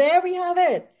 Tricia. So there we have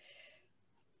it.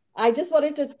 I just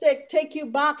wanted to take you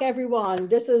back, everyone.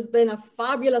 This has been a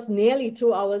fabulous, nearly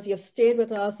 2 hours. You've stayed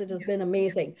with us. It has been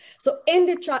amazing. So in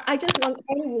the chat, I just want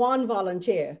one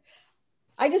volunteer.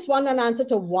 I just want an answer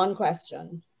to one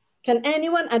question. Can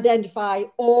anyone identify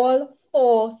all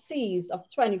 4 C's of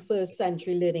 21st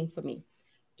century learning for me?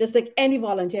 Just like any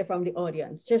volunteer from the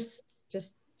audience, just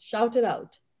shout it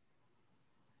out.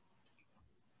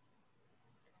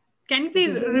 Can you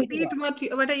please repeat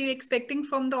what are you expecting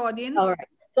from the audience? All right.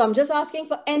 So I'm just asking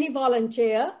for any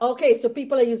volunteer. Okay, so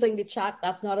people are using the chat.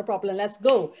 That's not a problem. Let's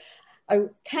go.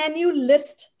 Can you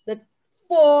list the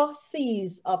 4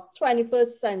 C's of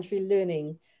 21st century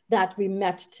learning that we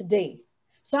met today?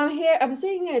 So I'm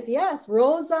seeing it. Yes,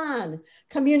 Rox-Anne,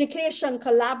 communication,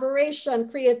 collaboration,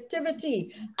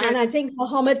 creativity. And I think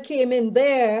Mohammed came in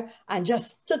there and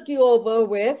just took you over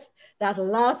with that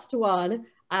last one.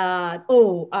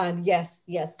 And yes.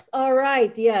 All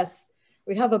right, yes.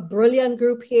 We have a brilliant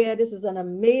group here. This is an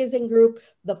amazing group.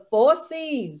 The 4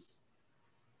 C's.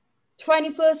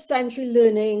 21st century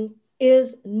learning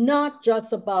is not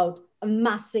just about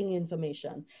amassing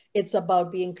information. It's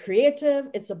about being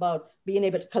creative. It's about being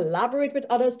able to collaborate with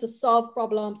others to solve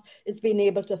problems. It's being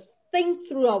able to think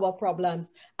through our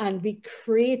problems and be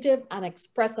creative and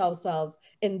express ourselves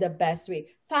in the best way.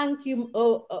 Thank you.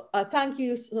 Thank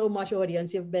you so much,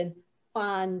 audience. You've been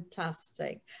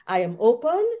fantastic. I am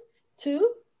open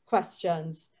to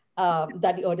questions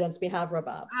that the audience may have,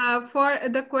 Rabab. For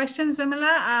the questions,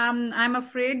 Vimala, I'm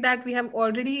afraid that we have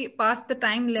already passed the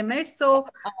time limit. So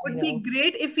it would be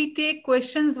great if we take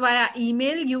questions via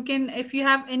email. You can, if you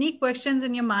have any questions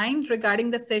in your mind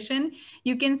regarding the session,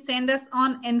 you can send us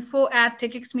on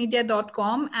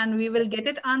info@techxmedia.com and we will get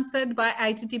it answered by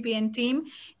ITTPN team.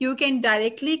 You can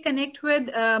directly connect with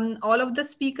all of the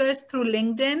speakers through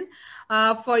LinkedIn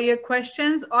for your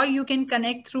questions, or you can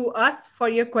connect through us for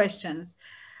your questions.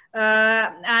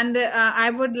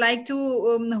 I would like to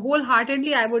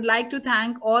wholeheartedly, I would like to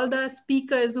thank all the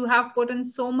speakers who have put in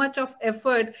so much of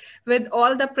effort with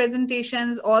all the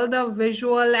presentations, all the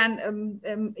visual, and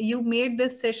you made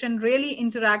this session really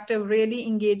interactive, really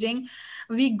engaging.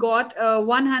 We got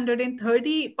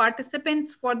 130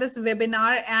 participants for this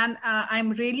webinar, and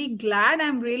I'm really glad,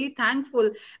 I'm really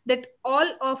thankful that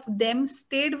all of them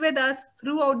stayed with us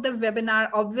throughout the webinar.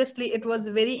 Obviously, it was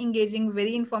very engaging,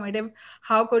 very informative.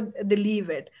 How could they leave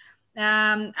it?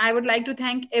 I would like to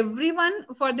thank everyone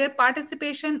for their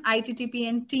participation,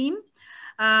 ITTPN team.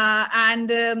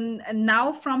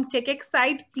 Now from TECHx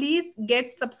side, please get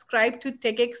subscribed to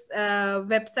TECHx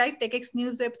website, TECHx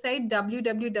news website,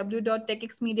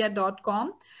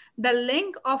 www.techxmedia.com. The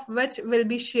link of which will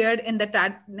be shared in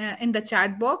the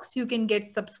chat box. You can get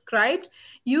subscribed.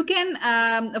 You can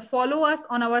follow us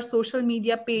on our social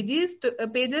media pages to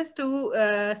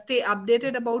stay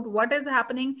updated about what is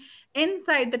happening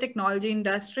inside the technology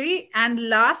industry. And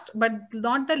last but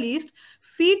not the least,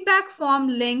 feedback form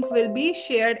link will be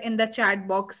shared in the chat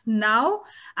box now.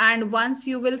 And once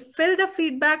you will fill the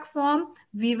feedback form,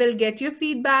 we will get your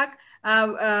feedback.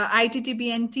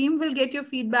 ITTPN team will get your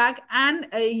feedback, and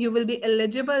you will be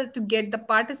eligible to get the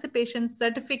participation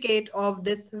certificate of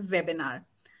this webinar.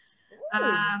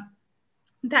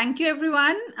 Thank you,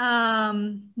 everyone.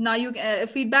 Now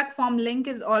feedback form link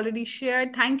is already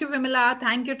shared. Thank you, Vimala.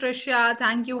 Thank you, Tricia.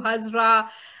 Thank you, Hazra,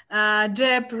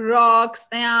 Deb,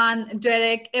 Rox-Anne,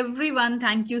 Derek, everyone.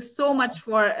 Thank you so much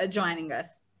for joining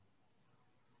us.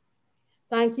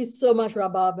 Thank you so much,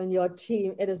 Rabab, and your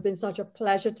team. It has been such a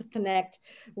pleasure to connect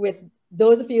with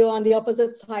those of you on the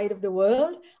opposite side of the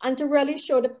world and to really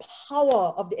show the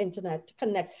power of the internet to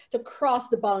connect, to cross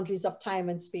the boundaries of time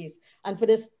and space, and for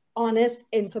this honest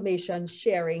information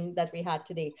sharing that we had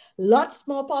today. Lots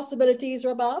more possibilities,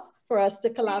 Rabab, for us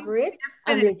to collaborate,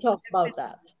 and we'll talk about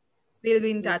that. We'll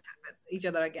be in touch with each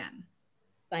other again.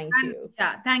 Thank you.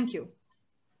 Yeah, thank you.